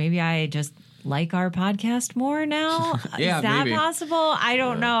I just like our podcast more now. Yeah, is that maybe possible? I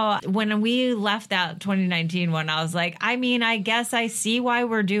don't know. When we left that 2019 one, I was like, I mean, I guess I see why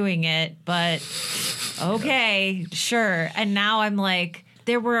we're doing it, but okay, sure. And now I'm like,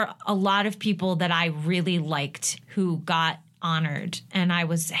 there were a lot of people that I really liked who got honored, and I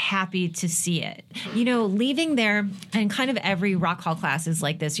was happy to see it. You know, leaving there, and kind of every Rock Hall class is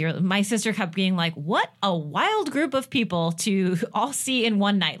like this. My sister kept being like, what a wild group of people to all see in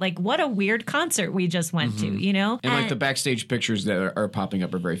one night. Like, what a weird concert we just went to, you know? And like the backstage pictures that are popping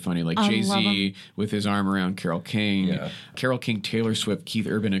up are very funny. Like Jay-Z with his arm around Carole King. Yeah. Carole King, Taylor Swift, Keith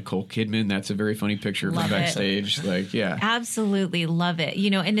Urban, and Cole Kidman. That's a very funny picture from backstage. Like, yeah. Absolutely love it. You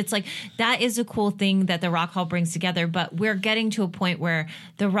know, and it's like, that is a cool thing that the Rock Hall brings together, but we're getting to a point where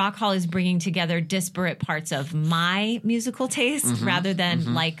the Rock Hall is bringing together disparate parts of my musical taste rather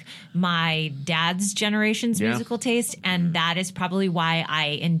than like my dad's generation's musical taste. And that is probably why I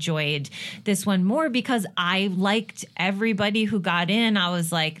enjoyed this one more, because I liked everybody who got in. I was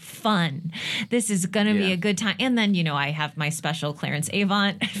like, fun. This is going to be a good time. And then, you know, I have my special Clarence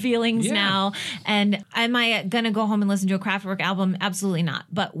Avant feelings now. And am I going to go home and listen to a Kraftwerk album? Absolutely not.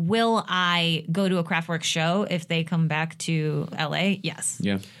 But will I go to a Kraftwerk show if they come back to LA? Yes.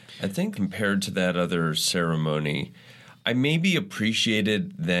 Yeah. I think compared to that other ceremony, I maybe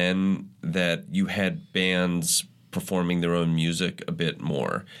appreciated then that you had bands performing their own music a bit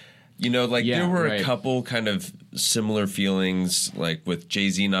more. You know, like there were a couple kind of similar feelings, like with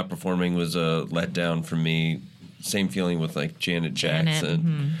Jay-Z not performing was a letdown for me. Same feeling with like Janet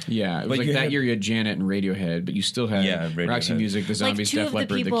Jackson. Yeah, it was like that year you had Janet and Radiohead, but you still had Roxy Music, The Zombies, Def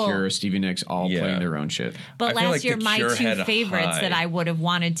Leppard, The Cure, Stevie Nicks all playing their own shit. But last year, my 2 favorites that I would have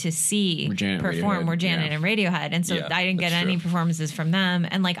wanted to see perform were Janet and Radiohead. And so I didn't get any performances from them.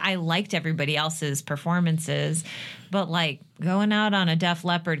 And like, I liked everybody else's performances. But like, going out on a Def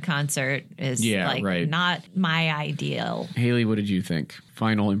Leppard concert is not my ideal. Haley, what did you think?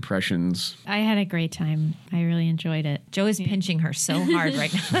 Final impressions. I had a great time. I really enjoyed it. Jo is pinching her so hard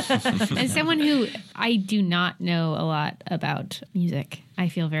right now. As someone who I do not know a lot about music, I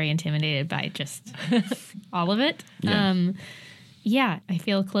feel very intimidated by just all of it. Yeah, I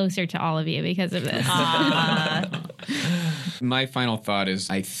feel closer to all of you because of this. My final thought is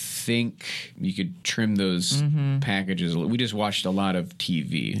I think you could trim those packages. We just watched a lot of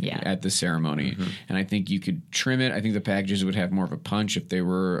TV at the ceremony, and I think you could trim it. I think the packages would have more of a punch if they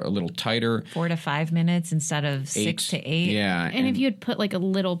were a little tighter. 4 to 5 minutes instead of 6 to 8. Yeah. And if you had put like a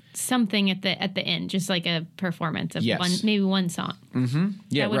little something at the end, just like a performance of maybe one song.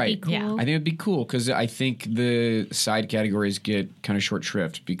 Yeah, that would be cool. I think it'd be cool because I think the side categories get kind of short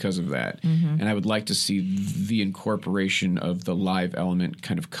shrift because of that. And I would like to see the incorporation of the live element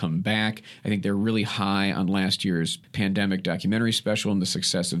kind of come back. I think they're really high on last year's pandemic documentary special and the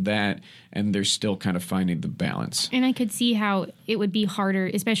success of that, and they're still kind of finding the balance. And I could see how it would be harder,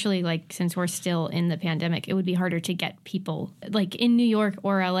 especially like since we're still in the pandemic, it would be harder to get people like in New York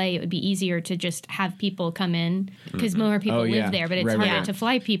or LA. It would be easier to just have people come in because more people live there, but it's harder to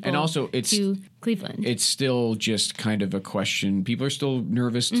fly people and also to Cleveland. It's still just kind of a question. People are still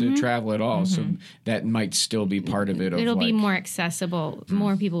nervous to travel at all, so that might still be part of it. It'll be more accessible.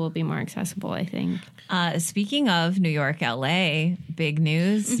 More people will be more accessible, I think. Speaking of New York, LA, big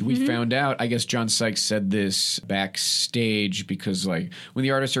news. We found out, I guess John Sykes said this backstage because like when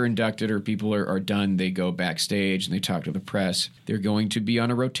the artists are inducted or people are done, they go backstage and they talk to the press. They're going to be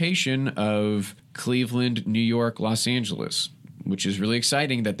on a rotation of Cleveland, New York, Los Angeles, which is really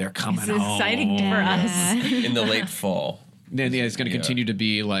exciting that they're coming home. It's exciting for us. In the late fall. Then it's going to continue to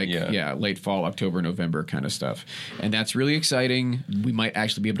be like late fall, October, November kind of stuff, and that's really exciting. We might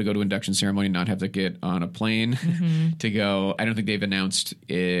actually be able to go to induction ceremony and not have to get on a plane to go. I don't think they've announced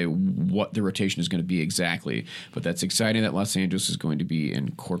what the rotation is going to be exactly, but that's exciting that Los Angeles is going to be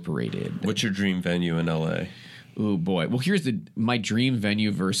incorporated. What's your dream venue in LA? Oh boy. Well, here's my dream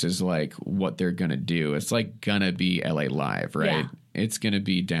venue versus like what they're going to do. It's like going to be LA Live, right? Yeah. It's going to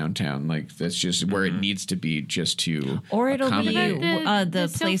be downtown. Like that's just where it needs to be just to or it'll accommodate. Be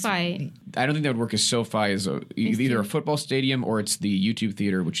the place. SoFi. I don't think that would work as SoFi is either a football stadium or it's the YouTube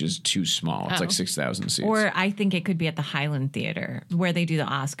Theater, which is too small. It's like 6,000 seats. Or I think it could be at the Highland Theater where they do the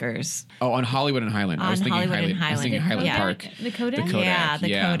Oscars. Oh, on Hollywood and Highland. I was thinking Highland. I was thinking Highland Park. The Kodak? Yeah,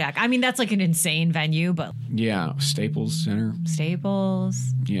 the Kodak. I mean, that's like an insane venue, but yeah, Staples Center.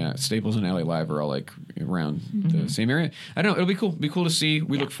 Yeah, Staples and LA Live are all like around the same area. I don't know. It'll be cool. It'll be cool to see.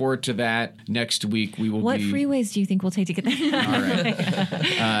 We look forward to that. Next week we will. What freeways do you think we'll take to get there? All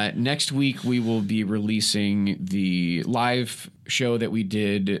right. Next week we will be releasing the live show that we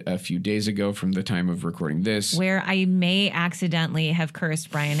did a few days ago from the time of recording this, where I may accidentally have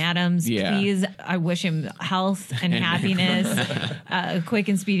cursed Bryan Adams. Yeah. Please, I wish him health and happiness, a quick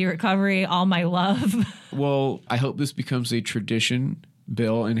and speedy recovery, all my love. Well, I hope this becomes a tradition,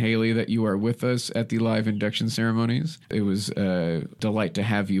 Bill and Haley, that you are with us at the live induction ceremonies. It was a delight to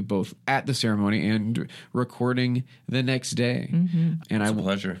have you both at the ceremony and recording the next day. And it's a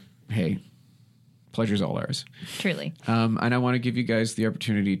pleasure. Hey, pleasure's all ours. Truly. And I want to give you guys the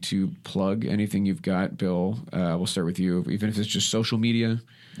opportunity to plug anything you've got. Bill, we'll start with you, even if it's just social media.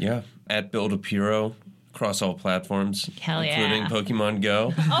 Yeah, at Bill DePiro. Across all platforms, including Pokemon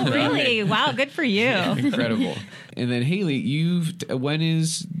Go. Oh, really? Wow, good for you. Incredible. And then, Haley, when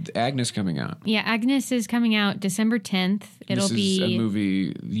is Agnes coming out? Yeah, Agnes is coming out December 10th. This is a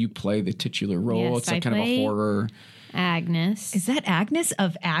movie you play the titular role. Yes, it's like kind of a horror. Agnes. Is that Agnes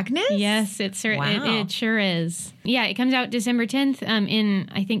of Agnes? Yes, it sure is. Yeah, it comes out December 10th in,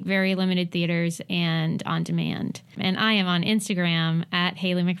 I think, very limited theaters and on demand. And I am on Instagram at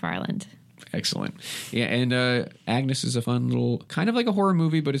Haley McFarland. Excellent. Yeah, and Agnes is a fun little, kind of like a horror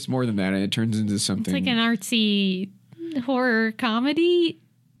movie, but it's more than that, and it turns into something. It's like an artsy horror comedy.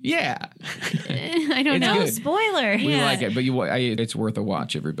 Yeah. I don't know. Good. Spoiler. We like it, but it's worth a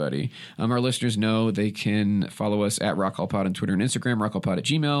watch, everybody. Our listeners know they can follow us at Rock Hall Pod on Twitter and Instagram.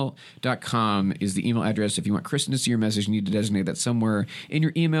 rockhallpod@gmail.com is the email address. If you want Kristen to see your message, you need to designate that somewhere in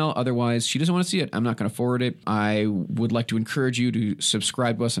your email. Otherwise, she doesn't want to see it. I'm not going to forward it. I would like to encourage you to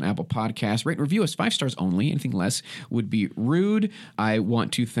subscribe to us on Apple Podcasts. Rate and review us 5 stars only. Anything less would be rude. I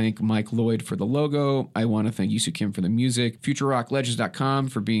want to thank Mike Lloyd for the logo. I want to thank Yusu Kim for the music. FutureRockLegends.com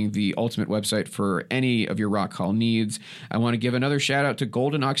for being the ultimate website for any of your Rock Hall needs. I want to give another shout out to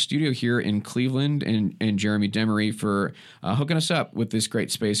Golden Ox Studio here in Cleveland and Jeremy Demery for hooking us up with this great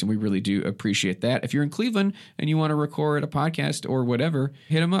space, and we really do appreciate that. If you're in Cleveland and you want to record a podcast or whatever,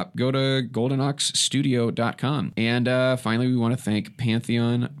 hit them up. Go to goldenoxstudio.com. And finally, we want to thank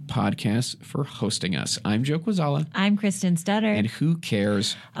Pantheon Podcasts for hosting us. I'm Joe Quazala. I'm Kristen Stutter. And who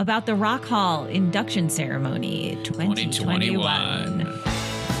cares about the Rock Hall induction ceremony 2021.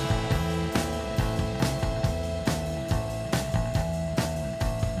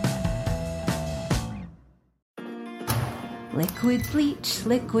 Liquid bleach,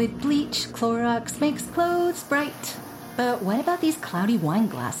 Clorox makes clothes bright. But what about these cloudy wine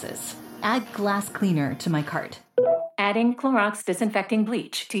glasses? Add glass cleaner to my cart. Adding Clorox disinfecting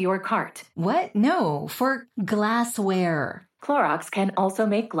bleach to your cart. What? No, for glassware. Clorox can also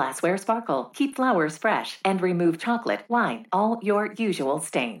make glassware sparkle, keep flowers fresh, and remove chocolate, wine, all your usual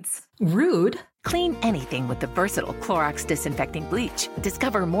stains. Rude. Clean anything with the versatile Clorox disinfecting bleach.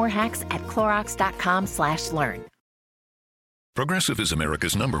 Discover more hacks at Clorox.com/learn. Progressive is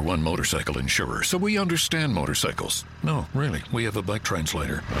America's #1 motorcycle insurer, so we understand motorcycles. No, really, we have a bike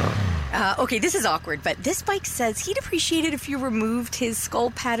translator. Okay, this is awkward, but this bike says he'd appreciate it if you removed his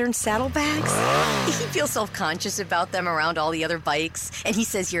skull pattern saddlebags. He feels self-conscious about them around all the other bikes, and he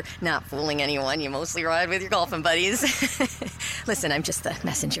says you're not fooling anyone. You mostly ride with your golfing buddies. Listen, I'm just the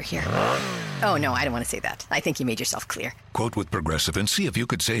messenger here. Oh, no, I don't want to say that. I think you made yourself clear. Quote with Progressive and see if you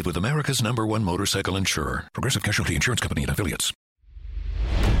could save with America's #1 motorcycle insurer. Progressive Casualty Insurance Company and Affiliates.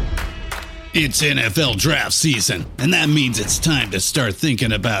 It's NFL draft season, and that means it's time to start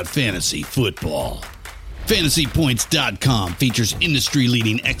thinking about fantasy football. FantasyPoints.com features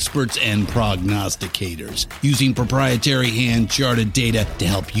industry-leading experts and prognosticators using proprietary hand-charted data to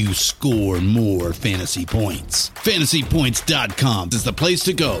help you score more fantasy points. FantasyPoints.com is the place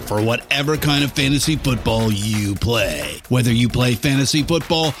to go for whatever kind of fantasy football you play. Whether you play fantasy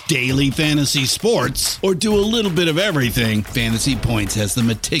football, daily fantasy sports, or do a little bit of everything, Fantasy Points has the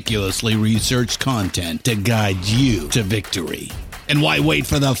meticulously researched content to guide you to victory. And why wait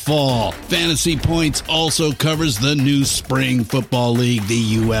for the fall? Fantasy Points also covers the new spring football league,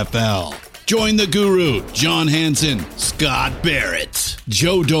 the UFL. Join the guru, John Hansen, Scott Barrett,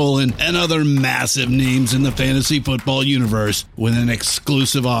 Joe Dolan, and other massive names in the fantasy football universe with an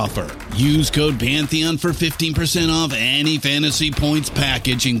exclusive offer. Use code Pantheon for 15% off any Fantasy Points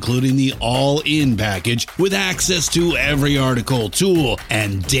package, including the all-in package, with access to every article, tool,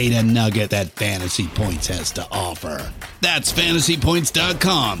 and data nugget that Fantasy Points has to offer. That's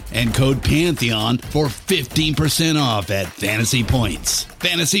FantasyPoints.com and code Pantheon for 15% off at Fantasy Points.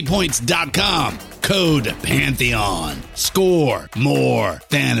 FantasyPoints.com, code Pantheon. Score more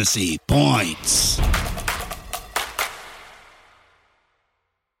fantasy points.